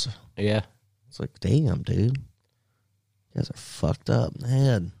mouse. Yeah. It's like, damn, dude. You guys are fucked up in the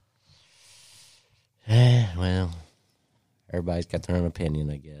head. Well, everybody's got their own opinion,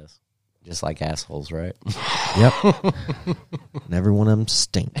 I guess. Just like assholes, right? Yep. And every one of them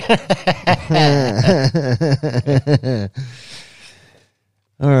stink.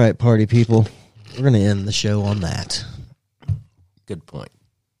 All right, party people. We're going to end the show on that. Good point.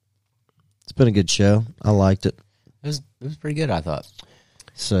 It's been a good show. I liked it. It was pretty good, I thought.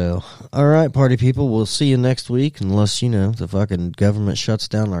 So, all right, party people. We'll see you next week unless, the fucking government shuts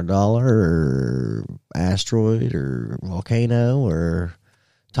down our dollar or asteroid or volcano or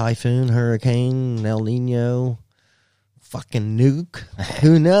typhoon, hurricane, El Nino, fucking nuke.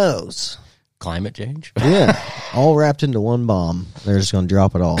 Who knows? Climate change? Yeah. All wrapped into one bomb. They're just going to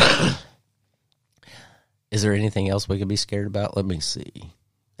drop it all. Is there anything else we could be scared about? Let me see.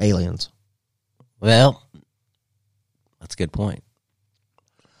 Aliens. Well, that's a good point.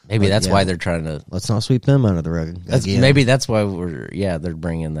 Maybe that's why they're trying to... Let's not sweep them under the rug. Maybe that's why they're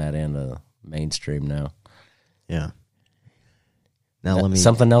bringing that into mainstream now. Yeah. Now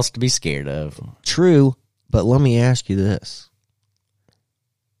something else to be scared of. True, but let me ask you this.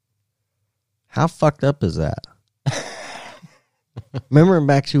 How fucked up is that? Remember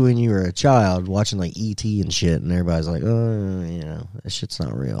back to when you were a child watching like E.T. and shit, and everybody's like, oh, that shit's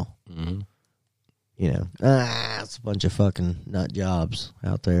not real. Mm-hmm. It's a bunch of fucking nut jobs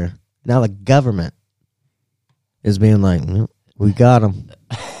out there. Now the government is being like, we got them.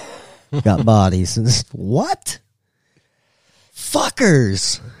 Got bodies. And what?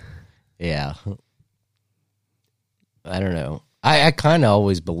 Fuckers. Yeah. I don't know. I kind of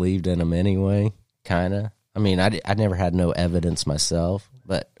always believed in them anyway, kind of. I mean, I never had no evidence myself,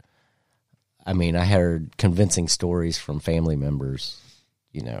 but, I mean, I heard convincing stories from family members,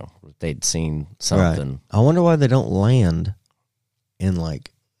 they'd seen something. Right. I wonder why they don't land in,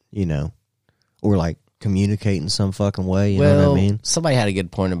 or, communicate in some fucking way, you know what I mean? Somebody had a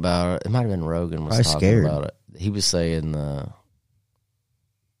good point about it. It might have been Rogan was talking about it. He was saying,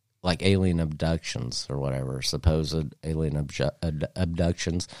 alien abductions or whatever, supposed alien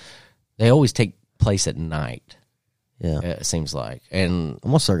abductions, they always take place at night. Yeah. It seems like. And I'm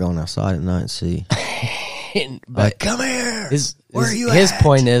going to start going outside at night and see. But come here. Where are you at? His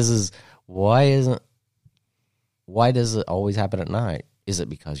point is why does it always happen at night? is it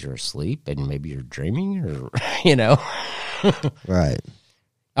because you're asleep and maybe you're dreaming, or you know? Right.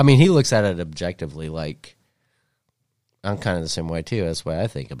 I mean, he looks at it objectively. Like, I'm kind of the same way too. That's the way I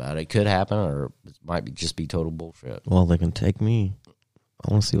think about it. It could happen, or it might be just be total bullshit. Well, they can take me.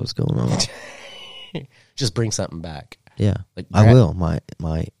 I want to see what's going on. Just bring something back. Yeah, Like, I will. My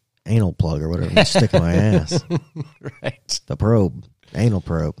anal plug or whatever, stick in my ass. Right. The probe, anal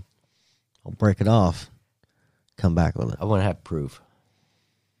probe. I'll break it off. Come back with it. I want to have proof.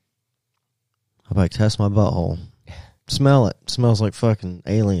 How about I test my butthole? Smell it. Smells like fucking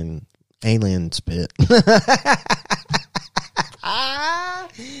alien spit.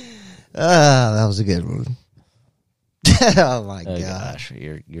 That was a good one. Oh my Oh, gosh.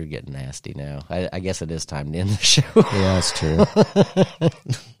 you're getting nasty now. I guess it is time to end the show. Yeah, that's true.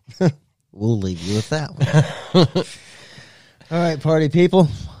 We'll leave you with that one. All right, party people.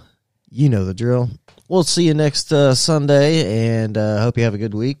 You know the drill. We'll see you next Sunday, and hope you have a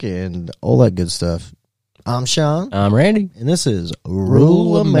good week and all that good stuff. I'm Sean. I'm Randy. And this is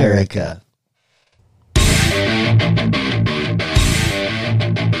Rule America.